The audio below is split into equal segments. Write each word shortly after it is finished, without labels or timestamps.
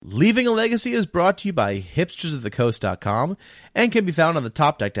Leaving a Legacy is brought to you by hipstersofthecoast.com and can be found on the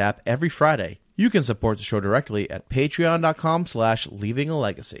Top Deck app every Friday. You can support the show directly at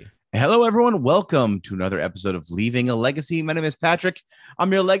patreon.com/leavingalegacy. Hello, everyone. Welcome to another episode of Leaving a Legacy. My name is Patrick.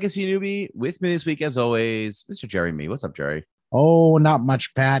 I'm your legacy newbie. With me this week, as always, Mr. Jerry Me. What's up, Jerry? Oh, not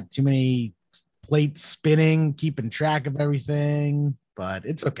much, Pat. Too many plates spinning, keeping track of everything, but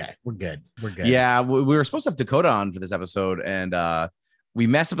it's okay. We're good. Yeah, we were supposed to have Dakota on for this episode, and we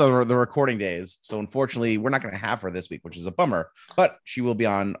messed up the recording days. So unfortunately, we're not going to have her this week, which is a bummer. But she will be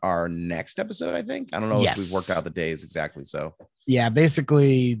on our next episode, I think. I don't know if we've worked out the days exactly. So yeah,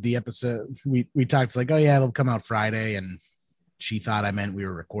 basically the episode we talked like, oh yeah, it'll come out Friday, and she thought I meant we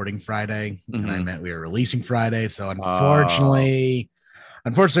were recording Friday, and I meant we were releasing Friday. So unfortunately,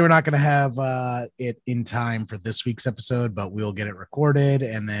 we're not going to have it in time for this week's episode, but we'll get it recorded,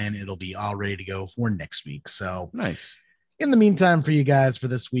 and then it'll be all ready to go for next week. So nice. In the meantime, for you guys for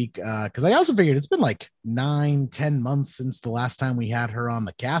this week, because I also figured it's been like 9-10 months since the last time we had her on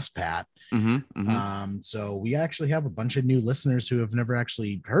the cast, Pat. So we actually have a bunch of new listeners who have never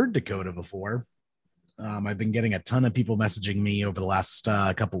actually heard Dakota before. I've been getting a ton of people messaging me over the last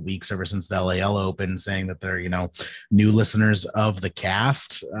couple of weeks, ever since the LAL opened, saying that they're, new listeners of the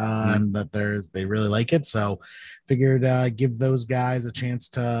cast and that they really like it. So figured give those guys a chance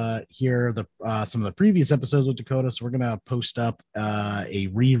to hear some of the previous episodes with Dakota. So we're going to post up a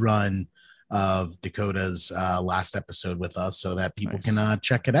rerun of Dakota's last episode with us so that people can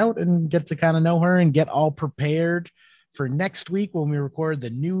check it out and get to kind of know her and get all prepared for next week when we record the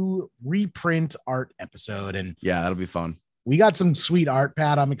new reprint art episode. And yeah, that'll be fun. We got some sweet art,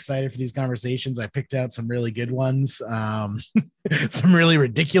 Pat. I'm excited for these conversations. I picked out some really good ones, some really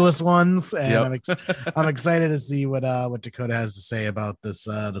ridiculous ones, and I'm excited to see what Dakota has to say about this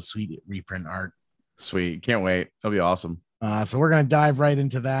the sweet reprint art. Sweet, can't wait. It'll be awesome. So we're gonna dive right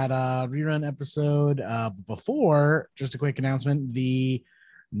into that rerun episode. Before, just a quick announcement: the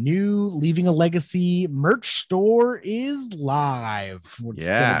new Leaving a Legacy merch store is live. It's going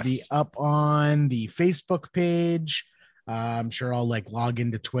to be up on the Facebook page. I'm sure I'll log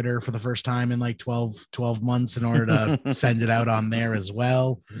into Twitter for the first time in 12 months in order to send it out on there as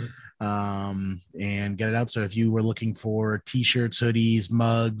well, and get it out. So if you were looking for t-shirts, hoodies,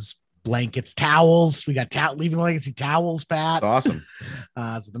 mugs, blankets, towels, we got Leaving a Legacy towels, Pat. That's awesome.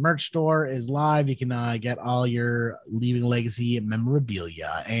 So the merch store is live. You can get all your Leaving a Legacy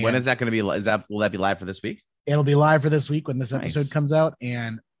memorabilia. And when is that going to be? Will that be live for this week? It'll be live for this week when this episode comes out.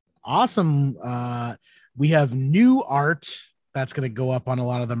 And awesome. We have new art that's going to go up on a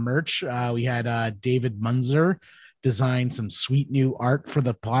lot of the merch. We had David Munzer design some sweet new art for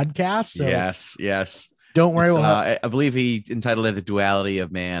the podcast. So yes. Don't worry. I believe he entitled it The Duality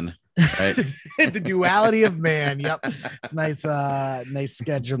of Man. Right. The Duality of Man. Yep. It's nice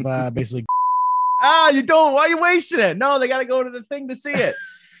sketch of basically. You don't. Why are you wasting it? No, they got to go to the thing to see it.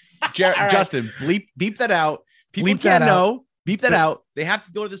 Justin, beep that out. People can't know. Beep that out. They have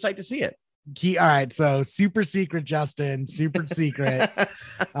to go to the site to see it. All right, so super secret, Justin, super secret.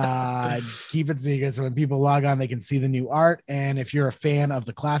 Keep it secret so when people log on they can see the new art. And if you're a fan of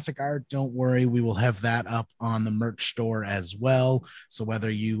the classic art, don't worry, we will have that up on the merch store as well. So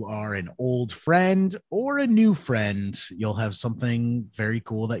whether you are an old friend or a new friend, you'll have something very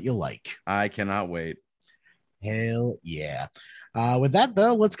cool that you'll like. I cannot wait. Hell yeah. With that,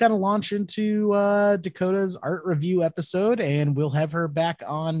 though, let's kind of launch into Dakota's art review episode, and we'll have her back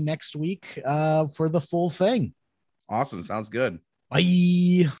on next week for the full thing. Awesome. Sounds good.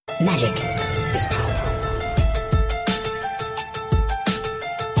 Bye. Magic is power.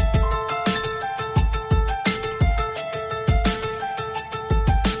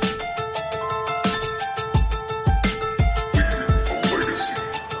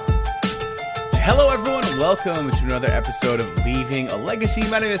 Hello, everyone. Welcome to another episode of Leaving a Legacy.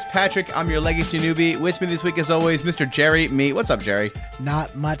 My name is Patrick. I'm your legacy newbie. With me this week, as always, Mr. Jerry Me. What's up, Jerry?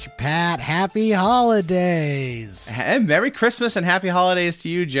 Not much, Pat. Happy holidays. Hey, Merry Christmas and happy holidays to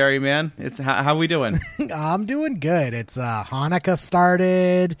you, Jerry, man. It's how we doing? I'm doing good. It's Hanukkah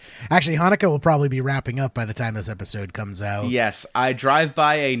started. Actually, Hanukkah will probably be wrapping up by the time this episode comes out. Yes, I drive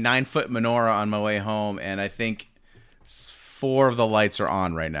by a 9-foot menorah on my way home, and I think 4 of the lights are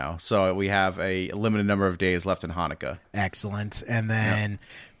on right now. So we have a limited number of days left in Hanukkah. Excellent. And then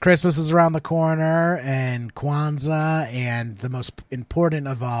Christmas is around the corner, and Kwanzaa, and the most important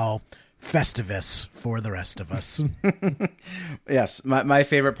of all, Festivus for the rest of us. Yes, my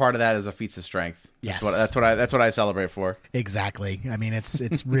favorite part of that is the feats of strength. Yes, that's what I celebrate for. Exactly. I mean,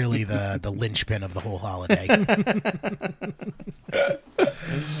 it's really the linchpin of the whole holiday.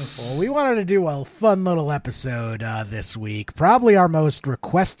 Well, we wanted to do a fun little episode this week. Probably our most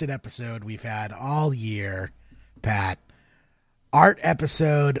requested episode we've had all year, Pat. Art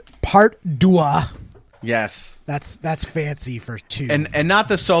episode part 2. Yes. That's fancy for 2. And not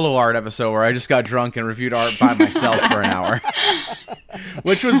the solo art episode where I just got drunk and reviewed art by myself for an hour.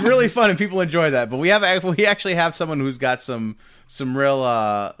 Which was really fun and people enjoy that. But we actually have someone who's got some real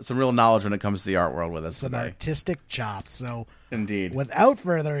knowledge when it comes to the art world with us some today. Artistic chops. So indeed. Without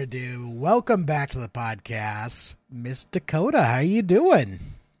further ado, welcome back to the podcast, Miss Dakota. How you doing?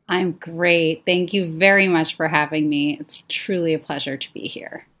 I'm great. Thank you very much for having me. It's truly a pleasure to be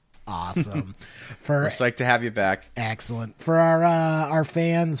here. Awesome. We're psyched to have you back. Excellent. For our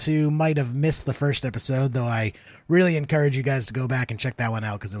fans who might have missed the first episode, though I really encourage you guys to go back and check that one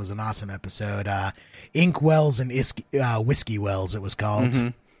out because it was an awesome episode. Ink Wells and Whiskey Wells, it was called.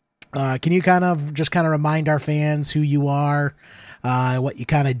 Mm-hmm. Can you kind of remind our fans who you are, what you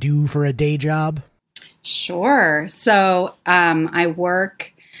kind of do for a day job? Sure. So I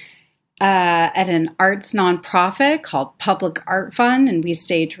work at an arts nonprofit called Public Art Fund, and we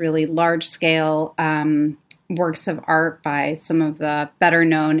stage really large-scale works of art by some of the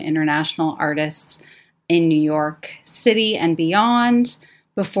better-known international artists in New York City and beyond.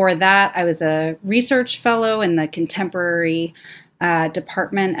 Before that, I was a research fellow in the contemporary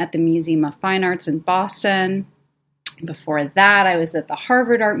department at the Museum of Fine Arts in Boston. Before that, I was at the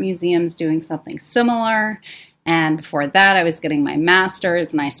Harvard Art Museums doing something similar. And before that, I was getting my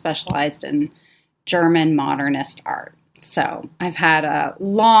master's, and I specialized in German modernist art. So I've had a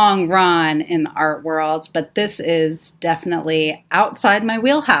long run in the art world, but this is definitely outside my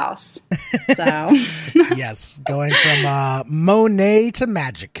wheelhouse. So yes, going from Monet to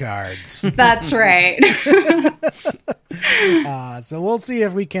magic cards. That's right. So we'll see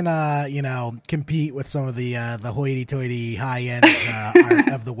if we can, compete with some of the hoity-toity high-end art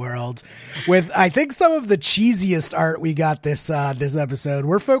of the world. With, I think, some of the cheesiest art we got this episode.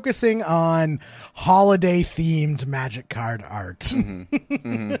 We're focusing on holiday-themed magic card art. Mm-hmm.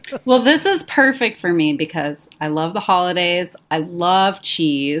 Mm-hmm. Well, this is perfect for me because I love the holidays. I love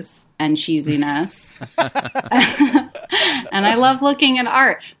cheese and cheesiness. And I love looking at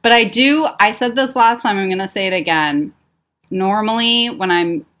art. But I said this last time, I'm going to say it again. Normally, when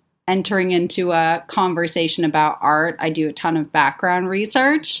I'm entering into a conversation about art, I do a ton of background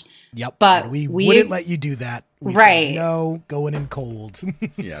research. Yep. But we wouldn't let you do that. We right. Said, no, going in cold.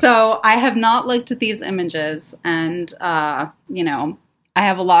 Yes. So I have not looked at these images, and, I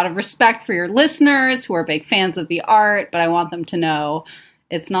have a lot of respect for your listeners who are big fans of the art, but I want them to know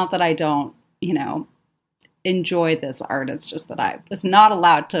it's not that I don't, enjoy this art. It's just that I was not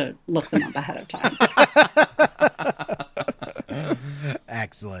allowed to look them up ahead of time.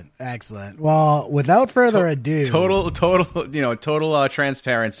 Excellent. Well, without further ado, total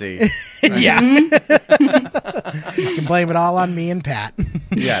transparency. Yeah. Mm-hmm. You can blame it all on me and Pat.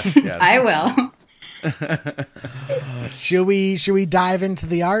 Yes. I will. Should we dive into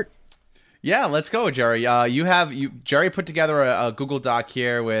the art? Yeah, let's go, Jerry. Jerry put together a Google Doc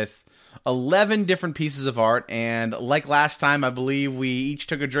here with 11 different pieces of art, and like last time, I believe we each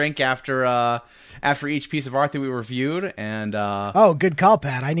took a drink after each piece of art that we reviewed. And oh, good call,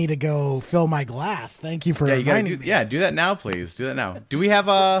 Pat. I need to go fill my glass. Thank you for reminding me. Yeah, do that now, please. Do that now. Do we have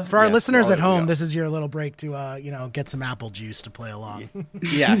for our listeners at home? This is your little break to get some apple juice to play along.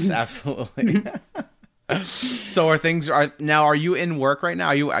 Yes, absolutely. So are you in work right now?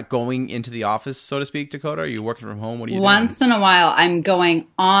 Are you going into the office, so to speak, Dakota? Are you working from home? What are you doing? Once in a while, I'm going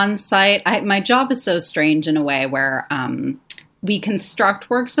on site. My job is so strange in a way where we construct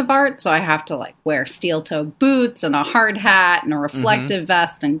works of art, so I have to wear steel toe boots and a hard hat and a reflective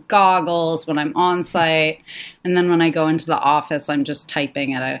vest and goggles when I'm on site. And then when I go into the office, I'm just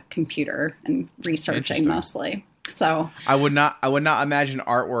typing at a computer and researching mostly. So I would not imagine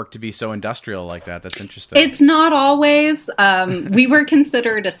artwork to be so industrial like that. That's interesting. It's not always. We were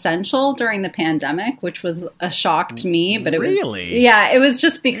considered essential during the pandemic, which was a shock to me. But it was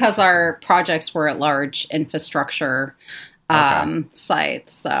just because our projects were at large infrastructure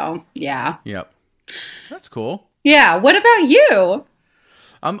sites. So yeah. Yep. That's cool. Yeah. What about you?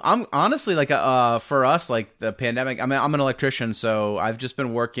 I'm honestly for us, the pandemic. I'm an electrician, so I've just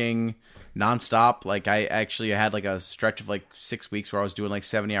been working nonstop. I actually had a stretch of 6 weeks where I was doing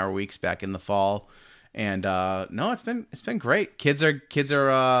 70-hour weeks back in the fall, and no, it's been great. Kids are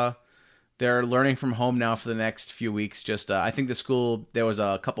they're learning from home now for the next few weeks. Just I think the school, there was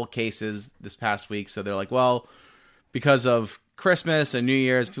a couple cases this past week, so they're well, because of Christmas and New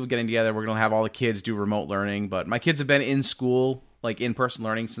Year's, people getting together, we're gonna have all the kids do remote learning. But my kids have been in school, in-person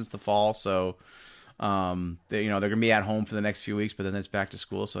learning since the fall, so They're gonna be at home for the next few weeks, but then it's back to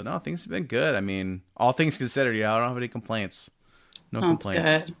school. So no, things have been good. I mean, all things considered, I don't have any complaints. No complaints.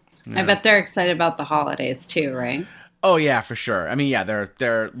 Good. Yeah. I bet they're excited about the holidays too, right? Oh yeah, for sure. I mean, yeah,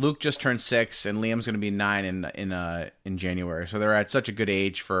 they're Luke just turned 6 and Liam's going to be 9 in January. So they're at such a good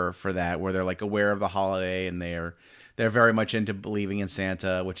age for that, where they're like aware of the holiday, and they're very much into believing in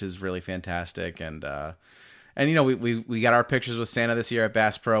Santa, which is really fantastic. And we got our pictures with Santa this year at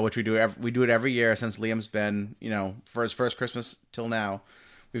Bass Pro, which we do it every year since Liam's been, for his first Christmas till now.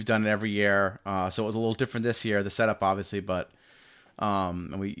 We've done it every year. So it was a little different this year, the setup obviously, but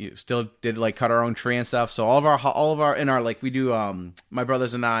and we still did like cut our own tree and stuff. So all of our we do my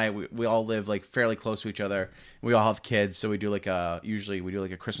brothers and I, we all live like fairly close to each other. We all have kids, so we do usually we do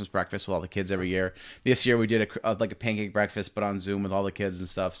like a Christmas breakfast with all the kids every year. This year we did a pancake breakfast, but on Zoom with all the kids and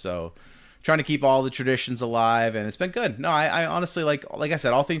stuff. So trying to keep all the traditions alive, and it's been good. No, I honestly like I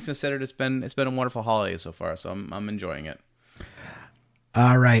said, all things considered, it's been a wonderful holiday so far. So I'm enjoying it.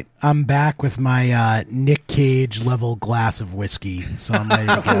 All right, I'm back with my Nick Cage level glass of whiskey, so I'm ready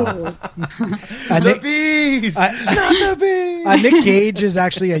to go. The bees, not the bees. Nick Cage is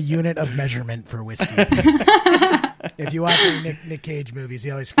actually a unit of measurement for whiskey. If you watch any Nick Cage movies,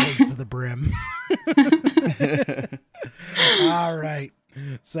 he always fills it to the brim. All right.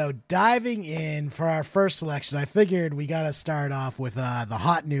 So diving in for our first selection, I figured we got to start off with the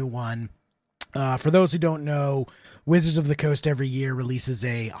hot new one. For those who don't know, Wizards of the Coast every year releases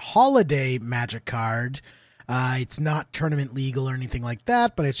a holiday Magic card. It's not tournament legal or anything like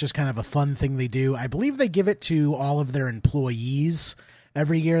that, but it's just kind of a fun thing they do. I believe they give it to all of their employees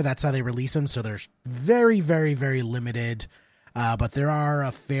every year. That's how they release them. So there's very, very, very limited. But there are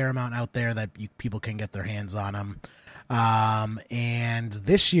a fair amount out there that people can get their hands on them. And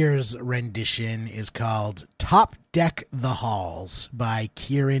this year's rendition is called Top Deck the Halls by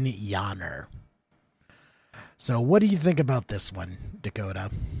Kieran Yanner. So what do you think about this one,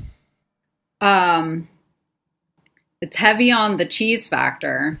 Dakota? It's heavy on the cheese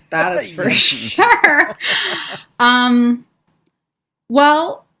factor. That is for sure.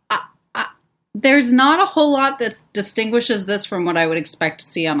 Well, there's not a whole lot that distinguishes this from what I would expect to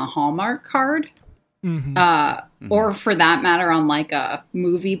see on a Hallmark card. Mm-hmm. Or for that matter, on like a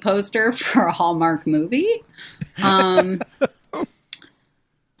movie poster for a Hallmark movie.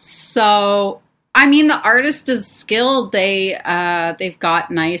 So, I mean, the artist is skilled. They've got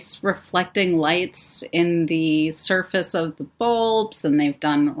nice reflecting lights in the surface of the bulbs, and they've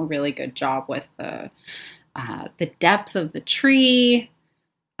done a really good job with the depth of the tree.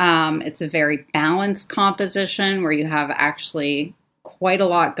 It's a very balanced composition where you have actually quite a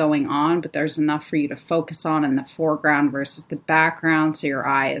lot going on, but there's enough for you to focus on in the foreground versus the background, so your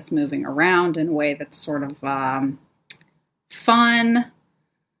eye is moving around in a way that's sort of fun.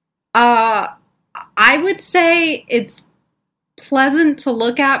 I would say it's pleasant to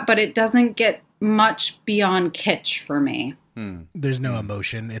look at, but it doesn't get much beyond kitsch for me. There's no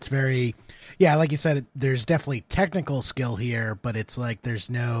emotion. It's very, like you said, there's definitely technical skill here, but it's like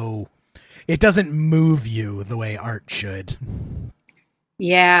it doesn't move you the way art should.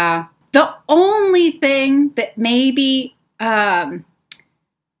 Yeah. The only thing that maybe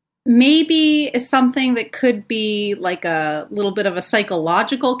is something that could be like a little bit of a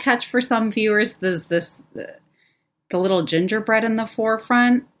psychological catch for some viewers is the little gingerbread in the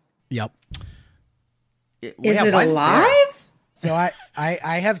forefront. Yep. Is it alive? So I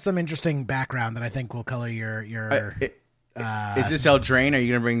have some interesting background that I think will color your is this Eldraine? Are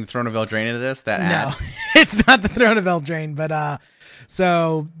you going to bring the Throne of Eldraine into this? No, it's not the Throne of Eldraine, but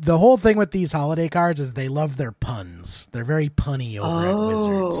so the whole thing with these holiday cards is they love their puns. They're very punny over at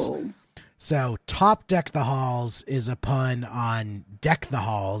Wizards. So Top Deck the Halls is a pun on Deck the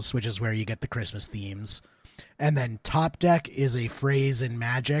Halls, which is where you get the Christmas themes. And then Top Deck is a phrase in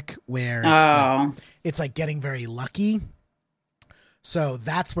Magic where it's like getting very lucky. So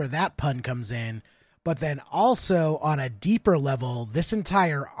that's where that pun comes in. But then also on a deeper level, this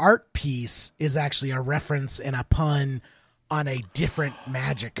entire art piece is actually a reference and a pun on a different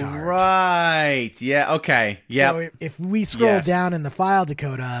Magic card. Right. Yeah. Okay. Yeah. So if we scroll down in the file,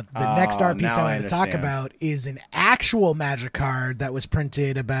 Dakota, the next art piece I want to talk about is an actual Magic card that was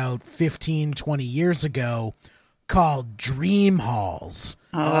printed about 15, 20 years ago called Dream Halls.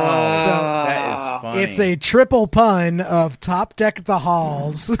 So that is funny. It's a triple pun of Top Deck the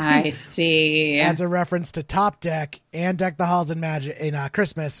Halls. I see. As a reference to Top Deck and Deck the Halls in Magic in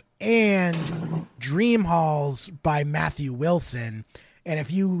Christmas and Dream Halls by Matthew Wilson. And if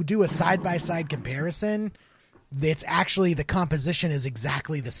you do a side-by-side comparison, it's actually the composition is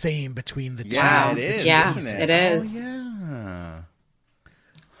exactly the same between the two. Yeah, it is. Yeah, isn't it is. Oh, yeah.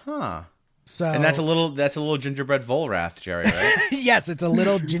 Huh. So, and that's a little gingerbread Volrath, Jerry, right? Yes, it's a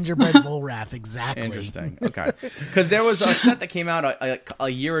little gingerbread Volrath. Exactly. Interesting. Okay, because there was a set that came out a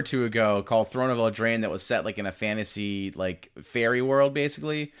year or two ago called Throne of Eldraine that was set like in a fantasy like fairy world,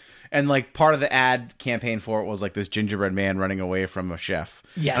 basically. And like part of the ad campaign for it was like this gingerbread man running away from a chef.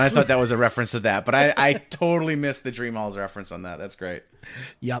 Yes. And I thought that was a reference to that, but I totally missed the Dream Halls reference on that. That's great.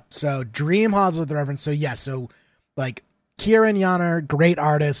 Yep. So Dream Halls with the reference. So yes. So like Kieran Yanner, great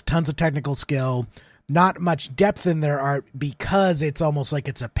artist, tons of technical skill, not much depth in their art because it's almost like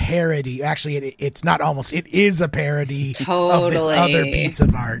it's a parody. Actually, it's not almost. It is a parody of this other piece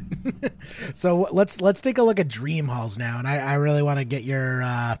of art. So let's take a look at Dream Halls now, and I really want to get your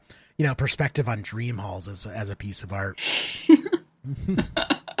perspective on Dream Halls as a piece of art.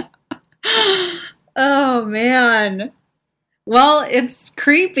 Oh man. Well, it's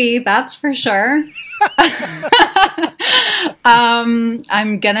creepy, that's for sure. I'm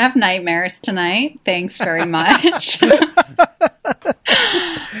gonna have nightmares tonight. Thanks very much.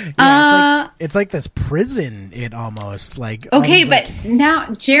 It's like this prison. It almost like okay, but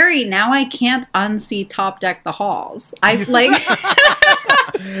now Jerry, I can't unsee Top Deck the Halls. I've like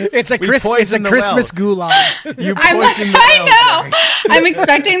it's a Christmas gulag. You poisoned the well. I know. I'm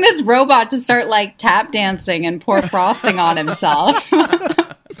expecting this robot to start like tap dancing and pour frosting on himself.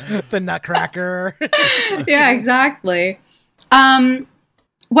 The Nutcracker. Yeah, exactly.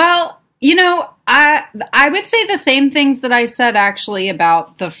 Well, I would say the same things that I said actually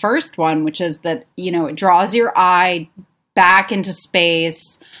about the first one, which is that, it draws your eye back into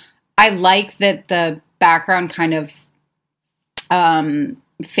space. I like that the background kind of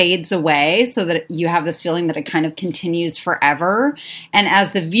fades away so that you have this feeling that it kind of continues forever. And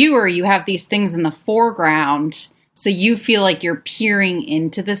as the viewer, you have these things in the foreground. So you feel like you're peering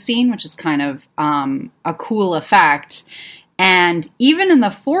into the scene, which is kind of a cool effect. And even in the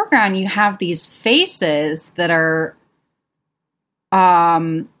foreground, you have these faces that are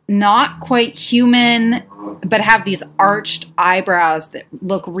not quite human, but have these arched eyebrows that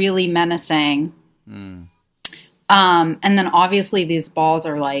look really menacing. Mm. And then obviously these balls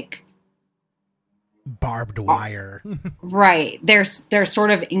are like barbed wire. Right. They're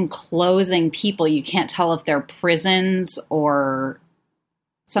sort of enclosing people. You can't tell if they're prisons or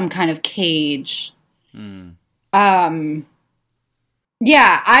some kind of cage. Mm.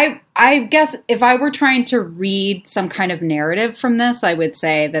 Yeah, I guess if I were trying to read some kind of narrative from this, I would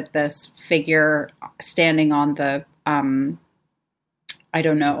say that this figure standing on the I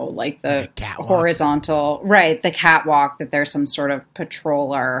don't know, like the horizontal, right, the catwalk, that there's some sort of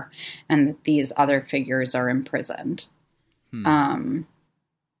patroller and that these other figures are imprisoned. But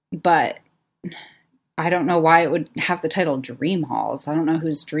I don't know why it would have the title Dream Halls. I don't know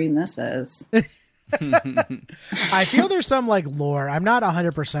whose dream this is. I feel there's some like lore. I'm not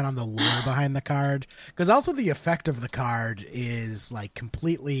 100% on the lore behind the card, because also the effect of the card is like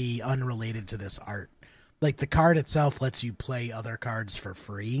completely unrelated to this art. Like the card itself lets you play other cards for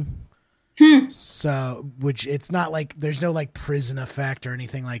free. So, which it's not like there's no like prison effect or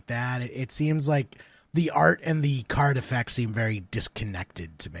anything like that. It seems like the art and the card effects seem very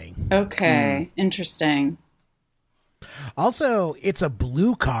disconnected to me. Okay, interesting. Also, it's a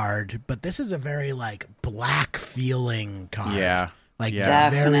blue card, but this is a very like black feeling card. Yeah, like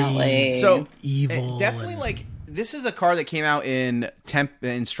definitely so evil. Definitely like. This is a card that came out in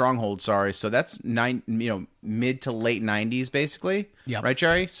Stronghold, sorry. So that's mid to late 90s, basically. Yeah. Right,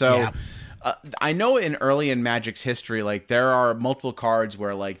 Jerry? So I know in Magic's history, like there are multiple cards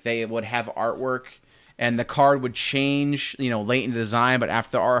where like they would have artwork and the card would change, late in design, but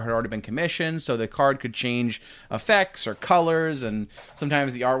after the art had already been commissioned, so the card could change effects or colors, and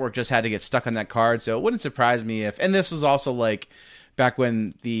sometimes the artwork just had to get stuck on that card. So it wouldn't surprise me if, and this was also like back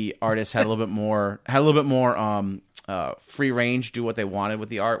when the artists had a little bit more free range, do what they wanted with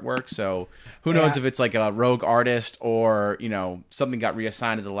the artwork. So who knows if it's like a rogue artist or something got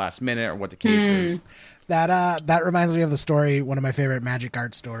reassigned at the last minute or what the case is. That reminds me of the story. One of my favorite Magic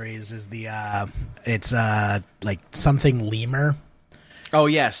art stories is it's like something lemur. Oh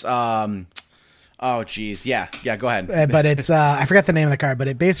yes. Oh geez. Yeah. Go ahead. But it's I forgot the name of the card. But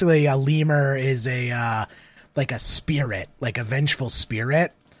it basically a lemur is a like a spirit, like a vengeful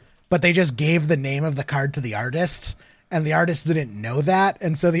spirit, but they just gave the name of the card to the artist, and the artist didn't know that,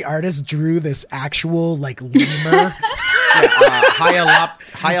 and so the artist drew this actual like lemur.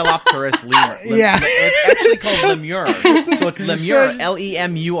 Hyalopterus lemur. It's actually called lemure. So it's lemure,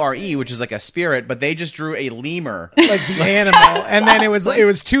 Lemure, which is like a spirit, but they just drew a lemur, like the animal. And then it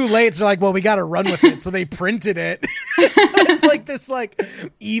was too late. So like, well, we got to run with it. So they printed it. So it's like this like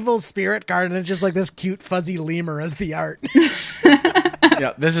evil spirit card, and it's just like this cute fuzzy lemur as the art.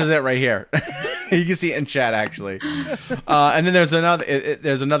 Yeah, this is it right here. You can see it in chat actually. And then there's another.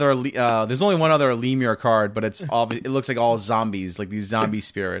 There's only one other Lemur card, but it looks like all zombies, like these zombie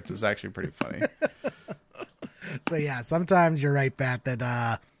spirits. It's actually pretty funny. So yeah, sometimes you're right, Pat.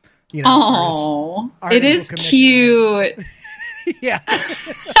 That it is cute. Yeah.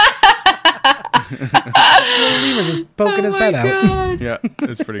 Lemur just poking his head out. Yeah,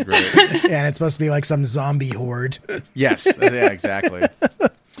 it's pretty great. Yeah, and it's supposed to be like some zombie horde. Yes, yeah, exactly.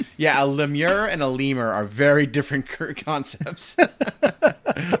 Yeah, a lemur and a lemur are very different concepts.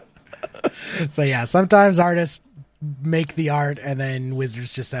 So yeah, sometimes artists make the art and then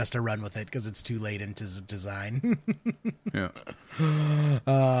Wizards just has to run with it because it's too late into design. Yeah.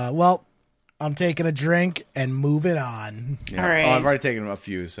 Well, I'm taking a drink and moving on. Yeah. All right. Oh, I've already taken a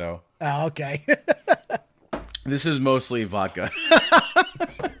few, so. Oh, okay. This is mostly vodka.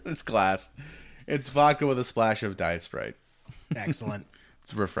 This glass. It's vodka with a splash of Diet Sprite. Excellent.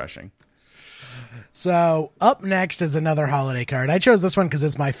 It's refreshing. So up next is another holiday card. I chose this one because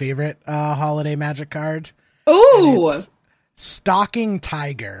it's my favorite holiday Magic card. Ooh, Stalking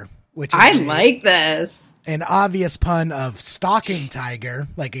Tiger, which is I like this. An obvious pun of stalking tiger,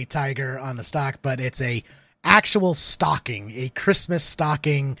 like a tiger on the stalk, but it's a actual stocking, a Christmas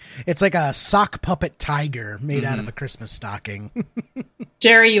stocking. It's like a sock puppet tiger made out of a Christmas stocking.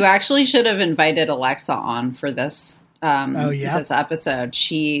 Jerry, you actually should have invited Alexa on for this. This episode.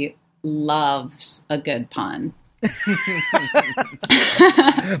 She loves a good pun.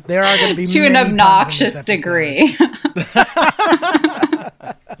 There are going to be to an obnoxious degree.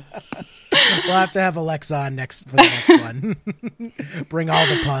 We'll have to have Alexa on for the next one. Bring all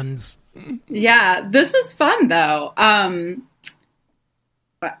the puns. Yeah, this is fun though.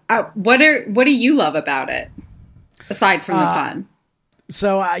 What do you love about it aside from the fun?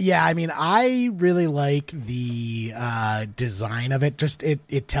 So I mean, I really like the design of it. Just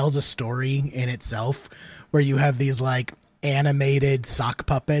it tells a story in itself, where you have these like animated sock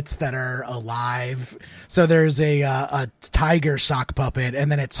puppets that are alive. So there's a tiger sock puppet,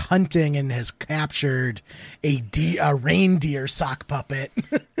 and then it's hunting and has captured a reindeer sock puppet.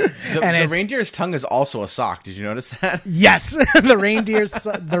 The reindeer's tongue is also a sock. Did you notice that? Yes, the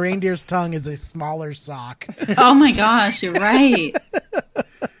reindeer's tongue is a smaller sock. Oh my gosh, you're right.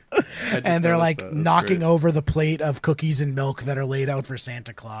 And they're like knocking over the plate of cookies and milk that are laid out for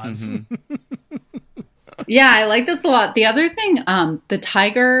Santa Claus. Mm-hmm. Yeah, I like this a lot. The other thing, the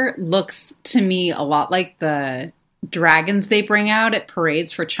tiger looks to me a lot like the dragons they bring out at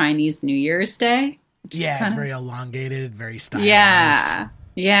parades for Chinese New Year's Day. Yeah, it's very elongated, very stylized.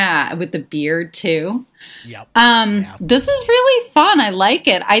 Yeah, with the beard too. Yep. This is really fun. I like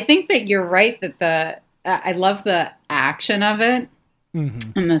it. I think that you're right that I love the action of it.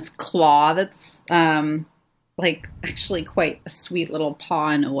 Mm-hmm. And this claw that's like actually quite a sweet little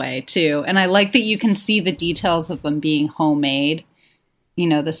paw in a way too. And I like that you can see the details of them being homemade. You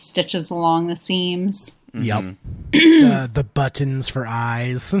know, the stitches along the seams. Yep. The buttons for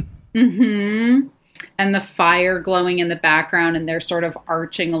eyes. Mm-hmm. And the fire glowing in the background, and they're sort of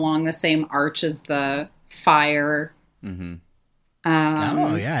arching along the same arch as the fire. Mm-hmm.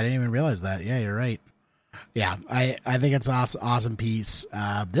 Oh yeah, I didn't even realize that. Yeah, you're right. Yeah, I think it's an awesome piece.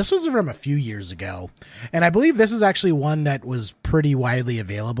 This was from a few years ago, and I believe this is actually one that was pretty widely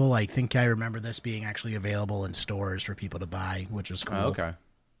available. I think I remember this being actually available in stores for people to buy, which was cool. Oh, okay.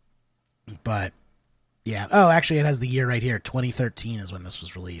 But, yeah. Oh, actually, it has the year right here. 2013 is when this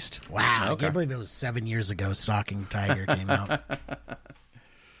was released. Wow, okay. I can't believe it was 7 years ago Stalking Tiger came out.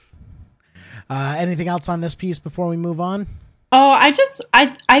 Anything else on this piece before we move on? Oh, I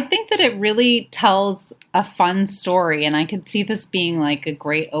think that it really tells a fun story, and I could see this being like a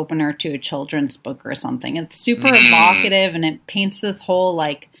great opener to a children's book or something. It's super evocative, and it paints this whole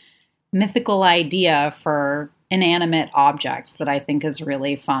like mythical idea for inanimate objects that I think is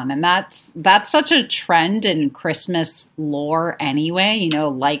really fun. And that's such a trend in Christmas lore anyway, you know,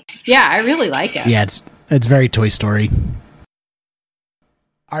 like, yeah, I really like it. Yeah, it's very Toy Story.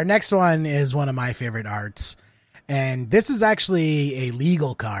 Our next one is one of my favorite arts. And this is actually a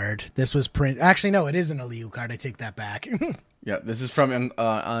legal card. This was Actually, no, it isn't a legal card. I take that back. Yeah, this is from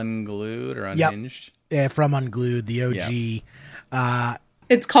Unglued or Unhinged. Yep. Yeah, from Unglued, the OG. Yep.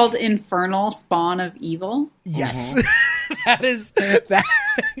 It's called Infernal Spawn of Evil. Yes, that is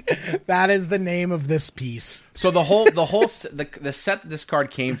the name of this piece. So the set that this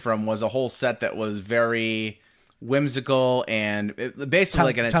card came from was a whole set that was very whimsical and basically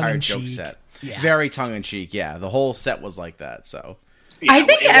like an entire joke set. Yeah. Very tongue-in-cheek, yeah. The whole set was like that, so. Yeah, I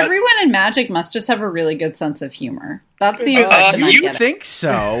think everyone in Magic must just have a really good sense of humor. That's the impression I get. You think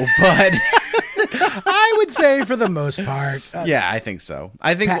so, but... I would say for the most part. Yeah, I think so.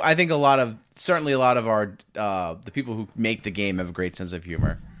 I think a lot of our the people who make the game have a great sense of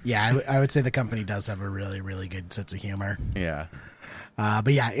humor. Yeah, I would say the company does have a really, really good sense of humor. Yeah.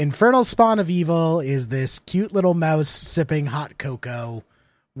 But yeah, Infernal Spawn of Evil is this cute little mouse sipping hot cocoa,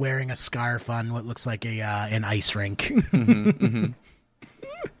 wearing a scarf on what looks like an ice rink. Mm-hmm.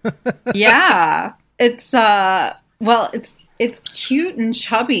 Yeah, it's cute and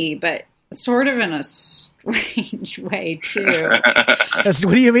chubby, but sort of in a strange way too.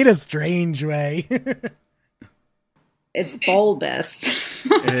 What do you mean a strange way? It's bulbous.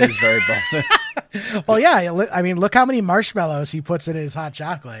 It is very bulbous. Well, yeah. I mean, look how many marshmallows he puts in his hot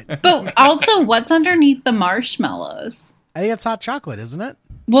chocolate. But also, what's underneath the marshmallows? I think it's hot chocolate, isn't it?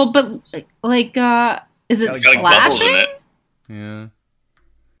 Well, but is it Like bubbles in splashing? it. Yeah.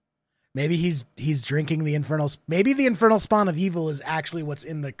 Maybe he's drinking the infernal. Maybe the Infernal Spawn of Evil is actually what's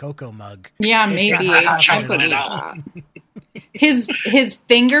in the cocoa mug. Yeah, It's maybe. not Hot chocolate at all. His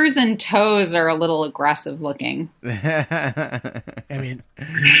fingers and toes are a little aggressive looking. I mean,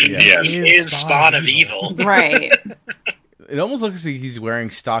 Yes, he is Spawn of Evil. Right. It almost looks like he's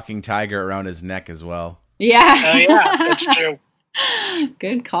wearing Stalking Tiger around his neck as well. Yeah. Oh yeah, that's true.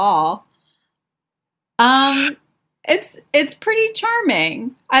 Good call. It's pretty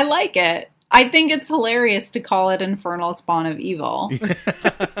charming. I like it. I think it's hilarious to call it Infernal Spawn of Evil.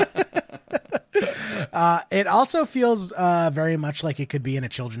 It also feels very much like it could be in a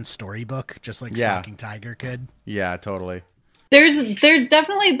children's storybook, just like Yeah. Stalking Tiger could. Yeah, totally. There's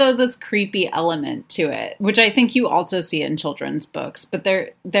definitely though this creepy element to it, which I think you also see in children's books. But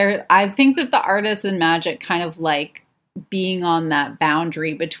I think that the artists in Magic kind of like being on that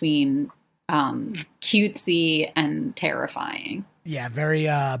boundary between cutesy and terrifying. Yeah, very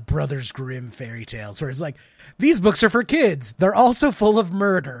Brothers Grimm fairy tales, where it's like, these books are for kids. They're also full of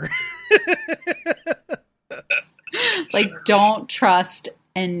murder. Like, don't trust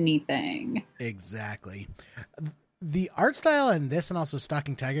anything. Exactly. The art style in this and also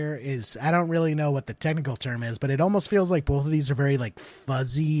Stalking Tiger is, I don't really know what the technical term is, but it almost feels like both of these are very like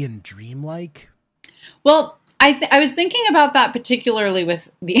fuzzy and dreamlike. Well, I was thinking about that particularly with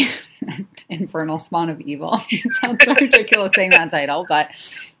the Infernal Spawn of Evil. It sounds so ridiculous saying that title, but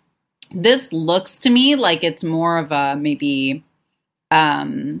this looks to me like it's more of a maybe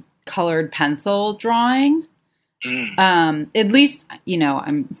colored pencil drawing. At least,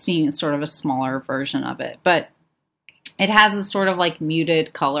 I'm seeing sort of a smaller version of it, but it has a sort of like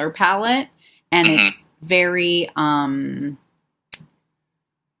muted color palette, and it's very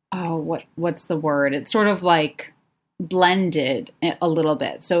what's the word? It's sort of like blended a little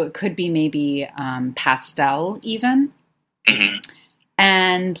bit. So it could be maybe pastel even.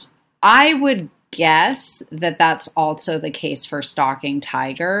 And I would guess that that's also the case for Stalking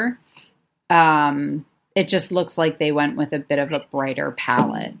Tiger. It just looks like they went with a bit of a brighter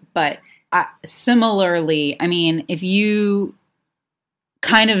palette. But similarly, I mean, if you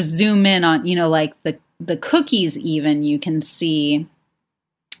kind of zoom in on, like the cookies even, you can see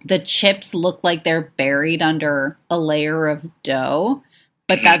the chips look like they're buried under a layer of dough,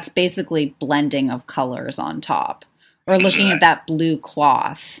 but that's basically blending of colors on top. Or looking at that blue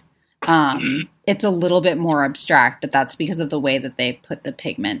cloth. It's a little bit more abstract, but that's because of the way that they put the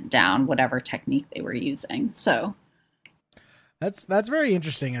pigment down, whatever technique they were using. So that's very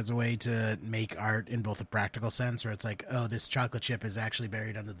interesting as a way to make art in both a practical sense, where it's like, oh, this chocolate chip is actually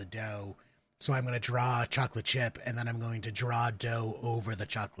buried under the dough. So I'm going to draw a chocolate chip, and then I'm going to draw dough over the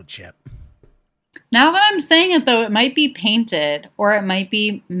chocolate chip. Now that I'm saying it, though, it might be painted or it might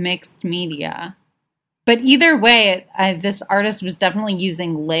be mixed media. But either way, this artist was definitely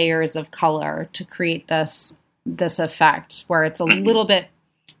using layers of color to create this effect where it's a little bit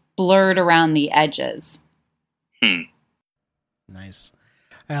blurred around the edges. Nice.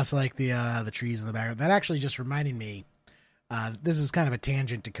 I also like the trees in the background. That actually just reminded me. This is kind of a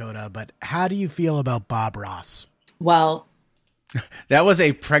tangent, Dakota, but how do you feel about Bob Ross? Well, that was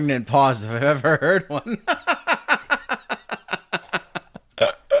a pregnant pause if I've ever heard one.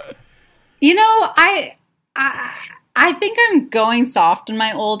 I think I'm going soft in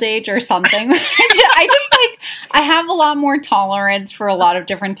my old age or something. I have a lot more tolerance for a lot of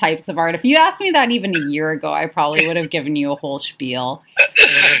different types of art. If you asked me that even a year ago, I probably would have given you a whole spiel.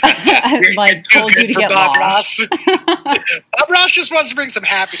 Like told you to get Bob lost. Ross. Bob Ross just wants to bring some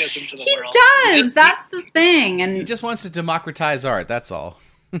happiness into the world. He does. That's the thing. He And just wants to democratize art. That's all.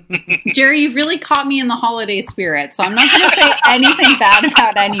 Jerry, you've really caught me in the holiday spirit, so I'm not going to say anything bad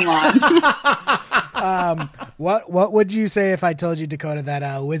about anyone. What would you say if I told you, Dakota,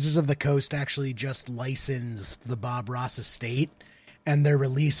 that Wizards of the Coast actually just licensed the Bob Ross estate, and they're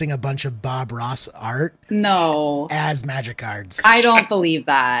releasing a bunch of Bob Ross art No, as Magic cards. I don't believe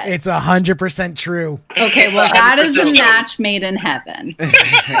that. It's 100% true. Okay, well, that is a 100% match made in heaven.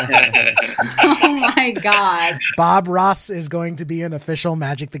 Oh my God. Bob Ross is going to be an official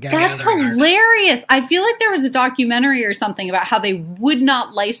Magic the Gathering That's artist. hilarious. I feel like there was a documentary or something about how they would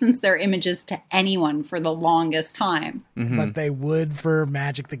not license their images to anyone for the longest time. But they would for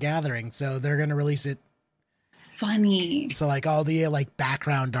Magic the Gathering, so they're going to release it. Funny. So like all the like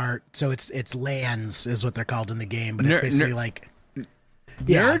background art, so it's lands is what they're called in the game, but it's basically like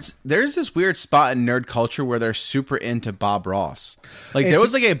Nerds, there's this weird spot in nerd culture where they're super into Bob Ross. Like there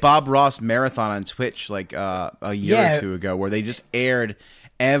was like a Bob Ross marathon on Twitch like a year or two ago where they just aired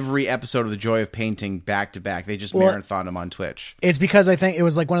every episode of The Joy of Painting back to back. They just marathoned them on Twitch. It's because I think it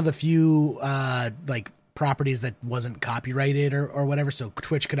was like one of the few like properties that wasn't copyrighted or whatever, so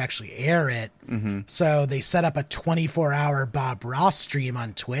Twitch could actually air it. So they set up a 24-hour Bob Ross stream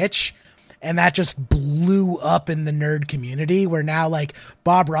on Twitch, and that just blew up in the nerd community, where now like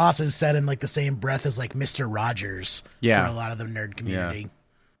Bob Ross is said in like the same breath as like Mr. Rogers for a lot of the nerd community.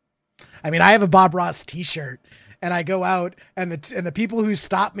 I mean, I have a Bob Ross t-shirt, and I go out, and the people who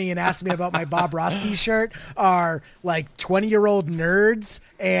stop me and ask me about my Bob Ross t-shirt are like 20-year-old nerds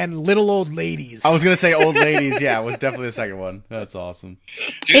and little old ladies. I was gonna say old ladies. Yeah, it was definitely the second one. That's awesome.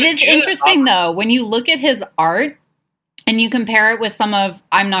 It is interesting though, when you look at his art and you compare it with some of,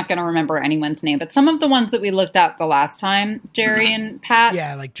 I'm not going to remember anyone's name, but some of the ones that we looked at the last time, Jerry and Pat.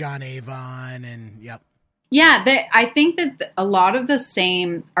 Yeah, like John Avon and yep. Yeah, I think that a lot of the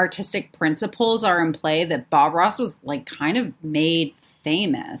same artistic principles are in play that Bob Ross was like kind of made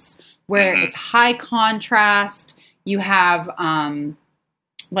famous, where it's high contrast. You have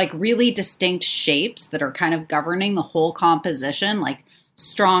like really distinct shapes that are kind of governing the whole composition, like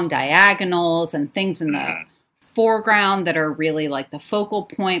strong diagonals and things in the foreground that are really like the focal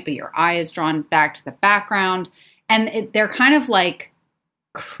point, but your eye is drawn back to the background. And they're kind of like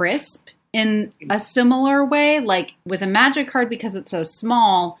crisp in a similar way, like with a Magic card, because it's so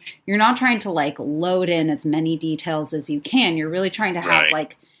small, you're not trying to like load in as many details as you can. You're really trying to have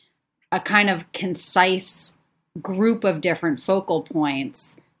like a kind of concise group of different focal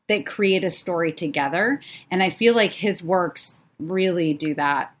points that create a story together. And I feel like his works really do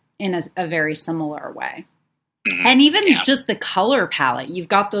that in a very similar way. And even just the color palette, you've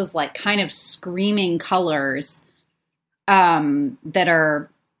got those like kind of screaming colors that are,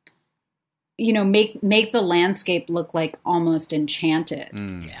 you know, make the landscape look like almost enchanted.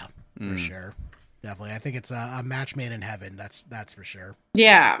 Yeah, for sure. Definitely. I think it's a match made in heaven. That's for sure.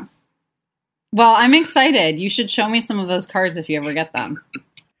 Yeah. Well, I'm excited. You should show me some of those cards if you ever get them.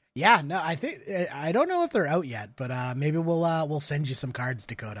 Yeah, no, I don't know if they're out yet, but maybe we'll send you some cards,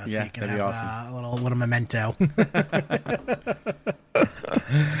 Dakota, so you can have awesome. a little memento.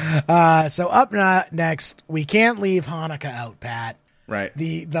 So up next, we can't leave Hanukkah out, Pat. Right.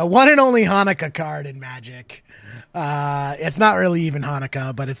 The one and only Hanukkah card in Magic. It's not really even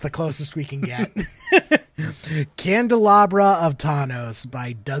Hanukkah, but it's the closest we can get. Candelabra of Thanos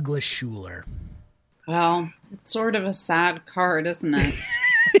by Douglas Schuler. Well, it's sort of a sad card, isn't it?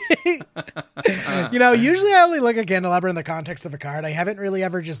 You know, usually I only look at Candelabra in the context of a card. I haven't really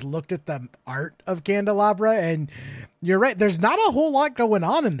ever just looked at the art of Candelabra, and you're right. There's not a whole lot going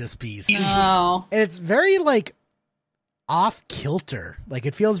on in this piece. No. It's very like off kilter. Like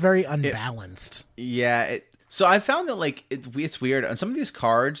it feels very unbalanced. So I found that like it's weird on some of these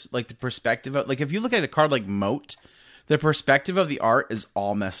cards, like the perspective of, like if you look at a card like Moat, the perspective of the art is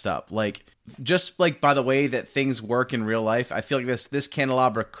all messed up. Like just like by the way that things work in real life, I feel like this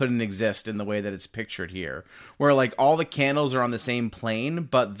candelabra couldn't exist in the way that it's pictured here, where like all the candles are on the same plane,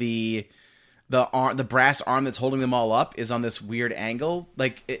 but the brass arm that's holding them all up is on this weird angle,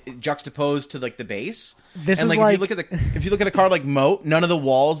 like it juxtaposed to like the base. This and is like if you look at a card like Moat, none of the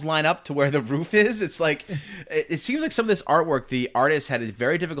walls line up to where the roof is. It's like it seems like some of this artwork, the artist had a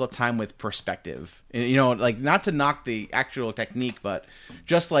very difficult time with perspective. You know, like not to knock the actual technique, but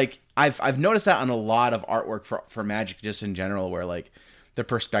just like I've noticed that on a lot of artwork for Magic, just in general, where like the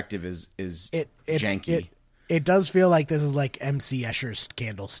perspective is janky. It does feel like this is like MC Escher's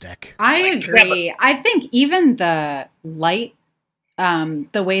Candlestick. I agree. I think even the light,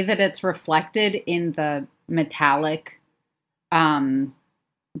 the way that it's reflected in the metallic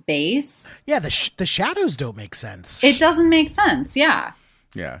base. Yeah, the shadows don't make sense. It doesn't make sense. Yeah.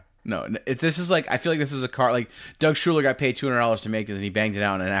 Yeah. No, if this is like, I feel like this is a card like Doug Schuler got paid $200 to make this, and he banged it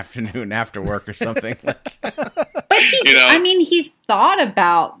out in an afternoon after work or something. But he thought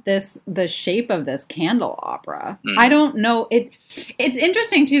about the shape of this candelabra. I don't know. It's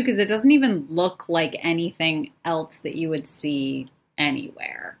interesting too, because it doesn't even look like anything else that you would see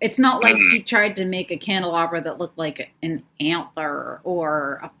anywhere. It's not like he tried to make a candelabra that looked like an antler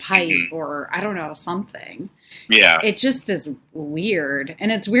or a pipe or I don't know, something. Yeah. It just is weird.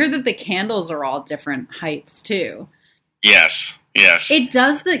 And it's weird that the candles are all different heights too. Yes. It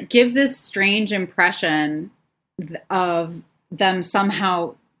does give this strange impression of them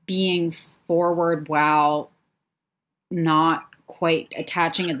somehow being forward while not quite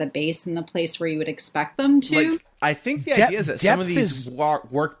attaching at the base in the place where you would expect them to. Like, I think the idea is that some of these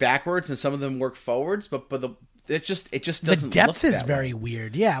work backwards and some of them work forwards, but it just doesn't. The depth look is that very way.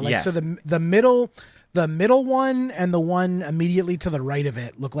 weird. Yeah, like Yes. so the middle one and the one immediately to the right of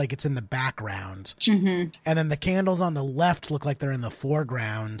it look like it's in the background, and then the candles on the left look like they're in the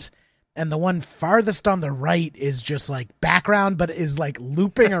foreground. And the one farthest on the right is just like background, but is like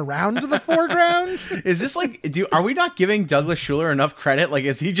looping around to the foreground. Is this like? Are we not giving Douglas Schuler enough credit? Like,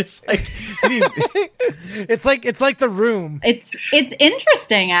 is he just like? It's like The Room. It's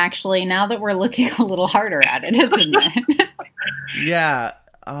interesting actually. Now that we're looking a little harder at it, isn't it? Yeah.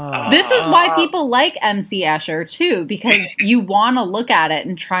 This is why people like MC Escher too, because you want to look at it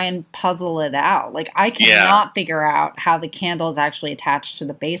and try and puzzle it out. Like I cannot figure out how the candle is actually attached to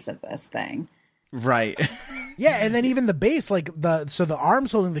the base of this thing. Right. Yeah, and then even the base, like the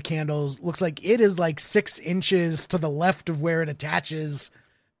arms holding the candles looks like it is like 6 inches to the left of where it attaches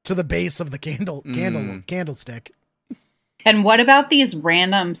to the base of the candlestick. And what about these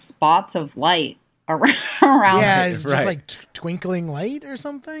random spots of light around? Yeah, it's Right. just like twinkling light or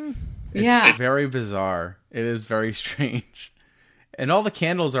something. It's very bizarre. It is very strange. And all the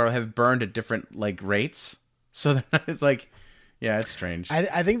candles have burned at different like rates. So it's like, yeah, it's strange.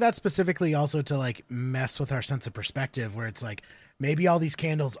 I think that's specifically also to like mess with our sense of perspective, where it's like maybe all these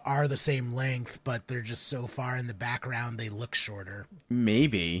candles are the same length, but they're just so far in the background they look shorter.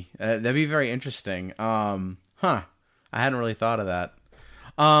 Maybe that'd be very interesting. I hadn't really thought of that.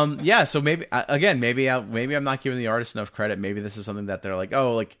 Yeah, so maybe maybe I'm not giving the artist enough credit. Maybe this is something that they're like,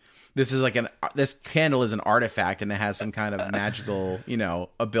 oh, like this is like this candle is an artifact and it has some kind of magical,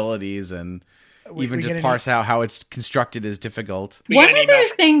 abilities, and even just parse out how it's constructed is difficult. One other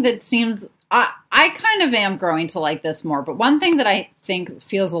thing that seems, I kind of am growing to like this more, but one thing that I think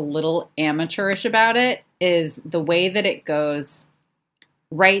feels a little amateurish about it is the way that it goes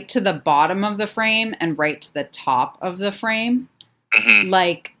right to the bottom of the frame and right to the top of the frame.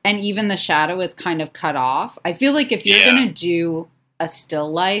 Like, and even the shadow is kind of cut off. I feel like if you're going to do a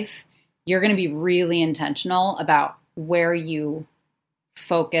still life, you're going to be really intentional about where you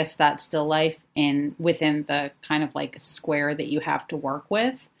focus that still life within the kind of like square that you have to work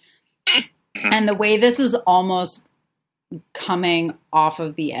with. And the way this is almost coming off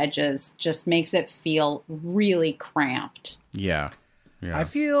of the edges just makes it feel really cramped. Yeah. I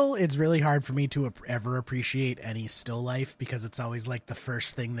feel it's really hard for me to ever appreciate any still life because it's always like the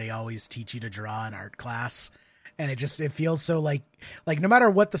first thing they always teach you to draw in art class. And it feels so like no matter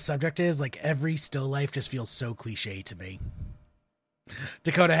what the subject is, like every still life just feels so cliche to me.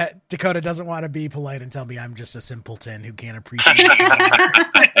 Dakota doesn't want to be polite and tell me I'm just a simpleton who can't appreciate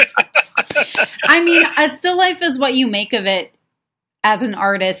it. I mean, a still life is what you make of it as an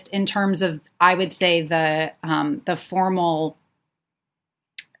artist in terms of, I would say, the formal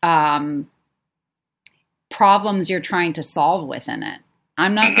problems you're trying to solve within it.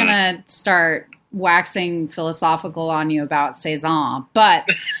 I'm not going to start waxing philosophical on you about Cézanne, but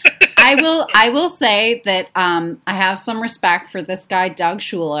I will say that I have some respect for this guy, Doug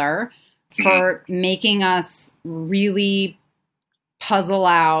Schuler, for making us really puzzle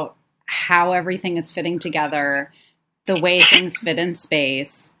out how everything is fitting together, the way things fit in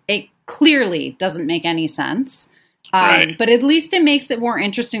space. It clearly doesn't make any sense. Right. But at least it makes it more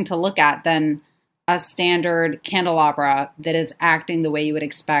interesting to look at than a standard candelabra that is acting the way you would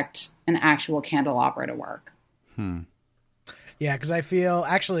expect an actual candelabra to work. Yeah, because I feel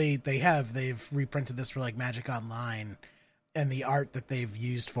actually they've reprinted this for like Magic Online, and the art that they've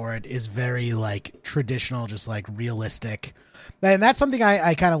used for it is very like traditional, just like realistic. And that's something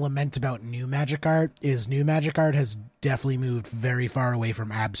I kind of lament about new Magic art is new Magic art has definitely moved very far away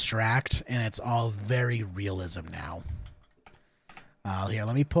from abstract, and it's all very realism now. Here,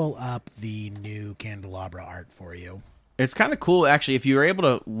 let me pull up the new candelabra art for you. It's kind of cool, actually. If you're able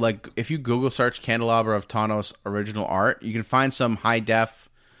to, like, if you Google search Candelabra of Thanos original art, you can find some high def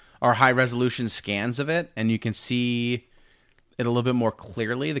or high resolution scans of it, and you can see it a little bit more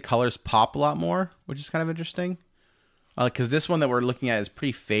clearly. The colors pop a lot more, which is kind of interesting. Because this one that we're looking at is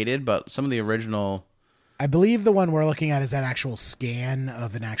pretty faded, but some of the original... I believe the one we're looking at is an actual scan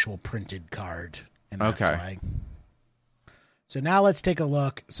of an actual printed card. And that's why. So now let's take a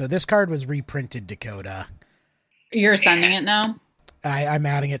look. So this card was reprinted, Dakota. You're sending it now? I'm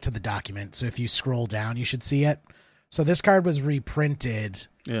adding it to the document. So if you scroll down, you should see it. So this card was reprinted.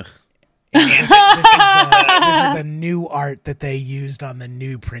 Ugh. This is the new art that they used on the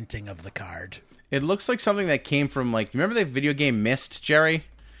new printing of the card. It looks like something that came from remember the video game Myst, Jerry?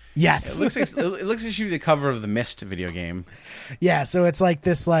 Yes. It looks like it should be the cover of the Myst video game. Yeah, so it's like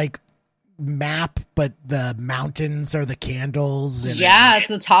this map, but the mountains are the candles. Yeah,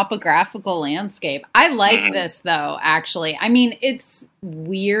 it's a topographical landscape. I like this though, actually. I mean, it's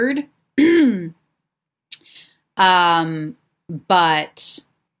weird. But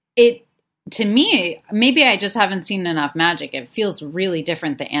it, to me, maybe I just haven't seen enough Magic. It feels really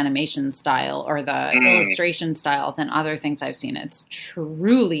different, the animation style or the illustration style, than other things I've seen. It's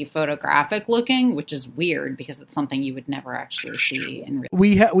truly photographic looking, which is weird because it's something you would never actually see in real.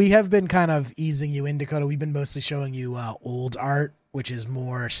 We have been kind of easing you in, Dakota. We've been mostly showing you old art, which is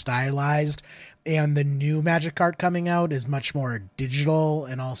more stylized, and the new Magic art coming out is much more digital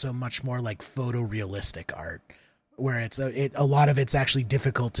and also much more like photorealistic art, where it's a lot of it's actually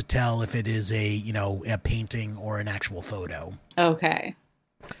difficult to tell if it is a painting or an actual photo. Okay.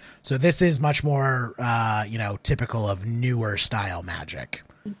 So this is much more typical of newer style Magic.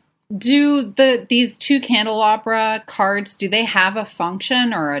 Do these two Candelabra cards, do they have a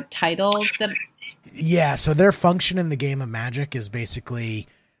function or a title that? Yeah, so their function in the game of Magic is basically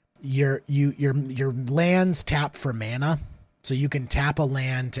your lands tap for mana. So you can tap a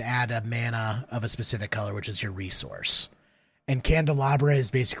land to add a mana of a specific color, which is your resource. And Candelabra is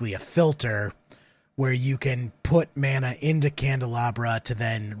basically a filter where you can put mana into Candelabra to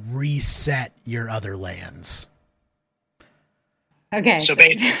then reset your other lands. Okay. So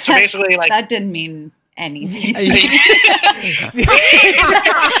basically, like, that didn't mean anything. I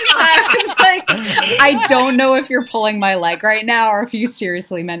was like, I don't know if you're pulling my leg right now or if you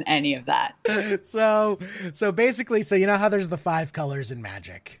seriously meant any of that. So basically, you know how there's the 5 colors in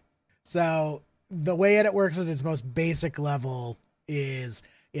Magic. So the way it works at its most basic level is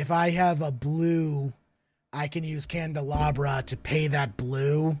if I have a blue, I can use Candelabra to pay that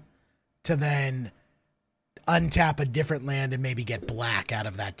blue to then untap a different land and maybe get black out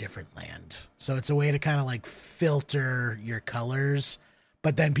of that different land. So it's a way to kind of like filter your colors,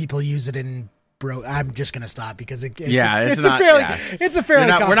 but then people use it in I'm just going to stop because it's a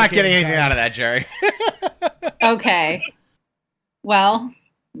fairly we're not getting anything out of that, Jerry. Okay. Well,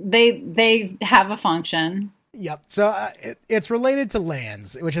 they have a function. Yep. So it's related to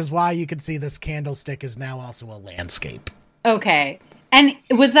lands, which is why you can see this candlestick is now also a landscape. Okay. And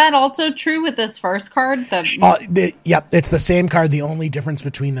was that also true with this first card? Yep, it's the same card. The only difference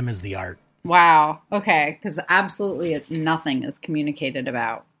between them is the art. Wow. Okay. Because absolutely nothing is communicated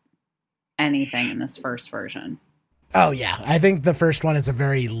about anything in this first version. Oh, yeah. I think the first one is a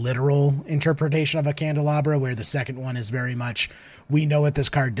very literal interpretation of a candelabra, where the second one is very much, we know what this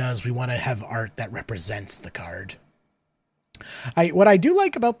card does. We want to have art that represents the card. What I do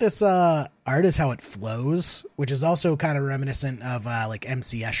like about this art is how it flows, which is also kind of reminiscent of like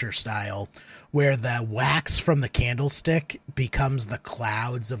MC Escher style, where the wax from the candlestick becomes the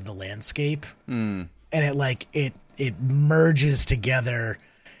clouds of the landscape, and it merges together.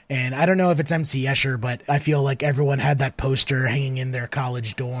 And I don't know if it's MC Escher, but I feel like everyone had that poster hanging in their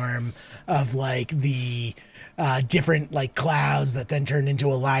college dorm of like the different like clouds that then turned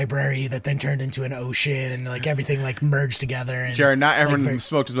into a library that then turned into an ocean, and like everything like merged together. And Jared, not everyone who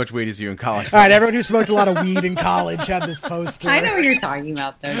smoked as much weed as you in college. All right, everyone who smoked a lot of weed in college had this poster. I know what you're talking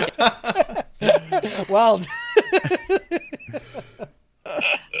about, though. Well,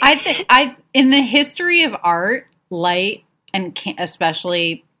 I think in the history of art, light and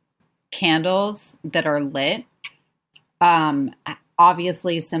especially candles that are lit,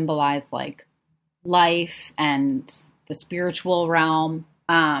 obviously symbolize like life and the spiritual realm.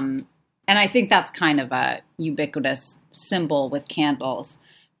 And I think that's kind of a ubiquitous symbol with candles.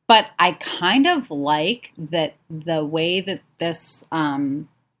 But I kind of like that the way that this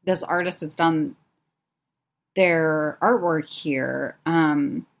artist has done their artwork here.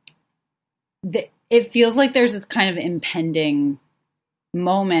 It feels like there's this kind of impending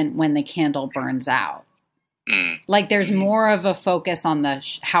moment when the candle burns out. Like there's more of a focus on the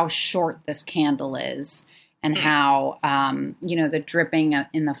how short this candle is, and how the dripping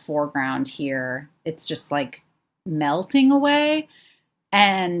in the foreground here, it's just like melting away.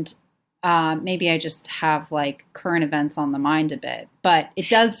 And maybe I just have like current events on the mind a bit, but it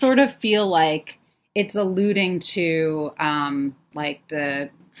does sort of feel like it's alluding to like the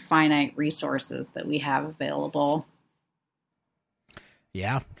finite resources that we have available.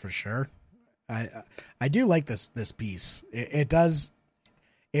 Yeah, for sure. I do like this piece. It does.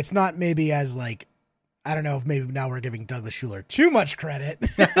 It's not maybe as like I don't know if maybe now we're giving Douglas Schuler too much credit.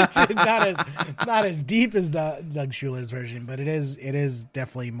 It's not as deep as Doug Schuler's version, but it is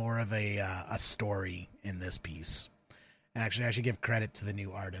definitely more of a story in this piece. Actually, I should give credit to the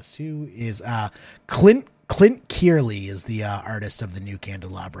new artist, who is Clint Kearley is the artist of the new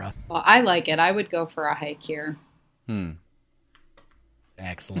Candelabra. Well, I like it. I would go for a hike here.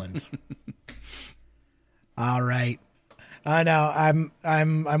 Excellent. All right. No,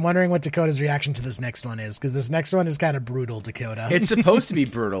 I'm wondering what Dakota's reaction to this next one is, because this next one is kind of brutal, Dakota. It's supposed to be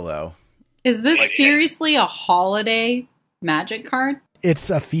brutal, though. Is this seriously a holiday Magic card? It's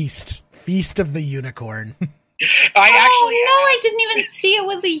a feast of the unicorn. I didn't even see it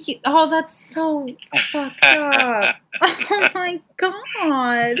was a. Oh, that's so fucked up. Oh my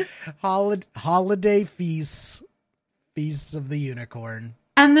god. Holiday feasts of the unicorn.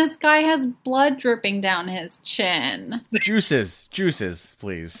 And this guy has blood dripping down his chin. Juices,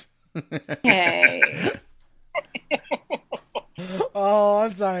 please. Okay. Oh,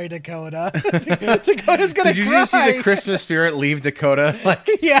 I'm sorry, Dakota. Dakota's gonna. Did you just see the Christmas spirit leave Dakota?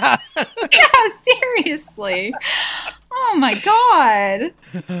 Yeah. Yeah, seriously. Oh my god.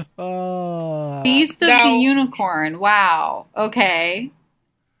 Oh. Beast of the Unicorn. Wow. Okay.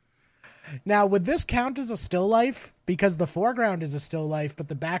 Now, would this count as a still life? Because the foreground is a still life, but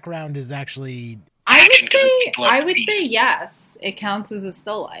the background is actually. I would say yes. It counts as a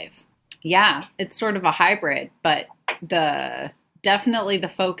still life. Yeah, it's sort of a hybrid, but definitely the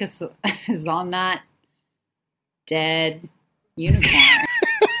focus is on that dead unicorn.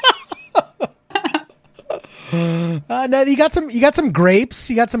 No, you got some grapes.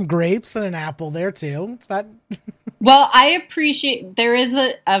 You got some grapes and an apple there too. It's not. Well, I appreciate there is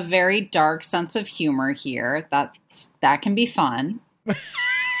a very dark sense of humor here. That can be fun.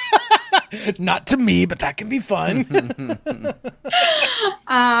 Not to me, but that can be fun.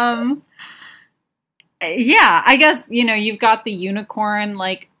 Yeah, I guess, you've got the unicorn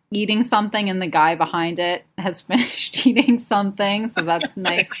eating something and the guy behind it has finished eating something. So that's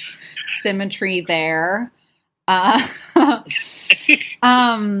nice symmetry there.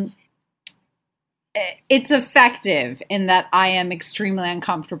 It's effective in that I am extremely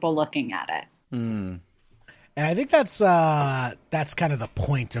uncomfortable looking at it. And I think that's kind of the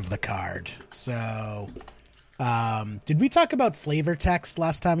point of the card. So, did we talk about flavor text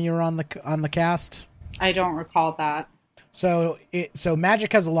last time you were on the cast? I don't recall that. So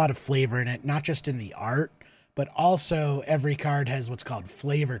Magic has a lot of flavor in it, not just in the art, but also every card has what's called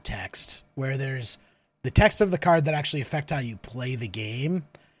flavor text, where there's the text of the card that actually affect how you play the game.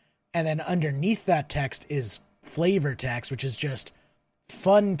 And then underneath that text is flavor text, which is just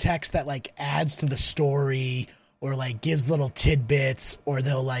fun text that adds to the story or gives little tidbits, or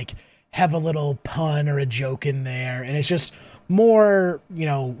they'll have a little pun or a joke in there. And it's just more,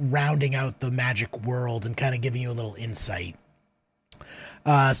 rounding out the Magic world and kind of giving you a little insight.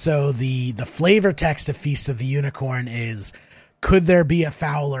 So the flavor text of Feast of the Unicorn is, could there be a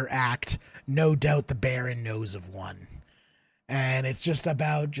fouler act? No doubt the Baron knows of one. And it's just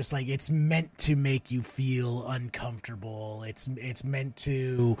about it's meant to make you feel uncomfortable. It's meant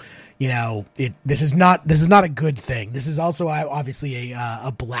to, this is not a good thing. This is also obviously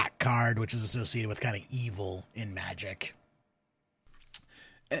a black card, which is associated with kind of evil in Magic.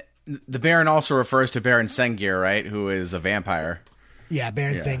 The Baron also refers to Baron Sengir, right? Who is a vampire. Yeah,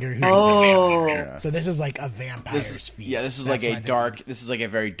 Baron Sengir. Who's a vampire. Yeah. So this is a vampire's feast. Yeah, this is This is a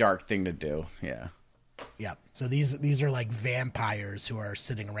very dark thing to do. Yeah. Yeah. So these are vampires who are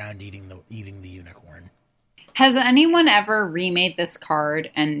sitting around eating the unicorn. Has anyone ever remade this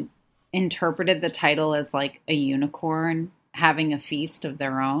card and interpreted the title as a unicorn having a feast of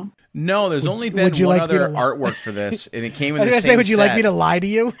their own? No, there's only been one other artworrt for this, and it came in the same set. Would you like me to lie to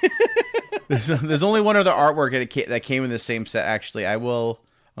you? There's only one other artwork that came in the same set. Actually, I'm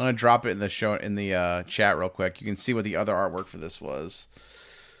gonna drop it in the chat real quick. You can see what the other artwork for this was.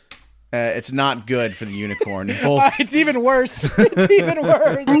 It's not good for the unicorn. It's even worse. It's even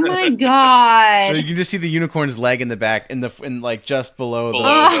worse. Oh my god! So you can just see the unicorn's leg in the back, in just below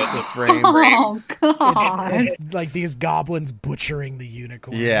the frame. Oh god! It's like these goblins butchering the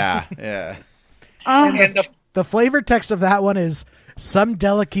unicorn. Yeah, yeah. And the flavor text of that one is, some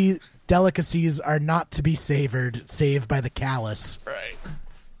delicacies are not to be savored, save by the callous. Right.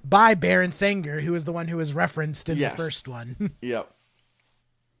 By Baron Sengir, who is the one who is referenced in the first one. Yep.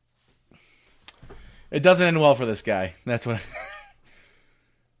 It doesn't end well for this guy. That's what.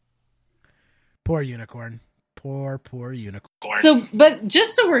 Poor unicorn. Poor unicorn. So, but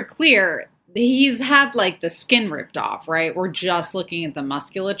just so we're clear, he's had the skin ripped off, right? We're just looking at the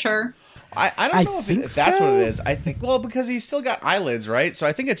musculature. I don't know if that's what it is. I think, because he's still got eyelids, right? So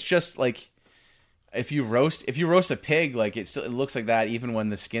I think it's just If you roast a pig, like it looks like that even when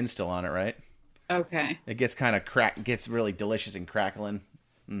the skin's still on it, right? Okay. It gets kind of gets really delicious and crackling.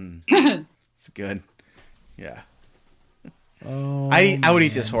 It's good. Yeah. Oh, I would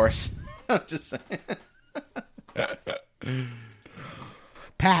eat this horse. I'm just saying.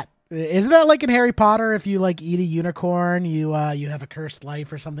 Pat, isn't that like in Harry Potter? If you like eat a unicorn, you have a cursed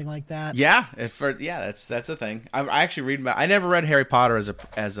life or something like that. Yeah, that's a thing. I actually read about. I never read Harry Potter as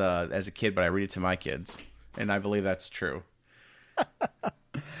a kid, but I read it to my kids, and I believe that's true.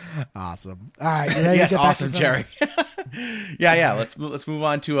 Awesome. All right. You ready yes, to get awesome, Jerry. yeah. Let's move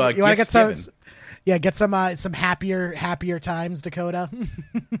on to you want to get some. Yeah, get some happier times, Dakota.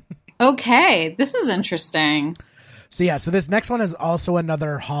 Okay, this is interesting. So this next one is also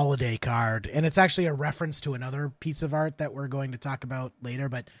another holiday card, and it's actually a reference to another piece of art that we're going to talk about later,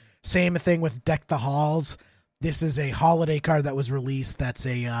 but same thing with Deck the Halls. This is a holiday card that was released that's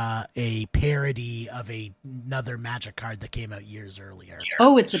a parody of another Magic card that came out years earlier.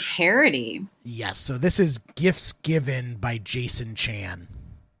 Oh, it's a parody. Yes, so this is Gifts Given by Jason Chan.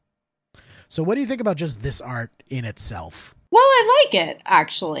 So what do you think about just this art in itself? Well, I like it,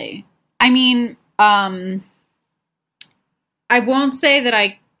 actually. I mean, I won't say that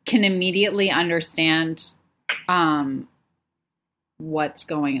I can immediately understand what's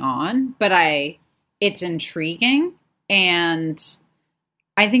going on, but it's intriguing, and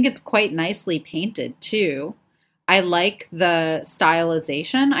I think it's quite nicely painted too. I like the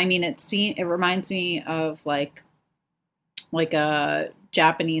stylization. I mean, it reminds me of like a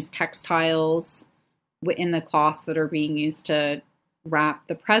Japanese textiles in the cloths that are being used to wrap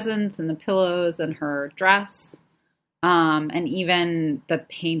the presents and the pillows and her dress. And even the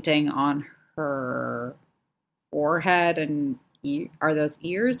painting on her forehead and are those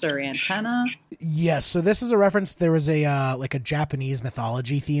ears or antenna? Yes. So this is a reference. There was a like a Japanese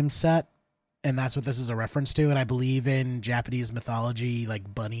mythology themed set, and that's what this is a reference to. And I believe in Japanese mythology,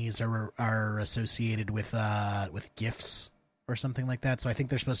 like bunnies are associated with gifts or something like that. So I think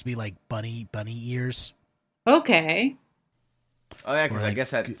they're supposed to be like bunny ears. Okay. Oh yeah, because I guess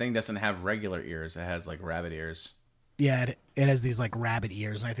that thing doesn't have regular ears. It has like rabbit ears. Yeah, it has these like rabbit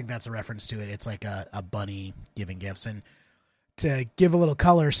ears, and I think that's a reference to it. It's like a bunny giving gifts. And to give a little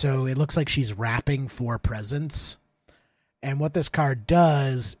color, so it looks like she's wrapping 4 presents. And what this card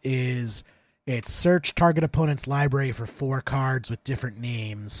does is it's search target opponent's library for 4 cards with different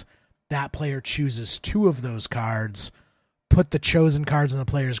names. That player chooses 2 of those cards, put the chosen cards in the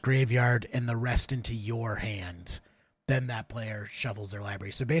player's graveyard, and the rest into your hand. Then that player shovels their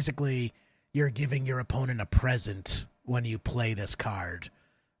library. So basically, you're giving your opponent a present when you play this card,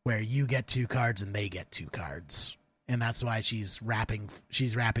 where you get 2 cards and they get 2 cards. And that's why she's wrapping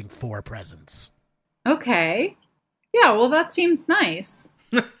 4 presents. Okay. Yeah, well, that seems nice.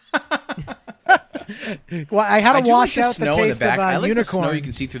 Well, I had to wash out the taste of I like unicorn. The snow you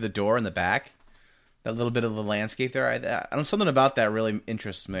can see through the door in the back. That little bit of the landscape there. I don't know, something about that really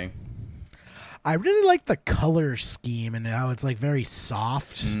interests me. I really like the color scheme and how it's like very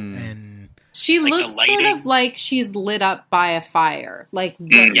soft and she like looks sort of like she's lit up by a fire. Like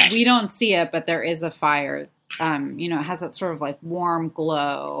yes. We don't see it, but there is a fire. It has that sort of like warm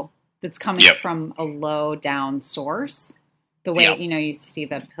glow that's coming from a low down source. The way, you see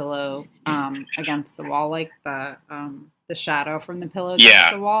the pillow against the wall, like the shadow from the pillow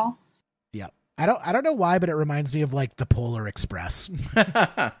against the wall. Yeah. I don't know why, but it reminds me of like the Polar Express.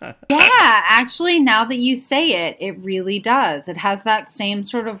 Yeah, actually, now that you say it, it really does. It has that same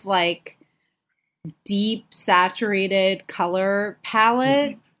sort of like deep saturated color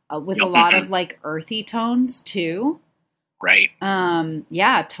palette with a lot of like earthy tones too. Right.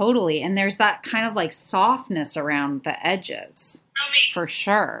 Yeah, totally. And there's that kind of like softness around the edges for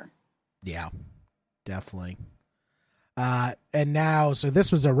sure. Yeah, definitely. And now, so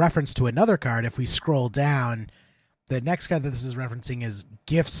this was a reference to another card. If we scroll down, the next card that this is referencing is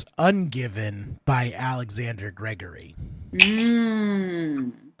Gifts Ungiven by Alexander Gregory.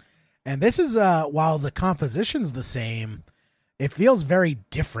 Mm. And this is, while the composition's the same, it feels very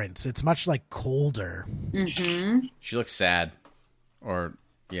different. It's much like colder. Mm-hmm. She looks sad. Looks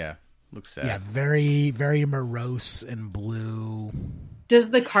sad. Yeah, very, very morose and blue. Does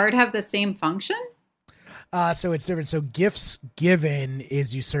the card have the same function? So it's different. So Gifts Given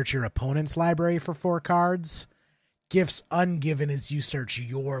is you search your opponent's library for 4 cards. Gifts Ungiven is you search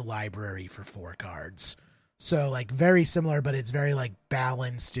your library for 4 cards. So like very similar, but it's very like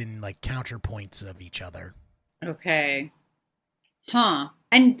balanced in like counterpoints of each other. Okay. Huh.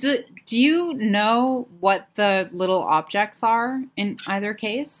 And do you know what the little objects are in either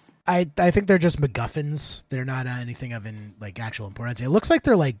case? I think they're just MacGuffins. They're not anything of like actual importance. It looks like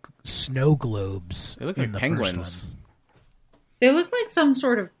they're like snow globes. They look like penguins. They look like some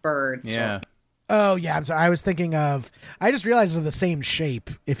sort of birds. Yeah. Oh yeah, I'm sorry. I was thinking of. I just realized they're the same shape.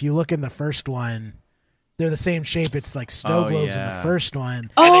 If you look in the first one, they're the same shape. It's like snow globes in the first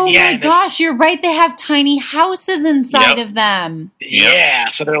one. Oh my gosh, you're right. They have tiny houses inside of them. Yeah,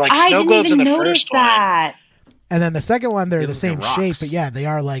 so they're like snow globes in the first that. one. And then the second one, they're the same shape, but yeah,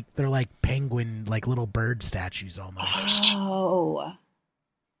 they're like penguin, like little bird statues almost.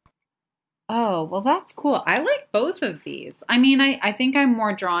 Oh, well, that's cool. I like both of these. I mean, I think I'm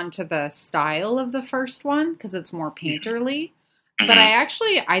more drawn to the style of the first one because it's more painterly. But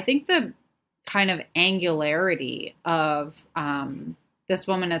I think the kind of angularity of this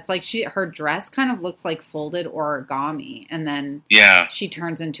woman, it's like her dress kind of looks like folded origami, and then she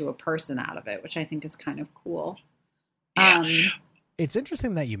turns into a person out of it, which I think is kind of cool. It's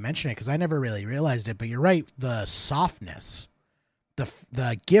interesting that you mention it because I never really realized it, but you're right. The softness,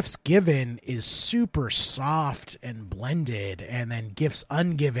 the gifts given is super soft and blended, and then gifts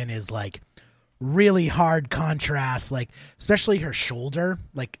ungiven is like really hard contrast, like especially her shoulder,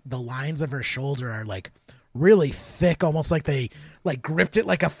 like the lines of her shoulder are like really thick, almost like they like gripped it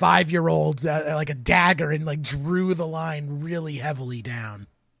like a 5-year-old like a dagger and like drew the line really heavily down.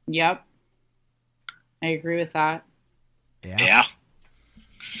 Yep, I agree with that. Yeah.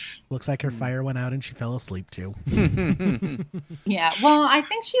 Looks like her fire went out and she fell asleep too. Yeah, well, I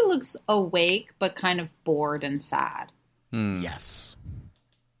think she looks awake but kind of bored and sad. Yes.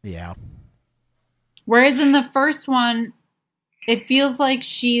 Yeah. Whereas in the first one, it feels like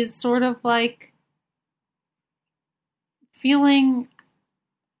she's sort of like feeling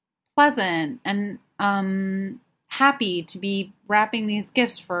pleasant and happy to be wrapping these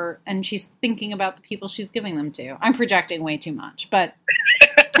gifts for, and she's thinking about the people she's giving them to. I'm projecting way too much, but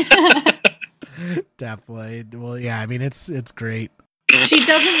definitely. Well, yeah, I mean, it's great. She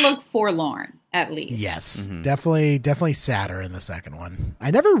doesn't look forlorn, at least. Yes, definitely sadder in the second one.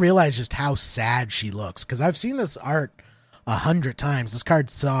 I never realized just how sad she looks because I've seen this art 100 times. This card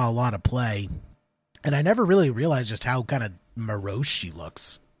saw a lot of play, and I never really realized just how kind of morose she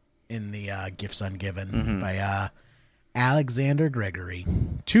looks in the Gifts Ungiven by Alexander Gregory.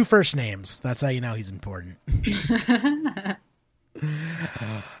 2 first names. That's how you know he's important.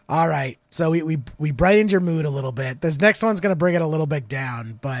 All right, so we brightened your mood a little bit. This next one's going to bring it a little bit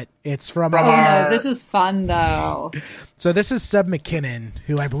down, but it's from our... no, this is fun though. So this is Seb McKinnon,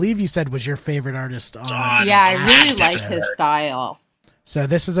 who I believe you said was your favorite artist on. Yeah, I really like his style. So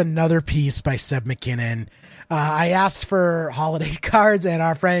this is another piece by Seb McKinnon. I asked for holiday cards, and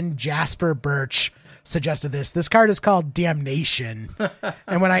our friend Jasper Birch suggested this. This card is called Damnation.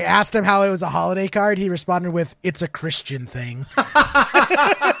 And when I asked him how it was a holiday card, he responded with, "It's a Christian thing."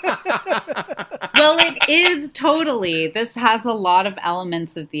 Well, it is totally. This has a lot of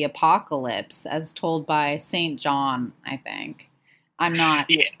elements of the apocalypse as told by St. John, I think. I'm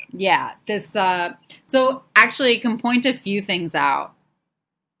not. Yeah. This, so actually I can point a few things out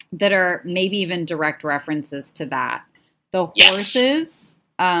that are maybe even direct references to that. The horses,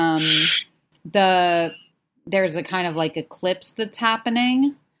 there's a kind of like eclipse that's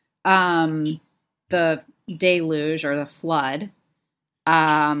happening, the deluge or the flood,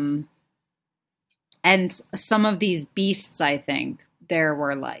 and some of these beasts, I think there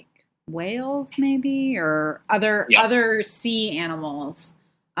were like whales maybe or other sea animals.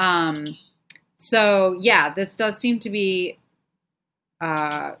 So yeah, this does seem to be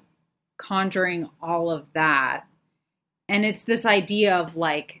conjuring all of that. And it's this idea of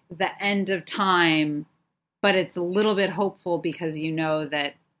like the end of time, but it's a little bit hopeful because you know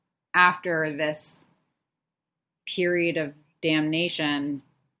that after this period of damnation,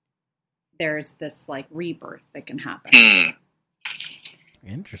 there's this like rebirth that can happen.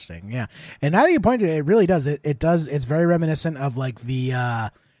 Interesting. Yeah. And now that you pointed it really does. It does. It's very reminiscent of like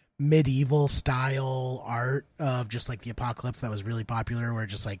the medieval style art of just like the apocalypse that was really popular, where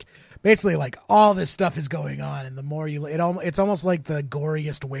just like basically like all this stuff is going on, and the more it's almost like the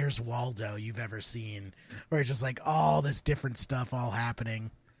goriest Where's Waldo you've ever seen, where it's just like all this different stuff all happening.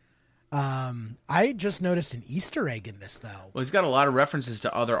 I just noticed an Easter egg in this, though. Well, he's got a lot of references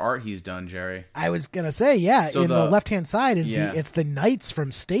to other art he's done, Jerry. I was gonna say, yeah. So in the left-hand side is it's the knights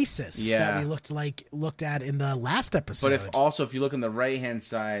from Stasis that we looked at in the last episode. But if you look on the right-hand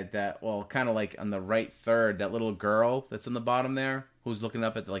side, kind of like on the right third, that little girl that's in the bottom there, who's looking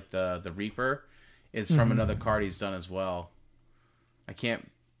up at like the Reaper, is from another card he's done as well. I can't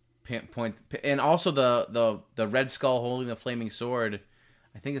pinpoint, and also the Red Skull holding the flaming sword.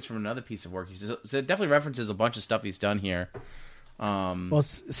 I think it's from another piece of work. So it definitely references a bunch of stuff he's done here. Well,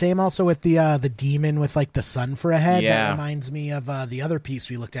 same also with the demon with like the sun for a head. Yeah. That reminds me of the other piece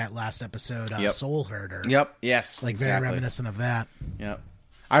we looked at last episode, Soul Herder. Yep. Yes. Like very reminiscent of that. Yep.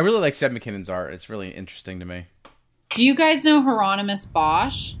 I really like Seb McKinnon's art. It's really interesting to me. Do you guys know Hieronymus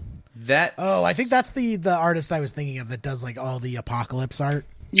Bosch? I think that's the artist I was thinking of that does like all the apocalypse art.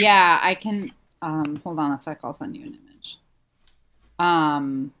 Yeah, I can. Hold on a sec. I'll send you an image.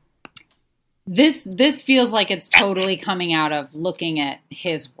 This feels like it's totally coming out of looking at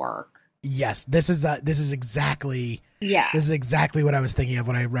his work. Yes, this is exactly what I was thinking of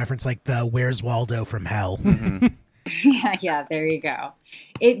when I referenced like the Where's Waldo from Hell. Mm-hmm. yeah, there you go.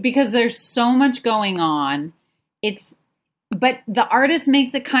 Because there's so much going on. But the artist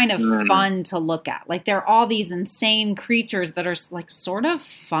makes it kind of fun to look at. Like there are all these insane creatures that are like sort of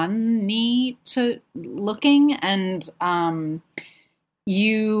funny to looking, and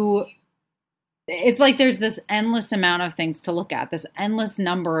it's like there's this endless amount of things to look at, this endless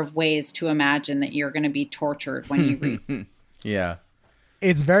number of ways to imagine that you're going to be tortured when you read. Yeah.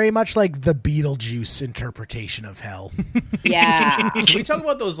 It's very much like the Beetlejuice interpretation of hell. Yeah. Can we talk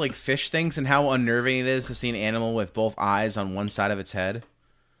about those like fish things and how unnerving it is to see an animal with both eyes on one side of its head?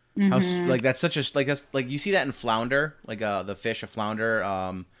 Mm-hmm. How like that's you see that in flounder, like the fish, a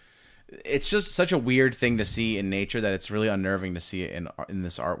flounder. It's just such a weird thing to see in nature that it's really unnerving to see it in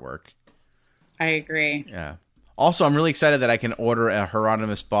this artwork. I agree. Yeah. Also, I'm really excited that I can order a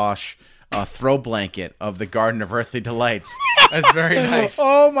Hieronymus Bosch throw blanket of the Garden of Earthly Delights. That's very nice.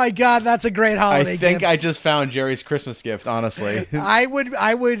 Oh my God, that's a great holiday gift. I think gift. I just found Jerry's Christmas gift, honestly. I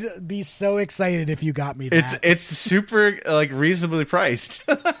would be so excited if you got me that. It's super like reasonably priced.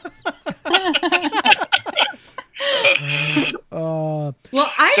 Well,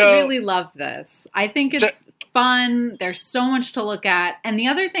 I really love this. I think it's fun. There's so much to look at. And the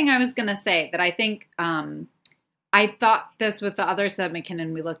other thing I was going to say that I think I thought this with the other Seb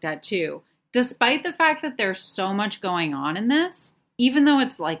McKinnon we looked at too. Despite the fact that there's so much going on in this, even though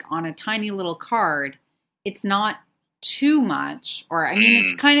it's like on a tiny little card, it's not too much. Or I mean,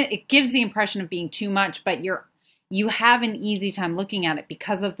 it's it gives the impression of being too much, but you have an easy time looking at it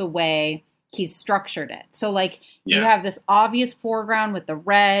because of the way he's structured it. So like you have this obvious foreground with the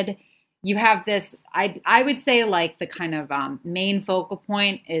red. You have this, I would say like the kind of main focal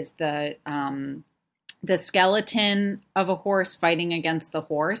point is the skeleton of a horse fighting against the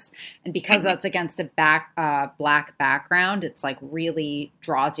horse. And because that's against a black background, it's like really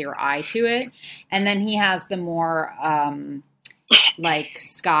draws your eye to it. And then he has the more like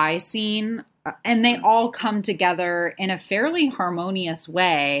sky scene, and they all come together in a fairly harmonious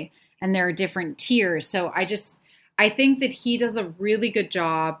way. And there are different tiers. So I think that he does a really good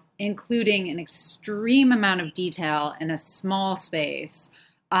job including an extreme amount of detail in a small space,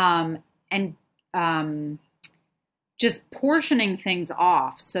 and just portioning things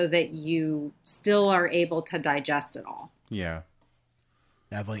off so that you still are able to digest it all. Yeah.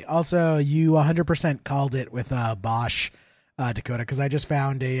 Definitely. Also, you 100% called it with Bosch, Dakota, because I just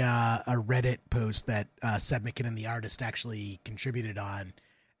found a Reddit post that Seb McKinnon, the artist, actually contributed on.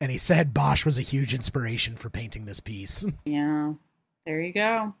 And he said Bosch was a huge inspiration for painting this piece. Yeah. There you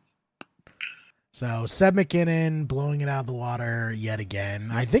go. So Seb McKinnon blowing it out of the water yet again.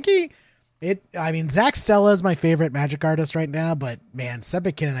 I think Zach Stella is my favorite magic artist right now, but man, Seb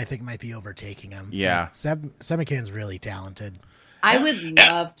McKinnon I think might be overtaking him. Yeah. Like, Seb McKinnon's really talented. I would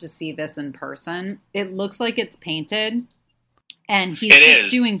love to see this in person. It looks like it's painted, and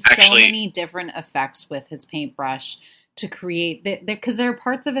he's doing so many different effects with his paintbrush to create because there are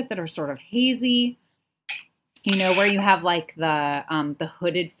parts of it that are sort of hazy. You know, where you have like the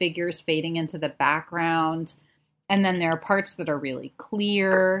hooded figures fading into the background. And then there are parts that are really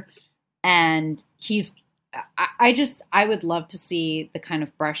clear. And I would love to see the kind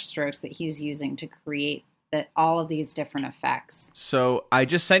of brush strokes that he's using to create all of these different effects. So I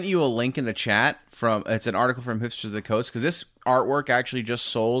just sent you a link in the chat it's an article from Hipsters of the Coast, because this artwork actually just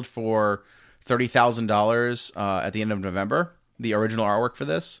sold for $30,000 at the end of November, the original artwork for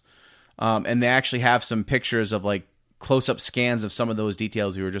this. And they actually have some pictures of like close-up scans of some of those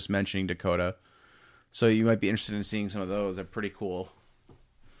details we were just mentioning, Dakota. So you might be interested in seeing some of those. They're pretty cool.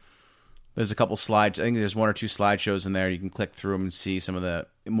 There's a couple slides. I think there's one or two slideshows in there. You can click through them and see some of the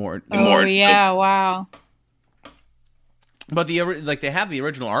more. Yeah, wow. But they have the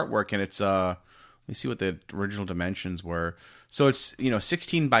original artwork, and it's let me see what the original dimensions were. So it's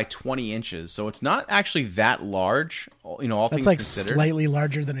 16 by 20 inches. So it's not actually that large. All things like considered. Slightly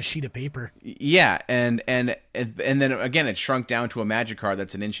larger than a sheet of paper. Yeah, and then again, it's shrunk down to a magic card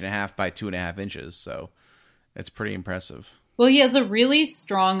that's 1.5 inches by 2.5 inches. So it's pretty impressive. Well, he has a really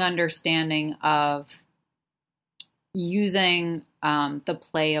strong understanding of using the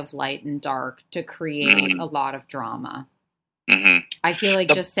play of light and dark to create a lot of drama. I feel like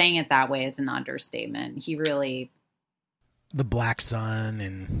just saying it that way is an understatement. He really... The black sun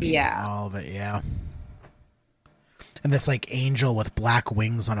and all of it, yeah. And this like angel with black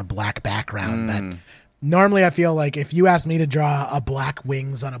wings on a black background that normally I feel like if you asked me to draw a black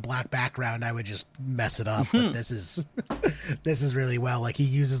wings on a black background, I would just mess it up. But this is really well. Like he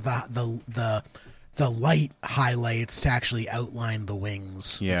uses the light highlights to actually outline the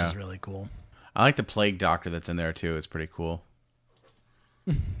wings, which is really cool. I like the plague doctor that's in there too. It's pretty cool.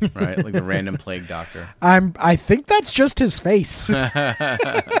 Right? Like the random plague doctor. I think that's just his face.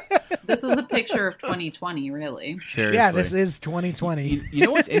 This is a picture of 2020, really. Seriously. Yeah, this is 2020. You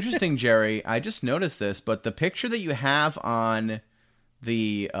know what's interesting, Jerry? I just noticed this, but the picture that you have on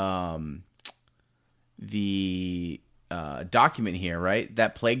the document here, right?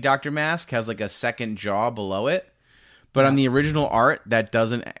 That plague doctor mask has like a second jaw below it. But on the original art, that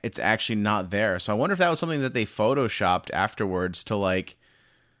doesn't. It's actually not there. So I wonder if that was something that they photoshopped afterwards to like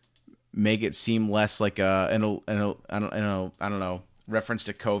make it seem less like I don't know, reference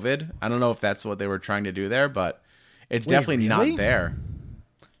to COVID. I don't know if that's what they were trying to do there, but it's definitely not there.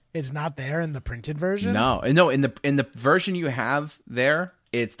 It's not there in the printed version. No. In the version you have there,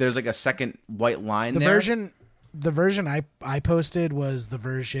 there's like a second white line there. The version I posted was the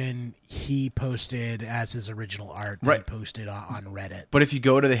version he posted as his original art that he posted on Reddit. But if you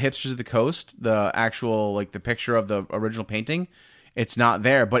go to the Hipsters of the Coast, the actual like the picture of the original painting, it's not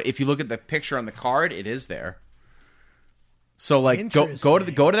there. But if you look at the picture on the card, it is there. So like go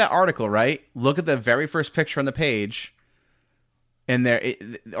to that article, right? Look at the very first picture on the page, and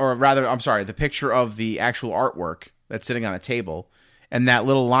the picture of the actual artwork that's sitting on a table. And that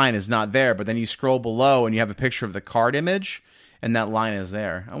little line is not there, but then you scroll below and you have a picture of the card image, and that line is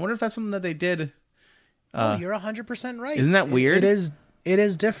there. I wonder if that's something that they did. You're 100% right. Isn't that weird? It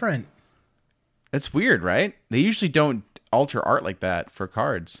is different. It's weird, right? They usually don't alter art like that for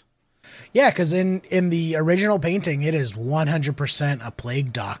cards. Yeah, because in the original painting, it is 100% a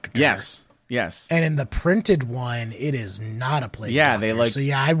plague doctor. Yes. And in the printed one, it is not a plague doctor. Yeah, they like. So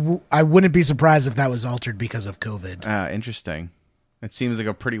yeah, I wouldn't be surprised if that was altered because of COVID. Interesting. It seems like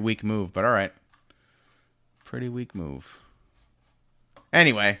a pretty weak move, but all right. Pretty weak move.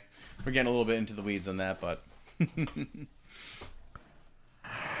 Anyway, we're getting a little bit into the weeds on that, but...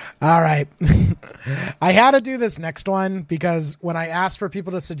 All right. I had to do this next one because when I asked for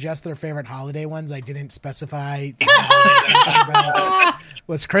people to suggest their favorite holiday ones, I didn't specify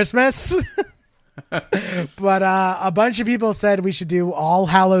was Christmas. But a bunch of people said we should do All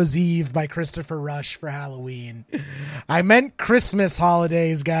Hallows Eve by Christopher Rush for Halloween. I meant Christmas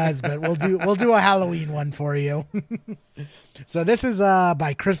holidays, guys, but we'll do a Halloween one for you. So this is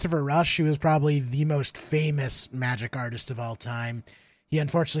by Christopher Rush, who is probably the most famous magic artist of all time.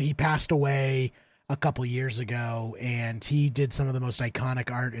 He passed away a couple years ago, and he did some of the most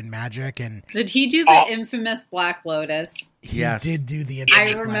iconic art in magic. And did he do the infamous Black Lotus? He did do the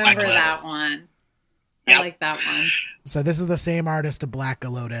infamous I remember that one. I like that one. So this is the same artist of Black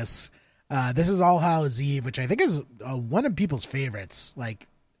Lotus. This is All Hallows Eve, which I think is one of people's favorites. Like,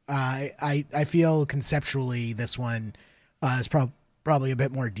 I feel conceptually this one is probably a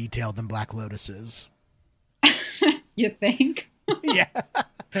bit more detailed than Black Lotus is. You think? Yeah.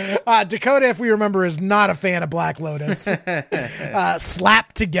 Dakota, if we remember, is not a fan of Black Lotus.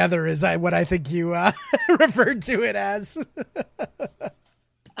 Slapped together is what I think you referred to it as.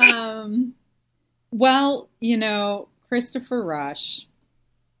 Well, Christopher Rush,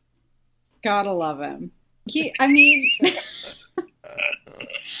 gotta love him.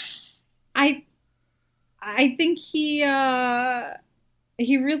 I think he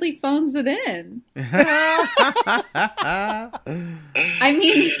really phones it in.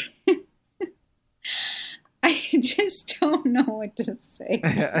 I just don't know what to say.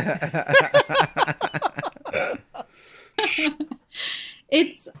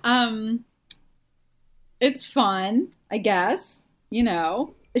 It's fun, I guess.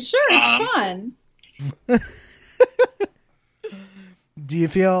 Sure, it's fun. Do you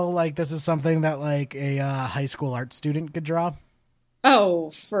feel like this is something that like a high school art student could draw?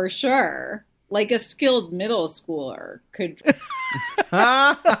 Oh, for sure. Like a skilled middle schooler could.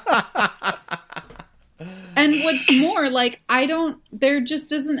 And what's more, like, there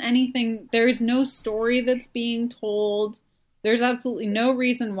just isn't anything, there's no story that's being told. There's absolutely no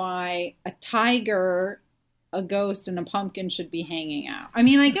reason why a tiger, a ghost, and a pumpkin should be hanging out. I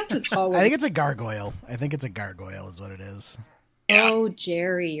mean, I guess it's Halloween. I think it's a gargoyle. is what it is. Oh,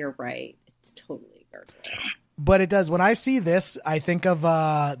 Jerry, you're right. It's totally a gargoyle. But it does. When I see this, I think of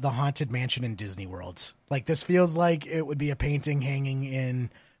the Haunted Mansion in Disney World. Like, this feels like it would be a painting hanging in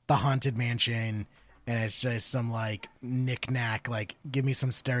the Haunted Mansion, and it's just some, like, knick-knack, like, give me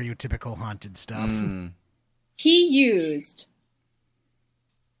some stereotypical haunted stuff. He used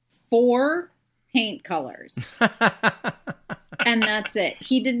 4 paint colors. And that's it.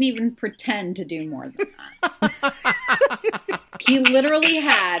 He didn't even pretend to do more than that. He literally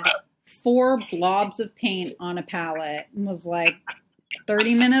had 4 blobs of paint on a palette and was like,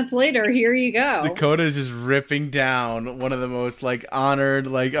 30 minutes later, here you go. Dakota is just ripping down one of the most like honored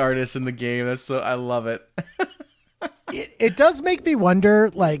like artists in the game. That's so I love it. It does make me wonder,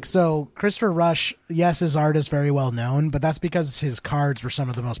 like, so Christopher Rush, yes, his art is very well known, but that's because his cards were some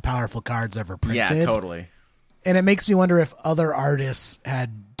of the most powerful cards ever printed. Yeah, totally. And it makes me wonder if other artists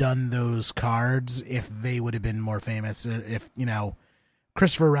had done those cards, if they would have been more famous. If, you know,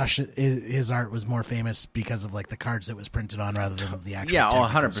 Christopher Rush, his art was more famous because of like the cards that was printed on rather than the actual. Yeah,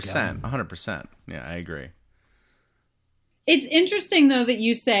 100%. 100%. Yeah, I agree. It's interesting though that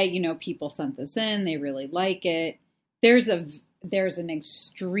you say, you know, people sent this in, they really like it. There's an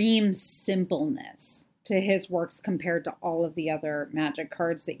extreme simpleness to his works compared to all of the other Magic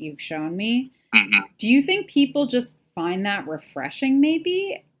cards that you've shown me. Mm-hmm. Do you think people just find that refreshing,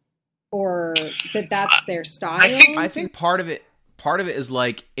 maybe, or that's their style? I think part of it is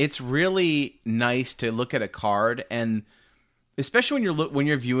like it's really nice to look at a card, and especially when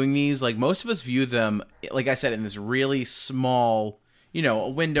you're viewing these, like most of us view them, like I said, in this really small, you know, a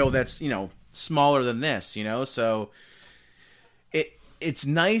window that's, you know, smaller than this, you know, so it's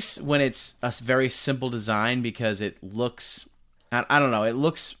nice when it's a very simple design because it looks, I don't know, it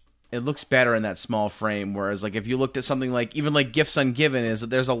looks better in that small frame. Whereas like if you looked at something like even like Gifts Ungiven, is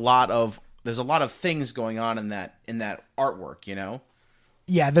that there's a lot of things going on in that artwork, you know?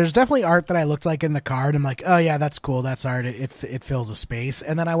 Yeah, there's definitely art that I looked like in the card. I'm like, oh yeah, that's cool. That's art. It fills a space.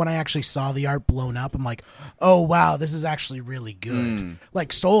 And then when I actually saw the art blown up, I'm like, oh wow, this is actually really good.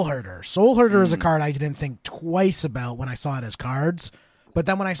 Like Soul Herder. Soul Herder is a card I didn't think twice about when I saw it as cards. But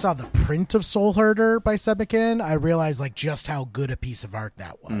then when I saw the print of Soul Herder by Seb McKinnon, I realized like just how good a piece of art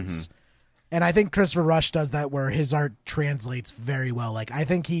that was. Mm-hmm. And I think Christopher Rush does that where his art translates very well. Like I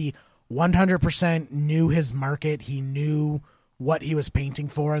think he 100% knew his market. He knew what he was painting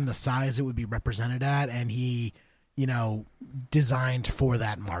for and the size it would be represented at, and he, you know, designed for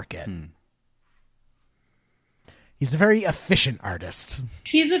that market. He's a very efficient artist.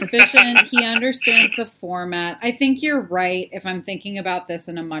 He's efficient. He understands the format. I think you're right. If I'm thinking about this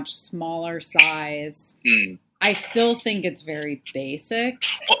in a much smaller size, I still think it's very basic.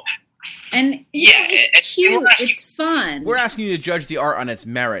 And it's cute. It's fun. We're asking you to judge the art on its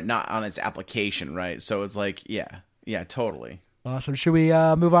merit, not on its application, right? So it's like, yeah, totally. Awesome. Should we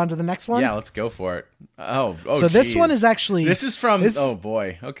move on to the next one? Yeah, let's go for it. Oh, so this one is actually... This is from... oh,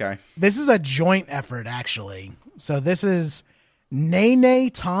 boy. Okay. This is a joint effort, actually. So this is Nene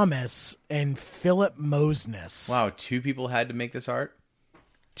Thomas and Philip Mosnes. Wow, 2 people had to make this art?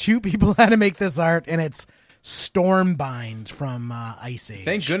 2 people had to make this art, and it's Stormbind from Ice Age.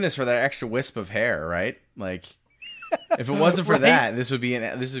 Thank goodness for that extra wisp of hair, right? Like, if it wasn't for that, this would be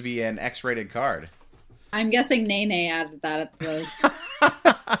an X-rated card. I'm guessing Nene added that at the...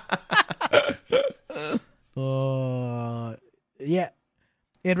 yeah.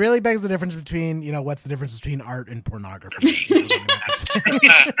 It really begs the difference between, you know, what's the difference between art and pornography?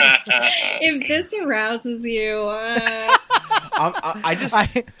 If this arouses you... I'm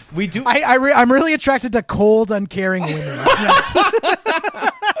really attracted to cold, uncaring women.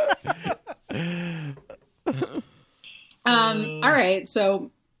 All right,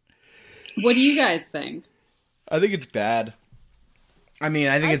 so what do you guys think? I think it's bad. I mean,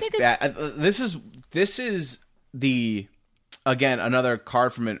 I think it's bad. This is the, again, another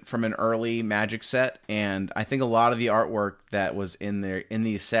card from an early Magic set, and I think a lot of the artwork that was in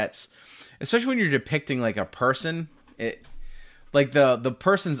these sets, especially when you're depicting like a person, like the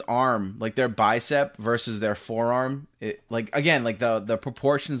person's arm, like their bicep versus their forearm, like again, like the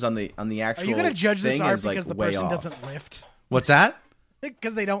proportions on the actual. Are you going to judge this art because the person off. doesn't lift? What's that?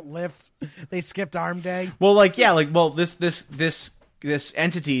 Because they don't lift, they skipped arm day. Well, this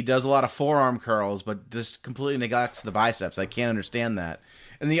entity does a lot of forearm curls, but just completely neglects the biceps. I can't understand that.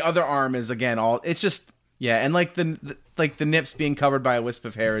 And the other arm is again it's just and like the nips being covered by a wisp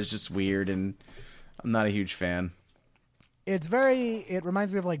of hair is just weird, and I'm not a huge fan. It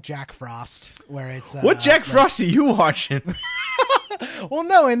reminds me of like Jack Frost, where it's what Jack Frost are you watching? Well,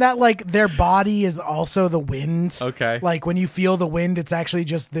 no, in that like their body is also the wind. Okay. Like when you feel the wind, it's actually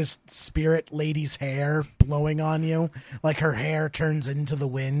just this spirit lady's hair blowing on you. Like her hair turns into the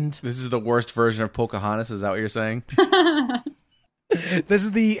wind. This is the worst version of Pocahontas. Is that what you're saying? This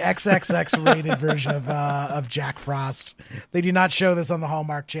is the XXX rated version of Jack Frost. They do not show this on the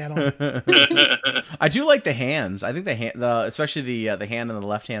Hallmark Channel. I do like the hands. I think especially the hand on the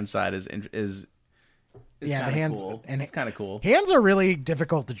left hand side is yeah, the hands cool. and it's kind of cool. Hands are really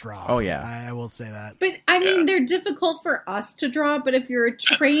difficult to draw. Oh yeah, I will say that. But I mean, they're difficult for us to draw. But if you're a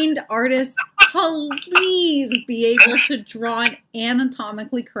trained artist, please be able to draw an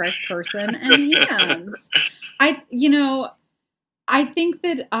anatomically correct person and hands. I think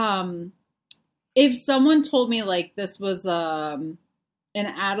that if someone told me like this was an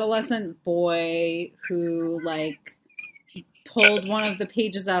adolescent boy who like pulled one of the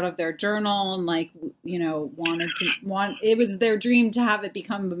pages out of their journal and like, it was their dream to have it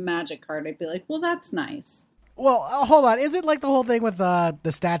become a magic card, I'd be like, well, that's nice. Well, hold on. Is it like the whole thing with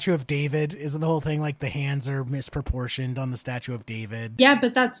the Statue of David? Isn't the whole thing like the hands are misproportioned on the Statue of David? Yeah,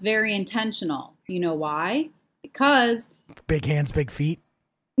 but that's very intentional. You know why? Because big hands, big feet.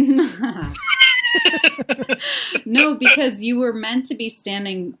 No, because you were meant to be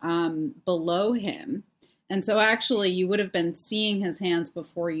standing below him. And so actually you would have been seeing his hands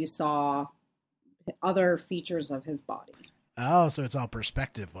before you saw other features of his body. Oh, so it's all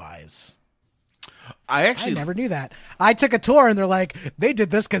perspective wise. I never knew that. I took a tour and they're like, they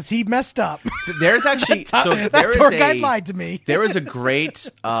did this because he messed up. There's actually that tour guide lied to me. There was a great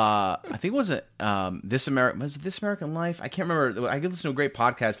I think it was This American Life. I can't remember. I listened to a great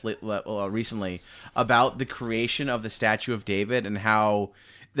podcast recently about the creation of the Statue of David and how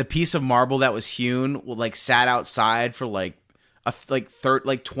the piece of marble that was hewn like sat outside for like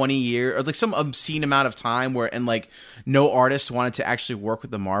 20 years or like some obscene amount of time and like no artist wanted to actually work with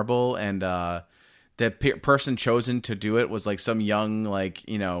the marble and the person chosen to do it was like some young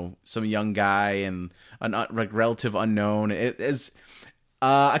guy and an relative unknown. It is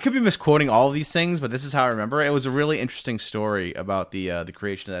I could be misquoting all of these things, but this is how I remember it. It was a really interesting story about the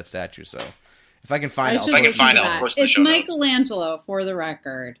creation of that statue. So if I can find it, it's Michelangelo, for the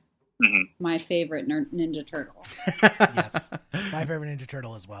record. Mm-hmm. My favorite Ninja Turtle. Yes, my favorite Ninja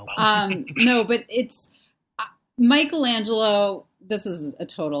Turtle as well. No, but it's Michelangelo. This is a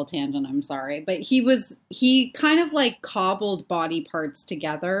total tangent. I'm sorry, but he kind of like cobbled body parts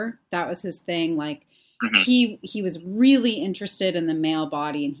together. That was his thing. Like he was really interested in the male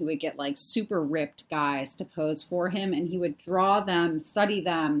body, and he would get like super ripped guys to pose for him, and he would draw them, study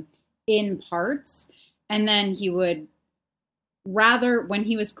them in parts, and then he would when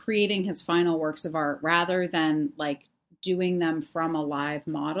he was creating his final works of art, rather than like doing them from a live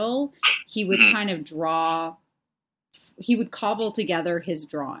model, he would kind of he would cobble together his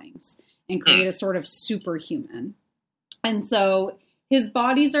drawings and create a sort of superhuman. And so his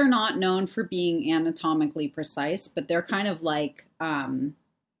bodies are not known for being anatomically precise, but they're kind of like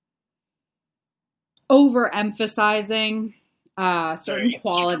overemphasizing certain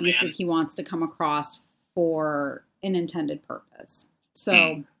qualities that he wants to come across for an intended purpose.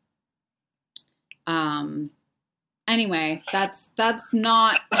 So, anyway,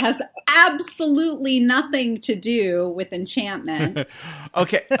 has absolutely nothing to do with enchantment.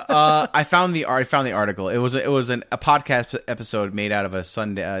 Okay, I found the article. It was a podcast episode made out of a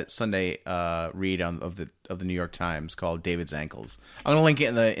Sunday read of the New York Times called David's Ankles. I'm gonna link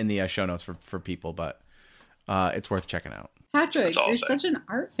it in the show notes for people, but it's worth checking out. Patrick, you're such an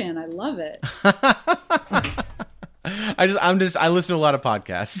art fan. I love it. I listen to a lot of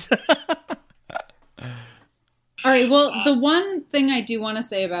podcasts. All right. Well, the one thing I do want to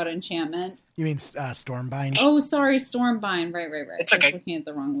say about enchantment. You mean Stormbind? Oh, sorry, Stormbind. Right. It's okay. I was looking at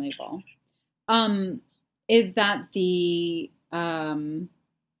the wrong label. Is that the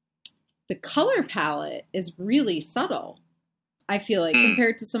color palette is really subtle. I feel like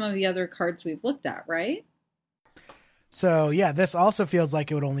compared to some of the other cards we've looked at, right? So yeah, this also feels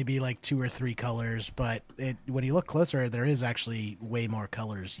like it would only be like 2 or 3 colors, but when you look closer, there is actually way more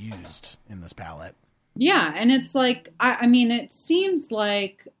colors used in this palette. Yeah, and it's like, I mean, it seems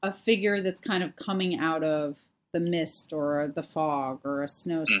like a figure that's kind of coming out of the mist or the fog or a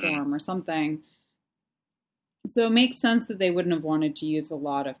snowstorm or something. So it makes sense that they wouldn't have wanted to use a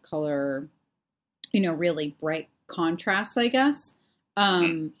lot of color, really bright contrasts, I guess.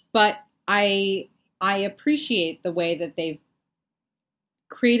 But I appreciate the way that they've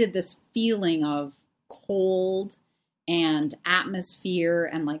created this feeling of cold and atmosphere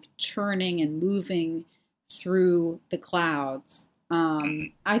and like churning and moving through the clouds.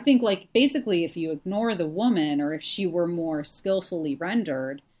 I think like basically if you ignore the woman or if she were more skillfully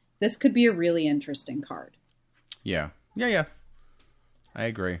rendered, this could be a really interesting card. Yeah. I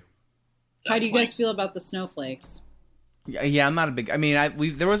agree. How do you guys feel about the snowflakes? Yeah, I'm not a big. I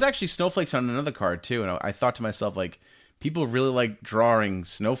mean, there was actually snowflakes on another card too, and I thought to myself like, people really like drawing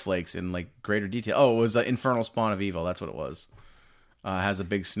snowflakes in like greater detail. Oh, it was Infernal Spawn of Evil. That's what it was. Has a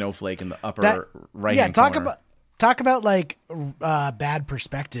big snowflake in the upper right. Yeah, talk about like bad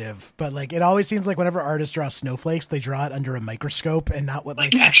perspective, but like it always seems like whenever artists draw snowflakes, they draw it under a microscope and not what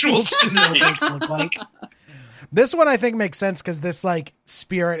like actual snowflakes look like. This one I think makes sense because this like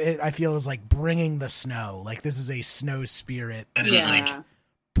spirit, I feel, is like bringing the snow. Like this is a snow spirit that is like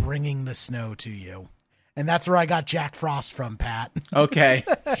bringing the snow to you. And that's where I got Jack Frost from, Pat. Okay,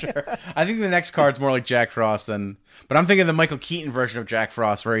 sure. I think the next card's more like Jack Frost but I'm thinking the Michael Keaton version of Jack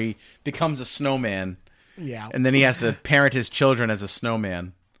Frost where he becomes a snowman. Yeah. And then he has to parent his children as a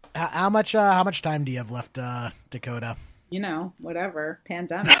snowman. How much time do you have left, Dakota? You know, whatever.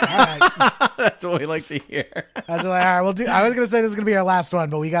 Pandemic. All right. That's what we like to hear. I was like, all right, I was going to say this is going to be our last one,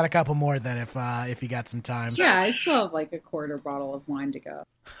 but we got a couple more then if you got some time. Yeah, I still have like a quarter bottle of wine to go.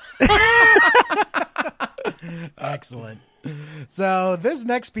 Excellent. So this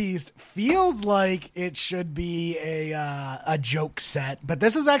next piece feels like it should be a joke set, but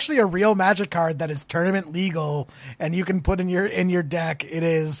this is actually a real Magic card that is tournament legal, and you can put in your deck. It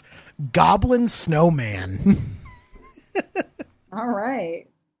is Goblin Snowman. All right.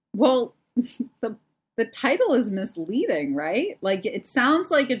 Well, the title is misleading, right? Like it sounds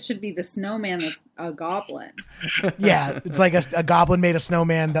like it should be the snowman that's a goblin. Yeah, it's like a goblin made a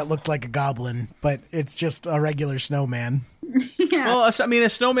snowman that looked like a goblin, but it's just a regular snowman. Yeah. Well, I mean, a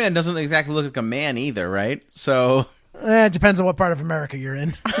snowman doesn't exactly look like a man either, right? So it depends on what part of America you're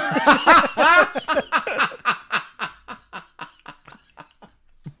in.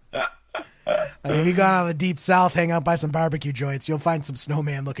 I mean, if you go out on the deep south, hang out by some barbecue joints, you'll find some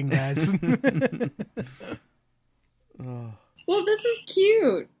snowman-looking guys. Well, this is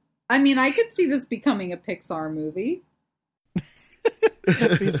cute. I mean, I could see this becoming a Pixar movie.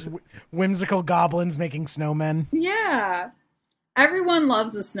 These whimsical goblins making snowmen. Yeah. Everyone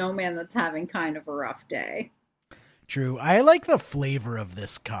loves a snowman that's having kind of a rough day. True. I like the flavor of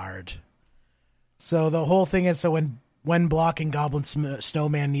this card. So the whole thing is, so when blocking, Goblin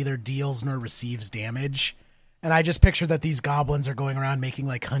Snowman neither deals nor receives damage. And I just picture that these goblins are going around making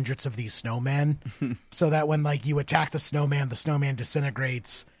like hundreds of these snowmen so that when like you attack the snowman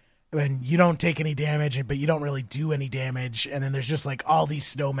disintegrates and you don't take any damage, but you don't really do any damage. And then there's just like all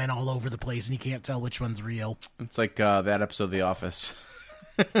these snowmen all over the place and you can't tell which one's real. It's like that episode of The Office.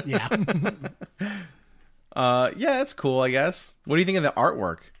 Yeah. Yeah, that's cool, I guess. What do you think of the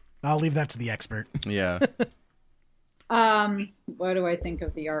artwork? I'll leave that to the expert. Yeah. What do I think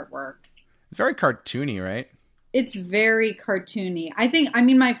of the artwork? It's very cartoony, right? It's very cartoony. I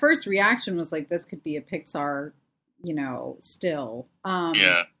mean, my first reaction was like, this could be a Pixar, still.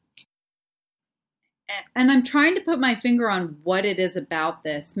 Yeah. And I'm trying to put my finger on what it is about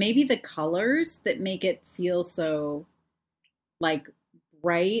this. Maybe the colors that make it feel so like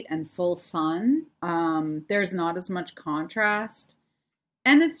bright and full sun. There's not as much contrast.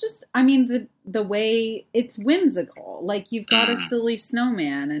 And it's just, I mean, the way it's whimsical. Like you've got a silly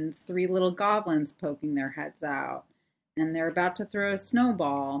snowman and 3 little goblins poking their heads out. And they're about to throw a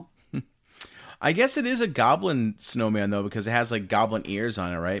snowball. I guess it is a goblin snowman, though, because it has like goblin ears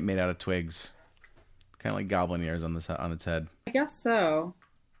on it, right? Made out of twigs. Kind of like goblin ears on its head. I guess so.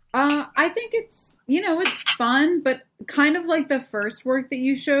 I think it's, it's fun, but kind of like the first work that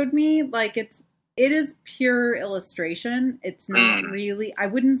you showed me, like it is pure illustration. It's not really, I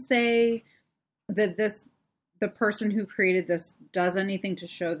wouldn't say that the person who created this does anything to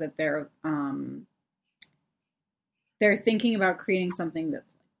show that they're thinking about creating something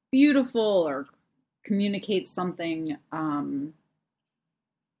that's beautiful or communicates something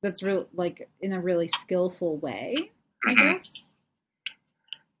that's real, like in a really skillful way, I guess.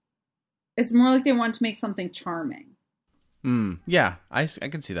 It's more like they want to make something charming. Yeah, I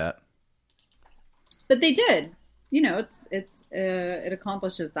can see that. But they did. It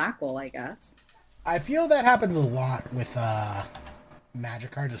accomplishes that goal, I guess. I feel that happens a lot with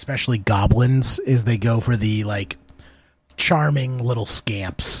Magic cards, especially goblins, is they go for the like charming little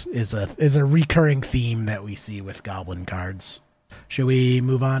scamps is a recurring theme that we see with goblin cards. Should we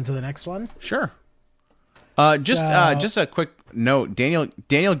move on to the next one? Sure. Just a quick note. Daniel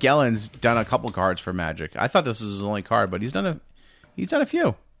Gellin's done a couple cards for Magic. I thought this was his only card, but he's done a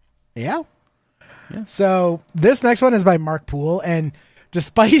few. Yeah. So this next one is by Mark Poole, and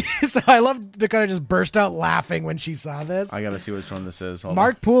Despite, so I love Dakota just burst out laughing when she saw this. I gotta see which one this is.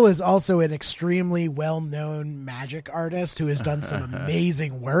 Mark Poole is also an extremely well-known magic artist who has done some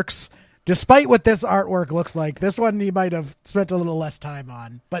amazing works. Despite what this artwork looks like, this one he might have spent a little less time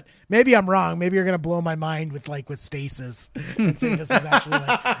on. But maybe I'm wrong. Maybe you're gonna blow my mind with Stasis and say this is actually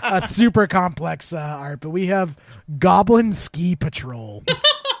like a super complex art. But we have Goblin Ski Patrol.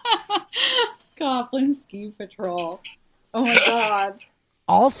 Goblin Ski Patrol. Oh my god.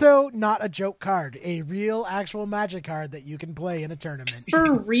 Also, not a joke card, a real actual Magic card that you can play in a tournament.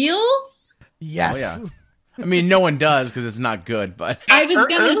 For real? Yes. Oh, yeah. I mean, no one does because it's not good, but I was going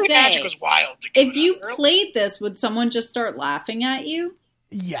to say, Magic was wild. if you played this, would someone just start laughing at you?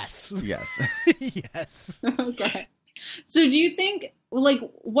 Yes. yes. Yes. Okay. So do you think, like,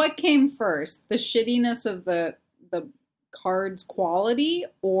 what came first? The shittiness of the card's quality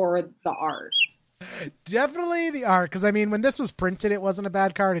or the art? Definitely the art, because I mean, when this was printed, it wasn't a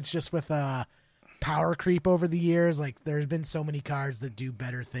bad card. It's just with power creep over the years. Like, there's been so many cards that do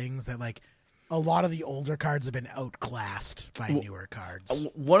better things that, like, a lot of the older cards have been outclassed by newer cards.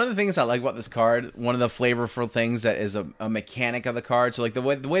 One of the things I like about this card, one of the flavorful things that is a mechanic of the card. So, like, the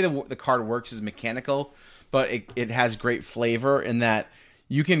way the card works is mechanical, but it has great flavor in that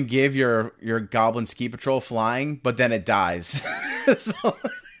you can give your Goblin Ski Patrol flying, but then it dies. So,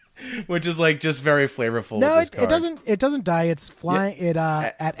 which is like just very flavorful. No, with this card. it doesn't die. It's flying. It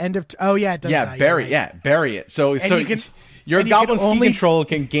at end of. Oh yeah, it does. Yeah, die. bury it. So your Goblin Ski Control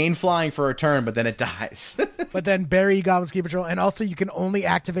can gain flying for a turn, but then it dies. But then bury Goblin Ski Patrol, and also you can only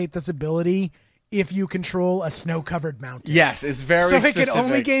activate this ability if you control a snow-covered mountain. Yes, it's very so specific. it can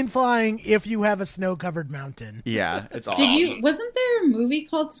only gain flying if you have a snow-covered mountain. Yeah, it's awesome. Wasn't there a movie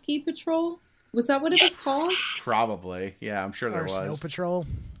called Ski Patrol? Was that what it was called? Probably. Yeah, I'm sure there was. Snow Patrol.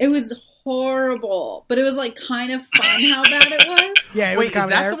 It was horrible, but it was like kind of fun how bad it was. Yeah. Wait, is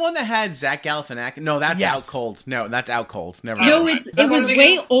that the one that had Zach Galifianakis? No, that's Out Cold. No, that's Out Cold. Never. No, mind. it was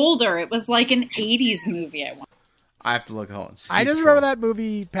way older. It was like an 80s movie. I have to look on. I just remember that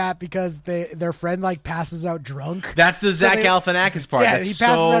movie, Pat, because their friend like passes out drunk. That's the Zach Galifianakis part. Yeah, that's he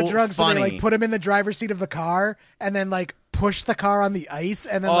passes so out drunk, funny. so they like put him in the driver's seat of the car and then like push the car on the ice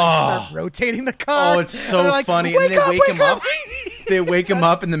and then like start rotating the car. Oh, it's so funny. And they wake him up. They wake him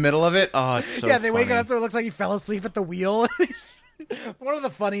up in the middle of it. Oh, it's so funny. Yeah, they wake him up so it looks like he fell asleep at the wheel. One of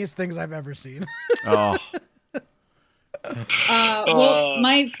the funniest things I've ever seen. Oh. Well,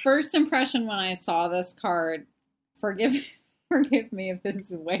 my first impression when I saw this card, forgive me if this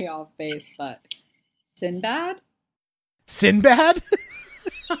is way off base, but Sinbad? Sinbad?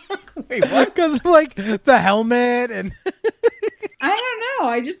 Wait, what? Because like the helmet and I don't know.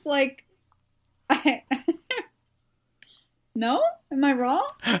 I just like No? Am I wrong?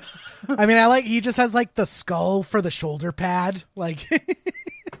 I mean, he just has like the skull for the shoulder pad, like.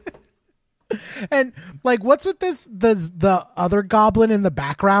 And like, what's with this? The other goblin in the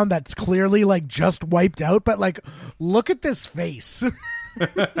background that's clearly like just wiped out, but like, look at this face.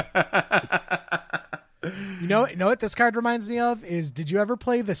 You know what this card reminds me of is, did you ever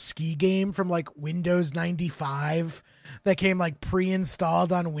play the ski game from like Windows 95 that came like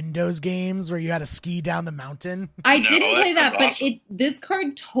pre-installed on Windows games where you had to ski down the mountain? I didn't play that, but awesome. This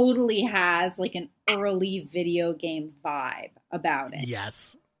card totally has like an early video game vibe about it.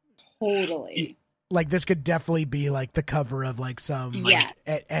 Yes. Totally. Like this could definitely be like the cover of like some like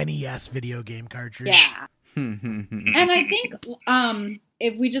NES video game cartridge. Yeah. And I think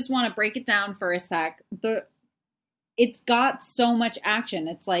if we just want to break it down for a sec, it's got so much action.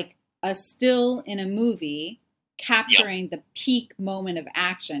 It's like a still in a movie capturing the peak moment of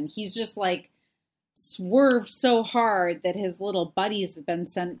action. He's just like swerved so hard that his little buddies have been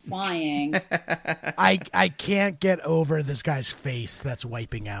sent flying. I can't get over this guy's face that's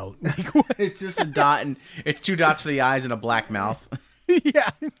wiping out. Like, it's just a dot, and it's 2 dots for the eyes and a black mouth. Yeah.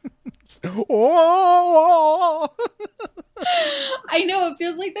 Oh! I know, it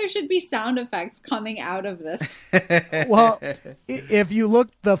feels like there should be sound effects coming out of this. Well, if you look,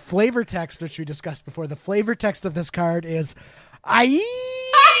 the flavor text, which we discussed before, the flavor text of this card is "Aye."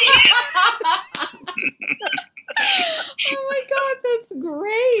 Oh my god, that's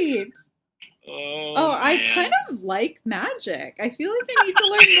great. I kind of like magic. I feel like I need to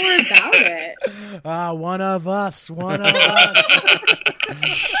learn more about it. One of us.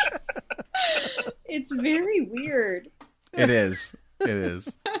 It's very weird. It is.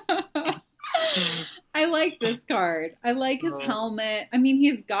 I like this card. I like his helmet. I mean,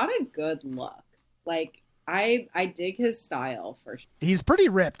 he's got a good look. Like, I dig his style for sure. He's pretty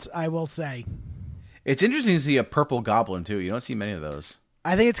ripped, I will say. It's interesting to see a purple goblin too. You don't see many of those.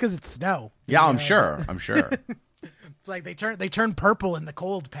 I think it's because it's snow. Yeah, I'm sure. It's like they turn purple in the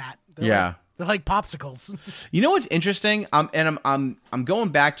cold, Pat. They're like popsicles. You know what's interesting? I'm going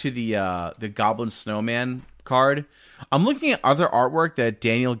back to the Goblin Snowman card. I'm looking at other artwork that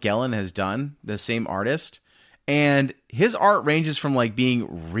Daniel Gellin has done, the same artist, and his art ranges from like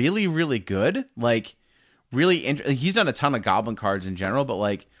being really, really good, like really he's done a ton of Goblin cards in general, but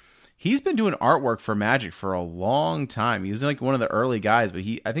like he's been doing artwork for Magic for a long time. He's like one of the early guys, but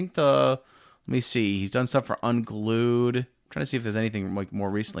let me see, he's done stuff for Unglued. I'm trying to see if there's anything like more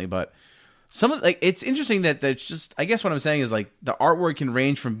recently, but some of like it's interesting that it's just, I guess what I'm saying is like the artwork can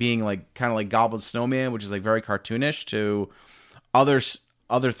range from being like kind of like Goblin Snowman, which is like very cartoonish, to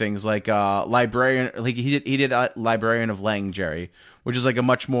other things like Librarian. Like he did Librarian of Lang Jerry, which is like a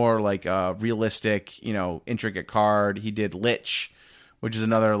much more like realistic, intricate card. He did Lich, which is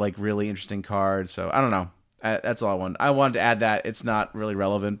another like really interesting card. So I don't know. That's all I wanted. I wanted to add that. It's not really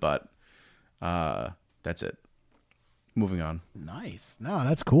relevant, but that's it. Moving on. Nice. No,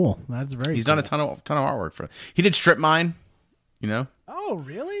 that's cool. That's very. He's done a ton of artwork for. He did Strip Mine. Oh,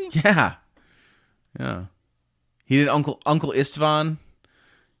 really? Yeah. He did Uncle Istvan.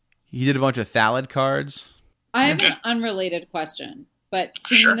 He did a bunch of Thalid cards. I have an unrelated question, but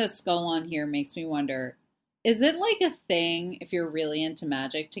seeing the skull on here makes me wonder: is it like a thing if you're really into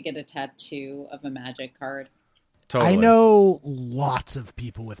Magic to get a tattoo of a Magic card? Totally. I know lots of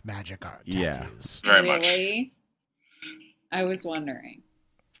people with Magic art tattoos. Very much. Really? I was wondering.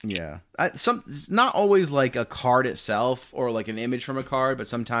 Yeah, it's not always like a card itself or like an image from a card, but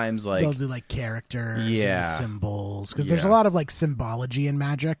sometimes like they'll do like characters, and symbols, because there's a Yeah. lot of like symbology in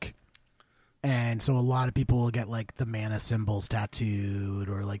Magic, and so a lot of people will get like the mana symbols tattooed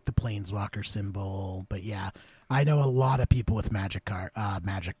or like the Planeswalker symbol. But yeah, I know a lot of people with Magic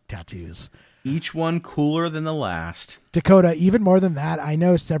tattoos. Each one cooler than the last. Dakota, even more than that, I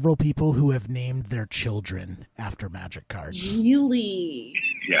know several people who have named their children after Magic cards. Really?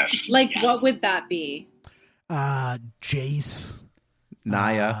 Yes. Like, what would that be? Jace,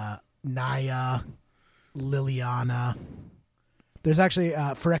 Naya. Naya, Liliana. There's actually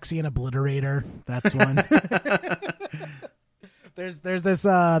Phyrexian Obliterator. That's one. There's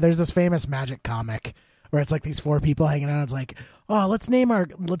this famous Magic comic where it's like these four people hanging out. It's like, oh, let's name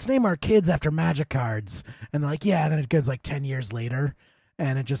our kids after Magic cards, and they're like, yeah. And then it goes like 10 years later,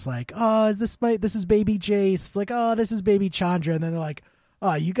 and it's just like, oh, this is baby Jace. It's like, oh, this is baby Chandra, and then they're like,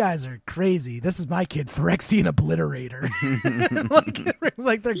 oh, you guys are crazy. This is my kid, Phyrexian Obliterator. Like, it brings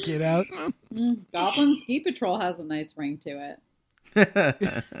like their kid out. Goblin Ski Patrol has a nice ring to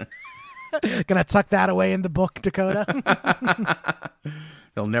it. Gonna tuck that away in the book, Dakota.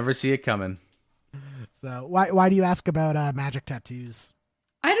 They'll never see it coming. So why do you ask about Magic tattoos?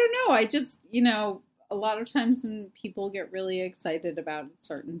 I don't know. I just, a lot of times when people get really excited about a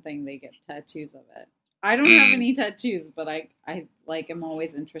certain thing, they get tattoos of it. I don't have any tattoos, but I am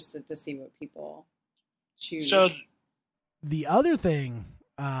always interested to see what people choose. So the other thing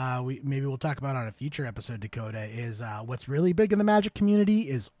we'll talk about on a future episode, Dakota, is what's really big in the Magic community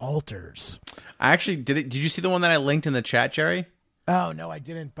is altars. I actually did you see the one that I linked in the chat, Jerry? Oh no, I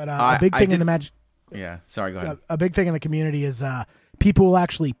didn't. But a big thing in the Magic. Yeah, sorry, go ahead. A big thing in the community is people will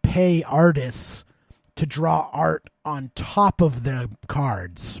actually pay artists to draw art on top of the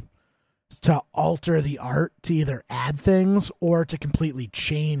cards to alter the art, to either add things or to completely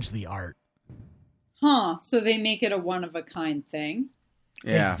change the art. Huh, so they make it a one-of-a-kind thing?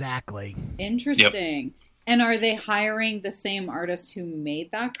 Yeah. Exactly. Interesting. Yep. And are they hiring the same artist who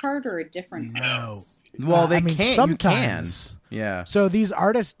made that card or a different artist? Well, they can't. Sometimes. You can. Yeah. So these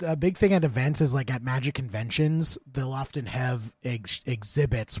artists, a big thing at events is like at Magic conventions, they'll often have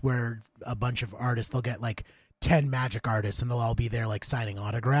exhibits where a bunch of artists, they'll get like 10 Magic artists and they'll all be there like signing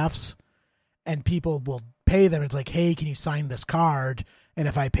autographs. And people will pay them. It's like, hey, can you sign this card? And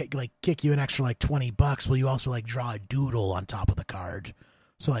if I kick you an extra like $20, will you also like draw a doodle on top of the card?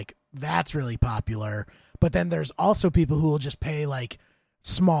 So like that's really popular. But then there's also people who will just pay like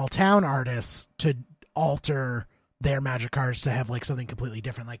small town artists to alter their Magic cards to have like something completely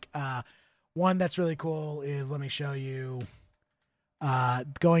different. Like one that's really cool is, let me show you,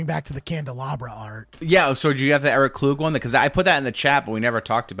 going back to the Candelabra art. Yeah. So do you have the Eric Klug one? Because I put that in the chat, but we never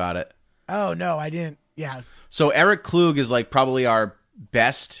talked about it. Oh no, I didn't. Yeah. So Eric Klug is like probably our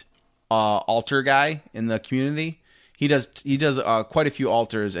best altar guy in the community. He does quite a few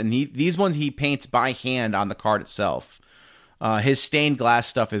altars, and these ones he paints by hand on the card itself. His stained glass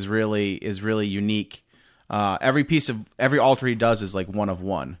stuff is really unique. Every altar he does is like one of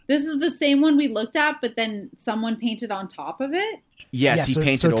one. This is the same one we looked at, but then someone painted on top of it? Yes, he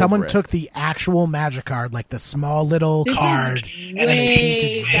painted over it. So someone took the actual Magic card, like the small little card, and then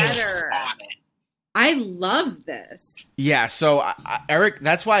painted better on it. I love this. Yeah, so Eric,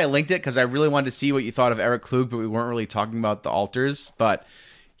 that's why I linked it, because I really wanted to see what you thought of Eric Klug, but we weren't really talking about the alters. But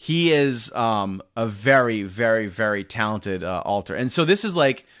he is a very, very, very talented alter, and so this is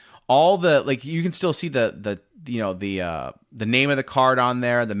like all the you can still see the name of the card on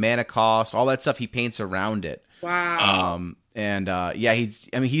there, the mana cost, all that stuff he paints around it. Wow.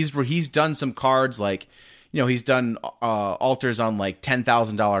 He's done some cards like. He's done alters on like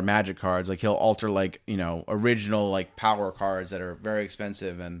 $10,000 Magic cards. Like he'll alter original like power cards that are very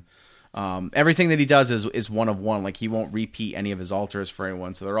expensive, and everything that he does is one of one. Like he won't repeat any of his alters for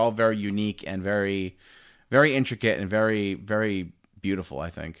anyone. So they're all very unique and very, very intricate and very, very beautiful, I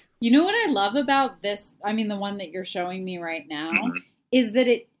think. You know what I love about this? I mean, the one that you're showing me right now is that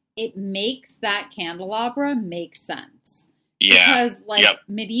it makes that candelabra make sense. Yeah. Because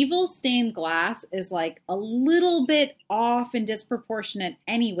medieval stained glass is like a little bit off and disproportionate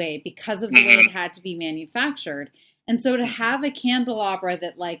anyway because of the way it had to be manufactured. And so to have a candelabra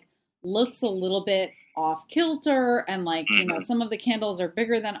that like looks a little bit off kilter and some of the candles are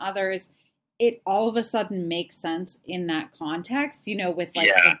bigger than others, it all of a sudden makes sense in that context, with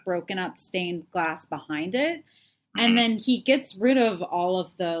the broken up stained glass behind it. And then he gets rid of all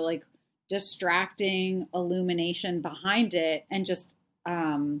of the distracting illumination behind it and just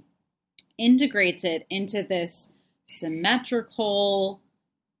integrates it into this symmetrical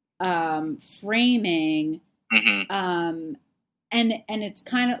framing. And it's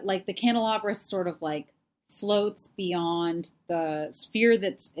kind of like the candelabra sort of floats beyond the sphere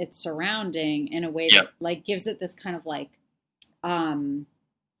that's it's surrounding in a way that gives it this kind of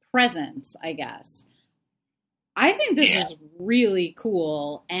presence, I guess. I think this is really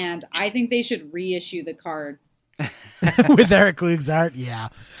cool, and I think they should reissue the card. With Eric Klug's art, yeah.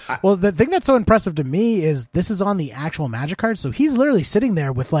 Well, the thing that's so impressive to me is this is on the actual Magic card, so he's literally sitting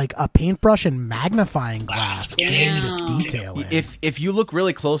there with a paintbrush and magnifying glass getting this detail in. If you look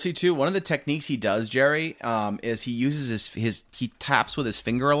really closely too, one of the techniques he does, Jerry, is he uses he taps with his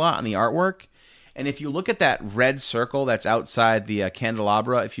finger a lot on the artwork. And if you look at that red circle that's outside the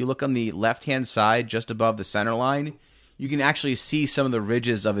candelabra, if you look on the left-hand side, just above the center line, you can actually see some of the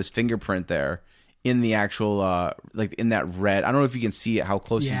ridges of his fingerprint there in the actual, in that red. I don't know if you can see it, how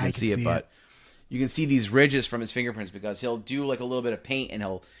close you can see it, but you can see these ridges from his fingerprints because he'll do a little bit of paint and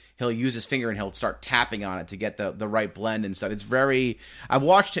he'll use his finger and he'll start tapping on it to get the right blend and stuff. It's very. I've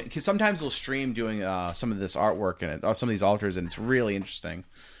watched it because sometimes he'll stream doing some of this artwork and some of these alters, and it's really interesting.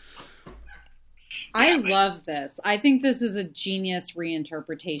 I love this. I think this is a genius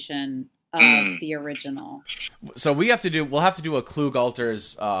reinterpretation of the original. So we'll have to do a Klug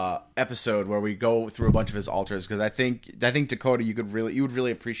alters episode where we go through a bunch of his alters, because I think Dakota, you would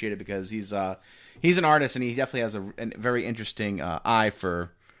really appreciate it, because he's an artist and he definitely has a very interesting eye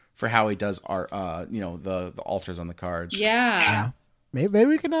for how he does art. The alters on the cards. Yeah. Maybe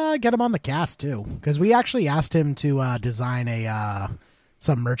we can get him on the cast too, because we actually asked him to design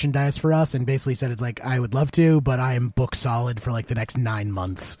some merchandise for us, and basically said I would love to, but I am booked solid for the next 9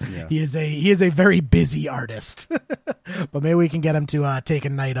 months. Yeah. He is a very busy artist. But maybe we can get him to take a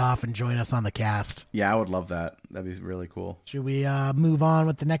night off and join us on the cast. Yeah, I would love that. That'd be really cool. Should we move on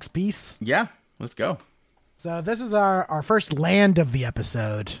with the next piece? Yeah, let's go. So this is our first land of the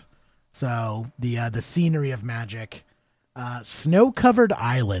episode. So the scenery of Magic. Snow-covered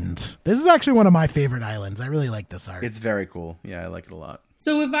island. This is actually one of my favorite islands. I really like this art. It's very cool. Yeah, I like it a lot.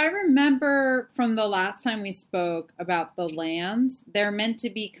 So if I remember from the last time we spoke about the lands, they're meant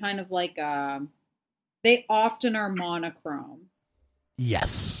to be kind of they often are monochrome.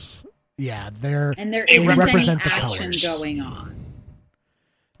 Yes. Yeah, they isn't represent any the action colors going on.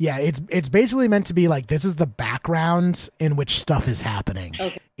 Yeah, it's basically meant to be this is the background in which stuff is happening.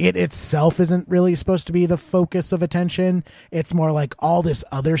 Okay. It itself isn't really supposed to be the focus of attention. It's more all this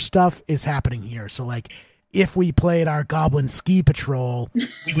other stuff is happening here. So if we played our Goblin Ski Patrol, we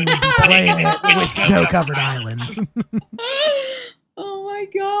would be playing it with snow-covered islands. Oh my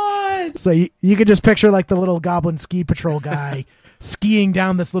god! So you could just picture the little Goblin Ski Patrol guy skiing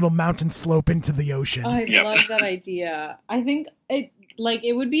down this little mountain slope into the ocean. I love that idea. I think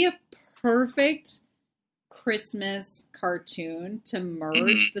it would be a perfect Christmas cartoon to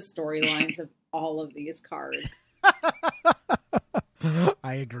merge the storylines of all of these cards.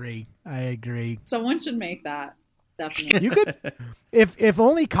 I agree. Someone should make that. Definitely. You could, if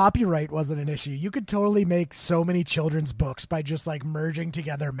only copyright wasn't an issue, you could totally make so many children's books by just merging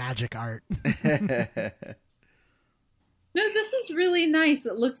together Magic art. No, this is really nice.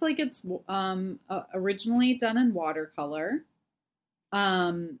 It looks like it's originally done in watercolor.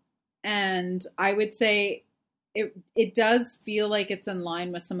 And I would say it does feel like it's in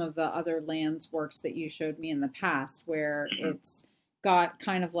line with some of the other lands works that you showed me in the past, where it's got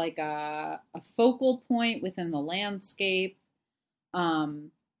kind of like a focal point within the landscape.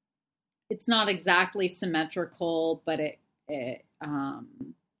 It's not exactly symmetrical, but it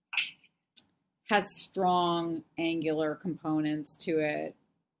has strong angular components to it.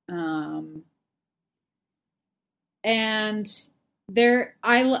 And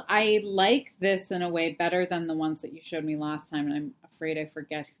I like this in a way better than the ones that you showed me last time, and I'm afraid I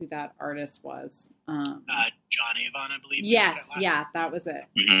forget who that artist was. John Avon, I believe. Yes, that was it.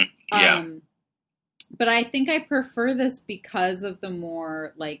 Mm-hmm. Yeah. But I think I prefer this because of the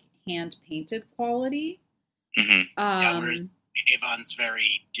more like hand painted quality. Mm-hmm. Whereas Avon's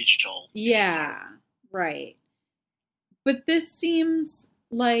very digital. Yeah, right. But this seems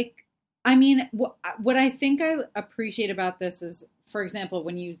like, I mean, what I think I appreciate about this is, for example,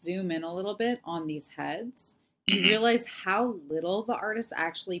 when you zoom in a little bit on these heads, you realize how little the artist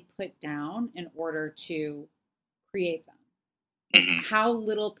actually put down in order to create them. How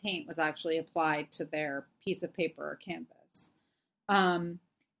little paint was actually applied to their piece of paper or canvas.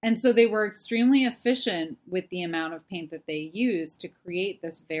 And so they were extremely efficient with the amount of paint that they used to create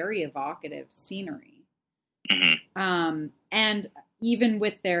this very evocative scenery. And even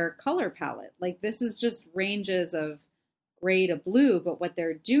with their color palette, like this is just ranges of gray to blue, but what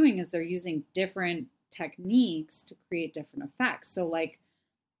they're doing is they're using different techniques to create different effects. So like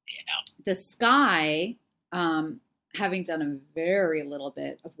the sky, having done a very little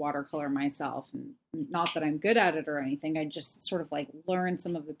bit of watercolor myself, and not that I'm good at it or anything, I just sort of like learned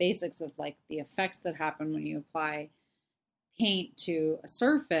some of the basics of like the effects that happen when you apply paint to a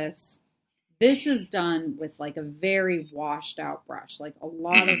surface. This is done with like a very washed out brush, like a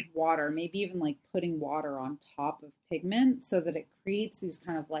lot of water, maybe even like putting water on top of pigment so that it creates these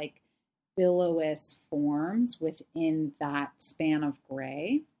kind of like billowy forms within that span of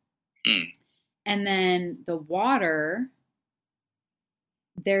gray. And then the water,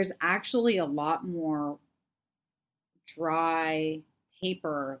 there's actually a lot more dry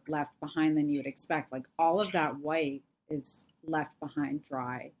paper left behind than you would expect. Like all of that white is left behind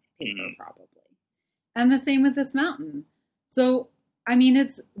dry paper probably. And the same with this mountain. So, I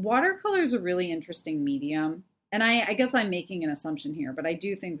mean, watercolor is a really interesting medium. And I guess I'm making an assumption here, but I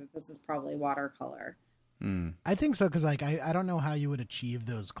do think that this is probably watercolor. I think so, because like I don't know how you would achieve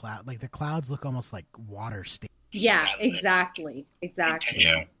those clouds. Like the clouds look almost like water stains. Yeah, exactly.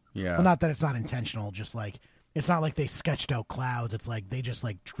 Yeah. Well, not that it's not intentional, just like it's not like they sketched out clouds. It's like they just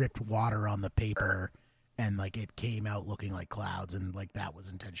like dripped water on the paper, and like it came out looking like clouds, and like that was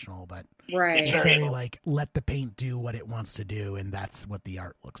intentional. But right, it's very like let the paint do what it wants to do, and that's what the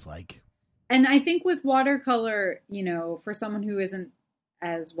art looks like. And I think with watercolor, you know, for someone who isn't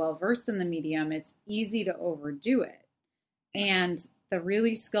as well versed in the medium, it's easy to overdo it. And the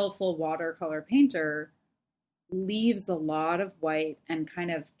really skillful watercolor painter leaves a lot of white and kind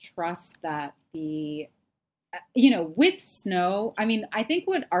of trusts that with snow, I mean, I think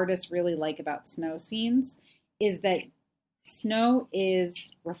what artists really like about snow scenes is that snow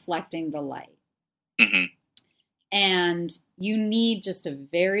is reflecting the light. And you need just a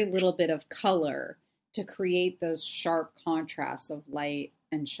very little bit of color to create those sharp contrasts of light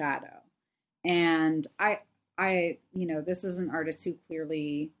and shadow. And I, this is an artist who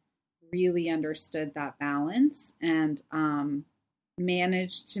clearly really understood that balance and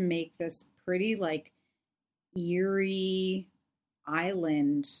managed to make this pretty like eerie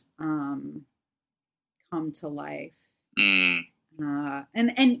island come to life. And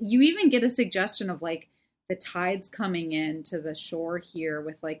you even get a suggestion of like the tides coming in to the shore here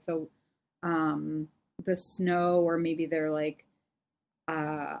with like the snow, or maybe they're like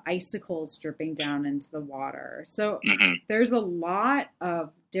icicles dripping down into the water. So there's a lot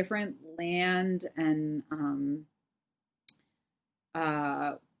of different land and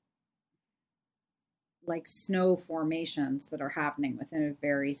like snow formations that are happening within a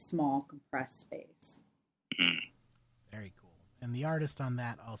very small compressed space. Very cool. And the artist on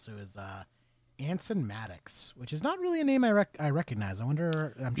that also is Anson Maddox, which is not really a name I recognize. I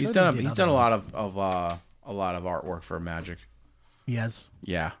wonder. I'm sure he's done a lot of artwork for Magic. Yes.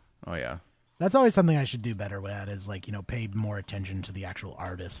 Yeah. Oh yeah. That's always something I should do better with. Is like pay more attention to the actual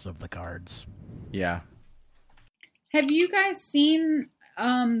artists of the cards. Yeah. Have you guys seen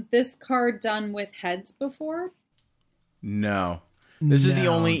this card done with heads before? No. This is the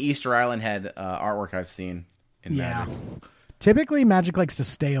only Easter Island head artwork I've seen in Magic. Typically, Magic likes to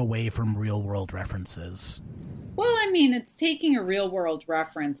stay away from real-world references. Well, I mean, it's taking a real-world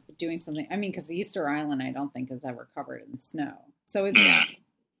reference, but doing something... I mean, because the Easter Island, I don't think, is ever covered in snow. So it's...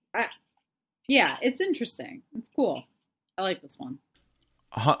 Yeah, it's interesting. It's cool. I like this one.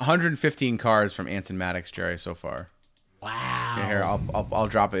 115 cards from Anson Maddox, Jerry, so far. Wow. Yeah, here, I'll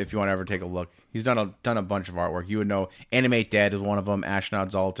drop it if you want to ever take a look. He's done a bunch of artwork. You would know Animate Dead is one of them.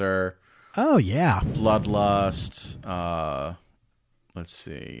 Ashnod's Altar. Oh yeah. Bloodlust. Let's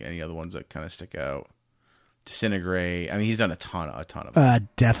see. Any other ones that kind of stick out? Disintegrate. I mean, he's done a ton of them.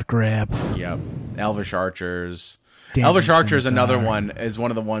 Death Grip. Yep. Elvish Archers. Dancing Elvish Archer is Scimitar. another one. Is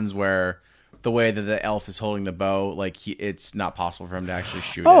one of the ones where the way that the elf is holding the bow, like it's not possible for him to actually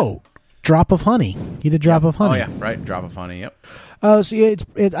shoot it. Oh, Drop of Honey. He did Drop of Honey. Oh yeah, right. Drop of Honey. Yep. Oh, so yeah,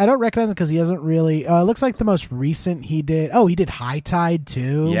 it's I don't recognize it because he hasn't really. It looks like the most recent he did. Oh, he did High Tide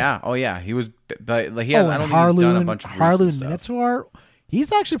too. Yeah. Oh yeah. He was. But like, he has. Oh, I and don't think he's done a bunch of Harloon recent stuff. Minotaur.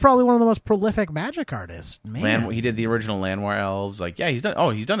 He's actually probably one of the most prolific magic artists. Man, He did the original Landwar elves. Like, yeah, he's done. Oh,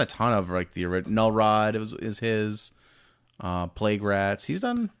 he's done a ton of like the original Nullrod. Is his Plague Rats. He's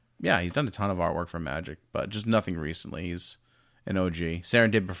done a ton of artwork for Magic, but just nothing recently. He's an OG.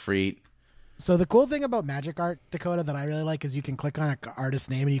 Serendib Befreet. So the cool thing about Magic Art, Dakota, that I really like is you can click on an artist's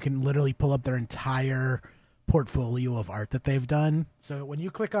name and you can literally pull up their entire portfolio of art that they've done. So when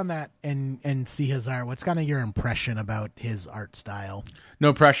you click on that and see his art, what's kind of your impression about his art style?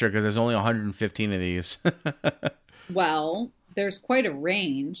 No pressure because there's only 115 of these. Well, there's quite a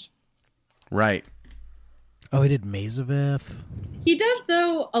range. Right. Oh, he did Mazavith. He does,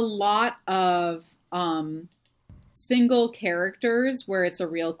 though, a lot of single characters where it's a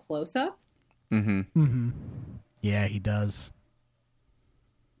real close-up. Mm-hmm. Yeah, he does.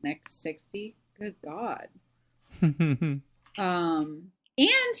 Next 60. Good God. And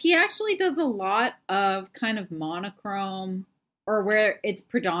he actually does a lot of kind of monochrome, or where it's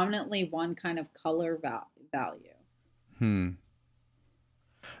predominantly one kind of color value.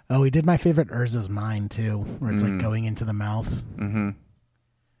 Oh, he did my favorite Urza's Mine too, where it's like going into the mouth.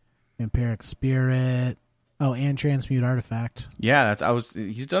 Vampiric Spirit. Oh, and Transmute Artifact. Yeah,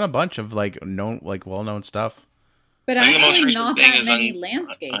 he's done a bunch of like well-known stuff. But I think the most actually recent not thing that is many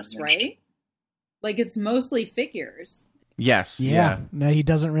landscapes, right? Like it's mostly figures. Yes. Yeah. No, he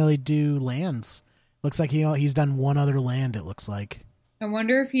doesn't really do lands. Looks like he's done one other land, it looks like. I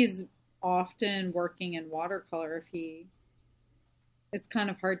wonder if he's often working in watercolor. It's kind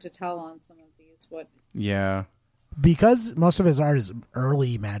of hard to tell on some of these. Yeah. Because most of his art is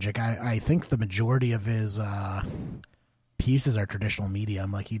early Magic, I think the majority of his pieces are traditional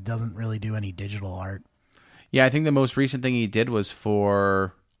medium. Like he doesn't really do any digital art. Yeah, I think the most recent thing he did was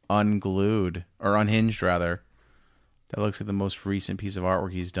for Unglued, or Unhinged rather. That looks like the most recent piece of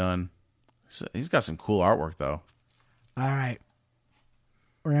artwork he's done. So he's got some cool artwork though. All right.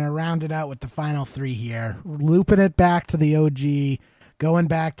 We're going to round it out with the final three here. Looping it back to the OG, going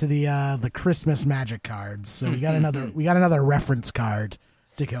back to the Christmas Magic cards. So we got another reference card,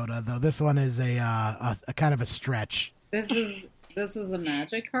 Dakota, though this one is a kind of a stretch. This is a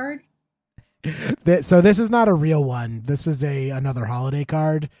Magic card? So this is not a real one. This is another holiday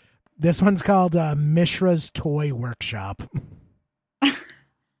card. This one's called Mishra's Toy Workshop.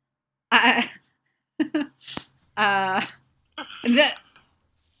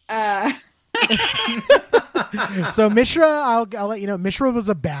 So Mishra, I'll let you know, Mishra was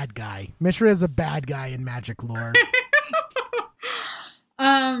a bad guy. Mishra is a bad guy in Magic lore.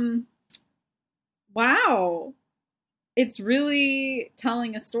 Wow. It's really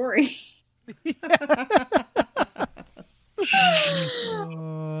telling a story.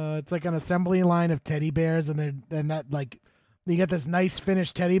 It's like an assembly line of teddy bears, and then that like you get this nice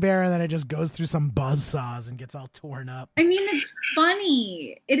finished teddy bear, and then it just goes through some buzzsaws and gets all torn up. I mean, it's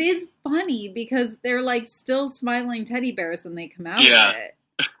funny. It is funny because they're like still smiling teddy bears when they come out of it.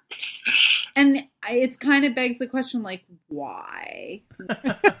 And it's kind of begs the question, like, why?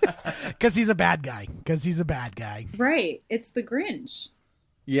 Because he's a bad guy. Right. It's the Grinch.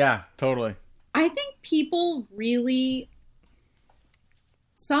 Yeah, totally. I think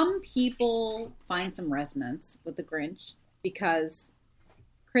some people find some resonance with the Grinch because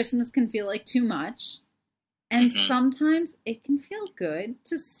Christmas can feel like too much. And sometimes it can feel good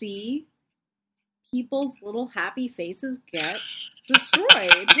to see people's little happy faces get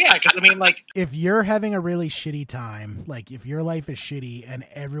destroyed. Yeah, because I mean, like, if you're having a really shitty time, like if your life is shitty and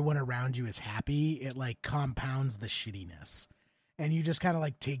everyone around you is happy, it like compounds the shittiness. And you just kind of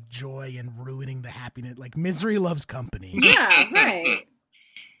like take joy in ruining the happiness. Like misery loves company. Yeah, right.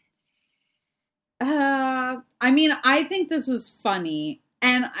 I mean, I think this is funny,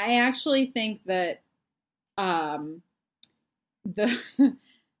 and I actually think that the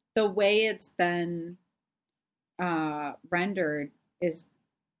way it's been rendered is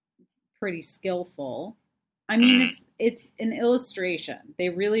pretty skillful. I mean, it's an illustration. They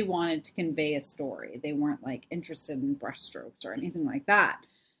really wanted to convey a story. They weren't like interested in brushstrokes or anything like that.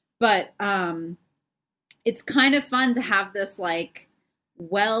 But it's kind of fun to have this like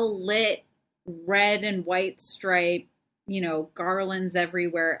well lit red and white stripe, garlands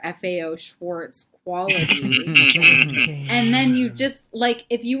everywhere, FAO Schwartz quality. And then you just like,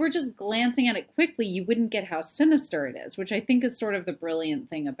 if you were just glancing at it quickly, you wouldn't get how sinister it is, which I think is sort of the brilliant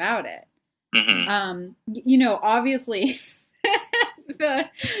thing about it. Obviously the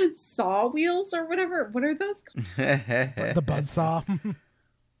saw wheels or whatever, what are those called? The buzzsaw.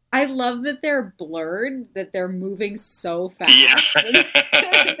 I love that they're blurred, that they're moving so fast.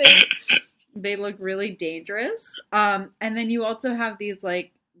 They look really dangerous. And then you also have these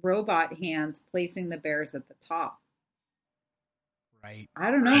like robot hands placing the bears at the top. Right.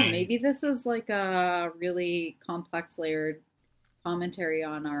 I don't know. Maybe this is like a really complex layered commentary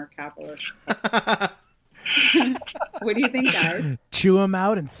on our capitalist. What do you think, guys? Chew them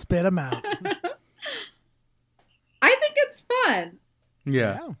out and spit them out. I think it's fun.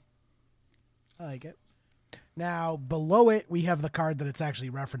 Yeah. I like it. Now, below it, we have the card that it's actually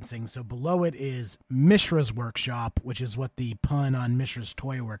referencing. So below it is Mishra's Workshop, which is what the pun on Mishra's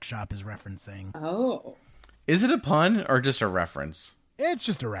Toy Workshop is referencing. Oh. Is it a pun or just a reference? It's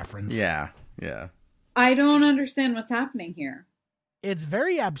just a reference. Yeah. I don't understand what's happening here. It's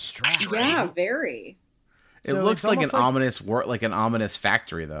very abstract. Yeah, very. It looks like an ominous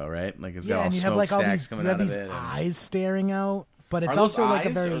factory, though, right? Like it's got all smokestacks coming out of it. Eyes staring out, but it's Are those also like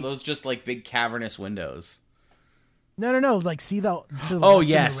eyes, a very. Or are those just like big cavernous windows? No. Like see the.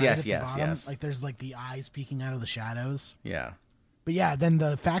 Yes. Like there's like the eyes peeking out of the shadows. Yeah. But yeah, then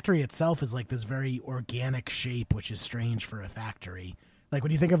the factory itself is like this very organic shape, which is strange for a factory. Like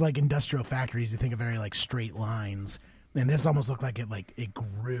when you think of like industrial factories, you think of very like straight lines, and this almost looked like it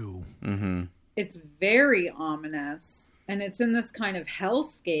grew. Mm-hmm. It's very ominous, and it's in this kind of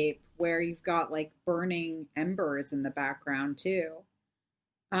hellscape where you've got like burning embers in the background too.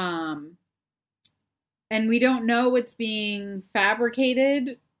 And we don't know what's being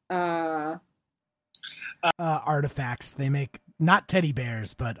fabricated. Artifacts. They make not teddy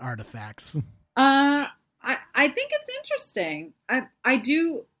bears, but artifacts. I think it's interesting. I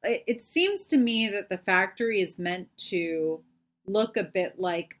do. It seems to me that the factory is meant to look a bit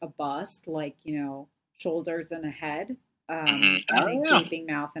like a bust, like, shoulders and a head, and then gaping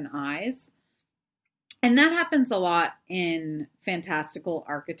mouth and eyes. And that happens a lot in fantastical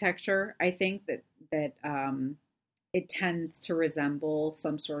architecture. I think that it tends to resemble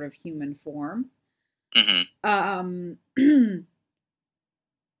some sort of human form.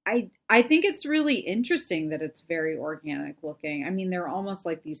 I think it's really interesting that it's very organic looking. I mean, they're almost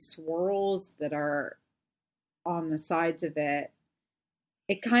like these swirls that are on the sides of it.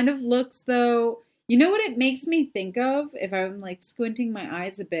 It kind of looks though, what it makes me think of, if I'm like squinting my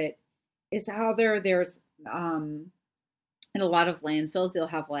eyes a bit, is how there's in a lot of landfills, you'll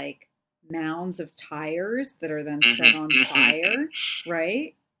have like mounds of tires that are then set on fire,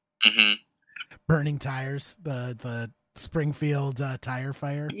 right? Burning tires, the Springfield tire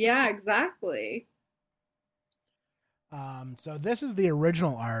fire. Yeah, exactly. So this is the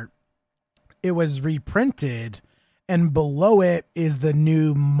original art. It was reprinted, and below it is the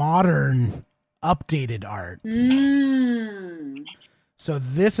new modern updated art. So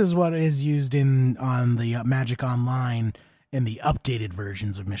this is what is used on the Magic Online and the updated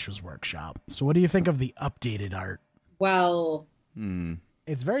versions of Mishra's Workshop. So what do you think of the updated art? Well,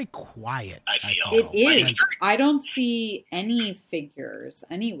 it's very quiet. I feel it is. I don't see any figures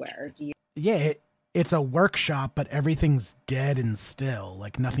anywhere. Do you? Yeah, it's a workshop, but everything's dead and still.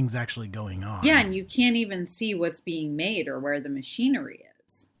 Like nothing's actually going on. Yeah, and you can't even see what's being made or where the machinery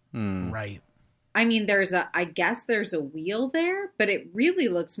is. Right. I mean, I guess there's a wheel there, but it really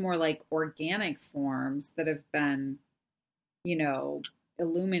looks more like organic forms that have been,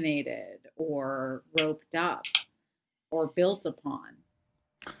 illuminated or roped up or built upon.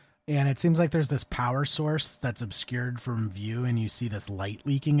 And it seems like there's this power source that's obscured from view, and you see this light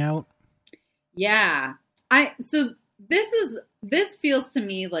leaking out. Yeah. So this feels to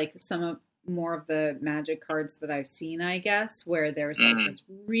me like more of the Magic cards that I've seen, I guess, where there's like this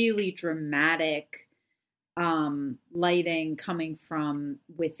really dramatic lighting coming from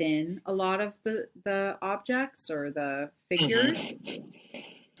within a lot of the objects or the figures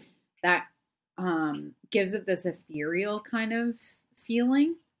that gives it this ethereal kind of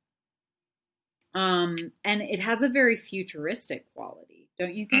feeling. And it has a very futuristic quality,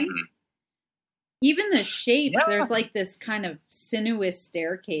 don't you think? Even the shapes, there's like this kind of sinuous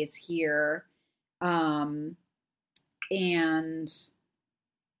staircase here. And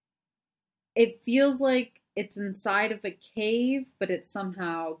it feels like it's inside of a cave, but it's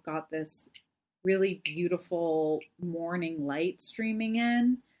somehow got this really beautiful morning light streaming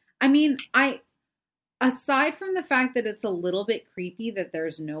in. I mean, aside from the fact that it's a little bit creepy that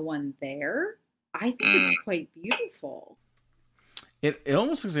there's no one there, I think it's quite beautiful. It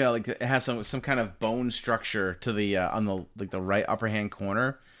almost looks like it has some kind of bone structure to the on the right upper hand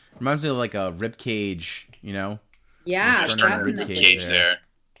corner. Reminds me of like a rib cage, you know? Yeah, definitely. Cage there.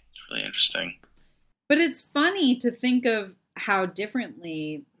 It's really interesting. But it's funny to think of how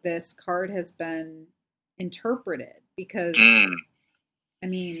differently this card has been interpreted because, I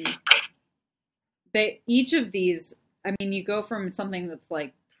mean, each of these, I mean, you go from something that's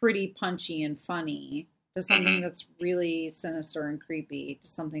like pretty punchy and funny to something that's really sinister and creepy to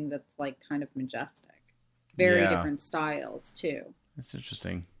something that's like kind of majestic. Very different styles too. That's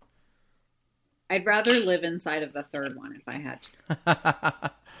interesting. I'd rather live inside of the third one if I had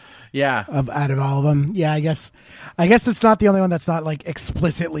to. Yeah. Out of all of them. Yeah, I guess it's not the only one that's not like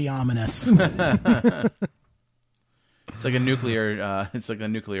explicitly ominous. It's like a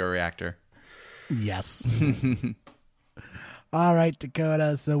nuclear reactor. Yes. All right,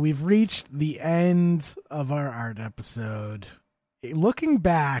 Dakota. So we've reached the end of our art episode. Looking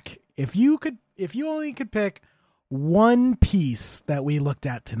back, if you only could pick one piece that we looked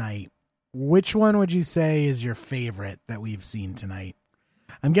at tonight, which one would you say is your favorite that we've seen tonight?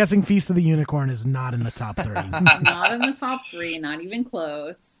 I'm guessing Feast of the Unicorn is not in the top 3. Not in the top 3, not even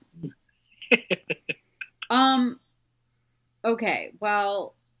close. Okay,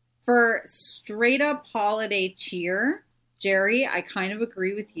 well, for straight up holiday cheer, Jerry, I kind of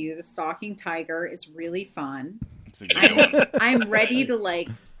agree with you. The Stalking Tiger is really fun. It's a good one. I'm ready to like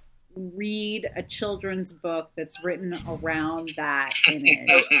read a children's book that's written around that image.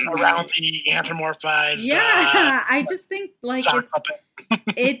 Around the anthropomorphized. Yeah, I just think like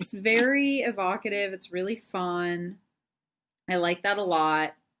it's very evocative. It's really fun. I like that a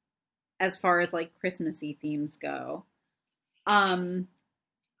lot as far as like Christmassy themes go. I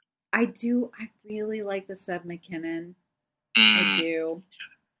really like the Seb McKinnon. I do.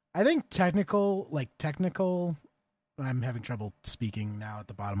 I think technical, I'm having trouble speaking now at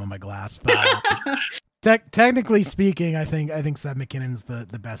the bottom of my glass, but technically speaking, I think Seb McKinnon's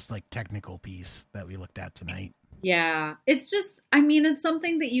the best like technical piece that we looked at tonight. Yeah. It's just, I mean, it's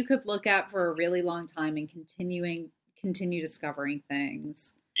something that you could look at for a really long time and continue discovering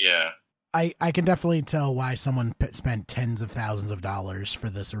things. Yeah. I can definitely tell why someone spent tens of thousands of dollars for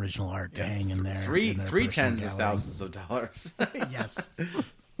this original art to hang in there. Three tens of thousands of dollars. Yes.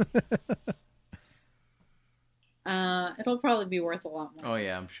 It'll probably be worth a lot more. Oh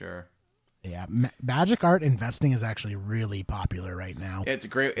yeah, I'm sure. Yeah, magic art investing is actually really popular right now. It's a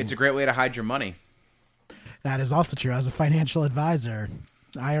great way to hide your money. That is also true. As a financial advisor,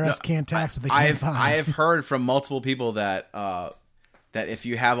 IRS can't tax what they can't find. I have heard from multiple people that that if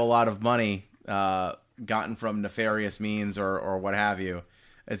you have a lot of money gotten from nefarious means or what have you,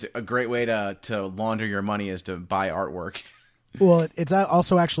 it's a great way to launder your money is to buy artwork. Well, it's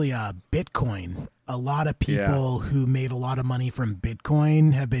also actually Bitcoin. A lot of people who made a lot of money from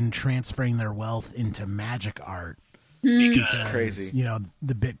Bitcoin have been transferring their wealth into magic art. Because, crazy. You know,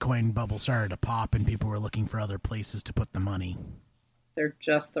 the Bitcoin bubble started to pop and people were looking for other places to put the money. They're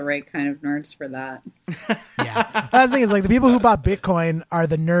just the right kind of nerds for that. Yeah. The thing is, like, the people who bought Bitcoin are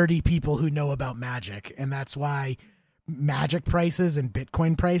the nerdy people who know about magic. And that's why magic prices and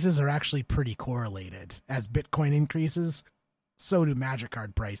Bitcoin prices are actually pretty correlated. As Bitcoin increases, so do magic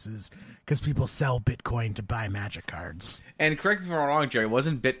card prices, because people sell Bitcoin to buy magic cards. And correct me if I'm wrong, Jerry,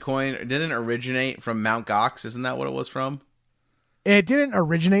 didn't it originate from Mt. Gox? Isn't that what it was from? It didn't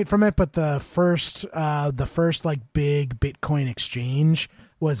originate from it, but the first like big Bitcoin exchange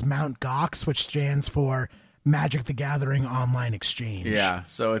was Mt. Gox, which stands for Magic the Gathering Online Exchange. Yeah,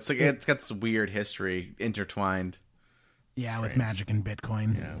 so it's like it's got this weird history intertwined. Yeah, with magic and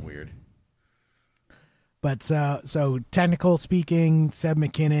Bitcoin. Yeah, weird. But so technical speaking, Seb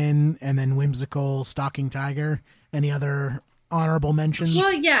McKinnon, and then whimsical Stalking Tiger. Any other honorable mentions?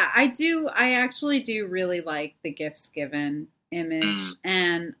 Well, yeah, I do. I actually do really like the Gifts Given image,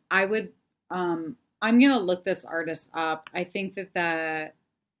 and I would. I'm gonna look this artist up. I think that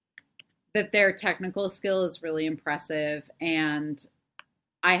their technical skill is really impressive, and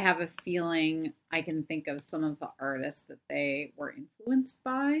I have a feeling I can think of some of the artists that they were influenced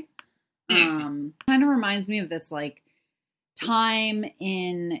by. Kind of reminds me of this like time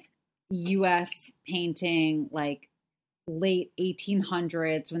in U.S. painting, like late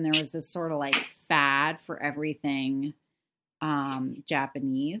 1800s, when there was this sort of like fad for everything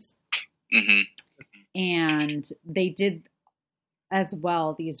Japanese. And they did as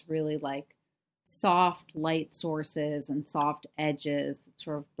well these really like soft light sources and soft edges that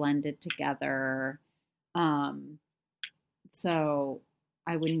sort of blended together. So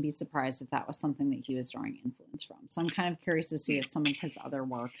I wouldn't be surprised if that was something that he was drawing influence from. So I'm kind of curious to see if some of his other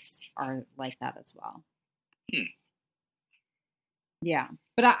works are like that as well. Yeah,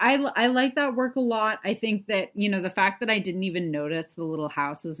 but I like that work a lot. I think that, you know, the fact that I didn't even notice the little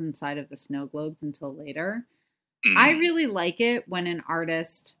houses inside of the snow globes until later. I really like it when an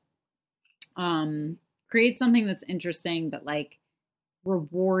artist creates something that's interesting, but like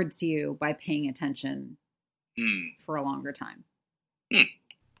rewards you by paying attention for a longer time.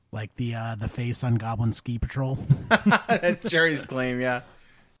 Like the face on Goblin Ski Patrol. That's Jerry's claim, yeah.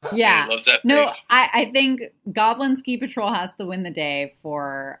 Yeah. He loves that No, face. I think Goblin Ski Patrol has to win the day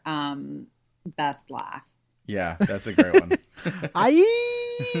for best laugh. Yeah, that's a great one.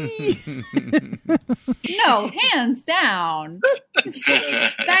 No, hands down.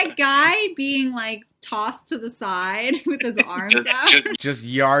 That guy being like tossed to the side with his arms out. Just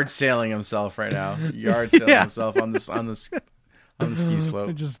yard sailing himself right now. Yard sailing himself on the ski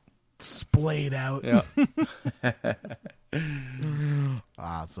slope. Just splayed out. Yeah.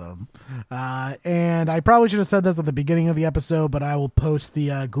 Awesome. And I probably should have said this at the beginning of the episode, but I will post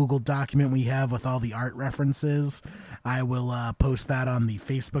the Google document we have with all the art references. I will post that on the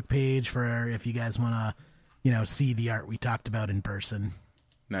Facebook page for if you guys want to, you know, see the art we talked about in person.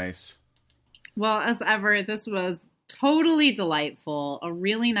 Nice. Well, as ever, this was totally delightful. A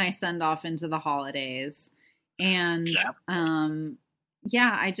really nice send off into the holidays. And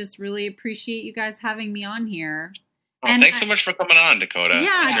yeah, I just really appreciate you guys having me on here. Well, thanks so much for coming on, Dakota.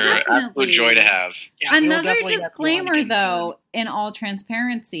 Yeah, You're an definitely. absolute joy to have. Yeah, we'll Another definitely have you on disclaimer, again though, in all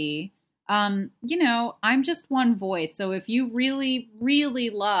transparency, you know, I'm just one voice. So if you really, really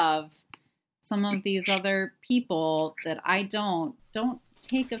love some of these other people that I don't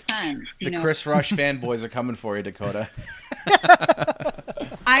take offense. The Chris Rush fanboys are coming for you, Dakota.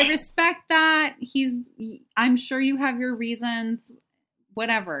 I respect that. I'm sure you have your reasons.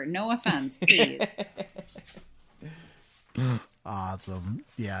 Whatever. No offense, please. Awesome.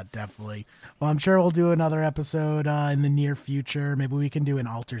 Yeah, definitely. Well, I'm sure we'll do another episode in the near future. Maybe we can do an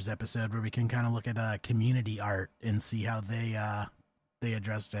alters episode where we can kind of look at community art and see how they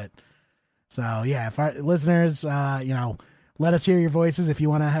addressed it. So yeah, if our listeners, you know, let us hear your voices. If you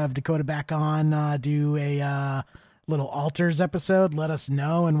want to have Dakota back on, do a little alters episode, let us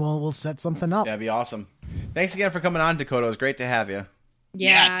know and we'll set something up. That'd be awesome. Thanks again for coming on, Dakota. It was great to have you.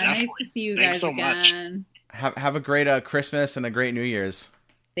 Yeah, nice definitely. to see you Thanks guys so again. much. Have a great Christmas and a great New Year's.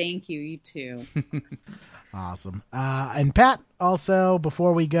 Thank you. You too. Awesome. And Pat, also,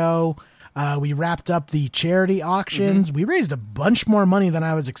 before we go, we wrapped up the charity auctions. Mm-hmm. We raised a bunch more money than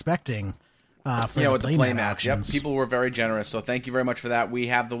I was expecting. For with the play mats. Yep, auctions. people were very generous. So thank you very much for that. We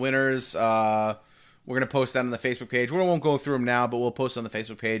have the winners. We're going to post that on the Facebook page. We won't go through them now, but we'll post on the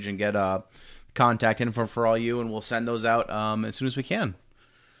Facebook page and get contact info for all you, and we'll send those out as soon as we can.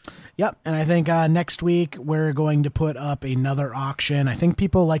 Yep, and I think next week we're going to put up another auction. I think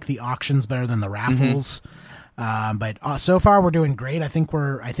people like the auctions better than the raffles, but so far we're doing great. I think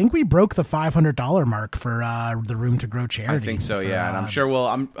we broke the $500 mark for the Room to Grow charity. I think so, yeah, and I'm sure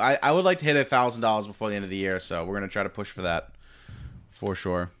I would like to hit $1,000 before the end of the year, so we're going to try to push for that for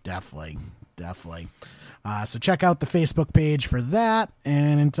sure. Definitely. So check out the Facebook page for that,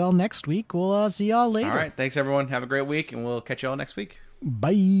 and until next week, we'll see y'all later. All right, thanks everyone. Have a great week, and we'll catch y'all next week.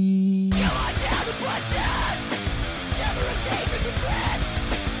 Bye. Come on down to blood, never a safe as a threat.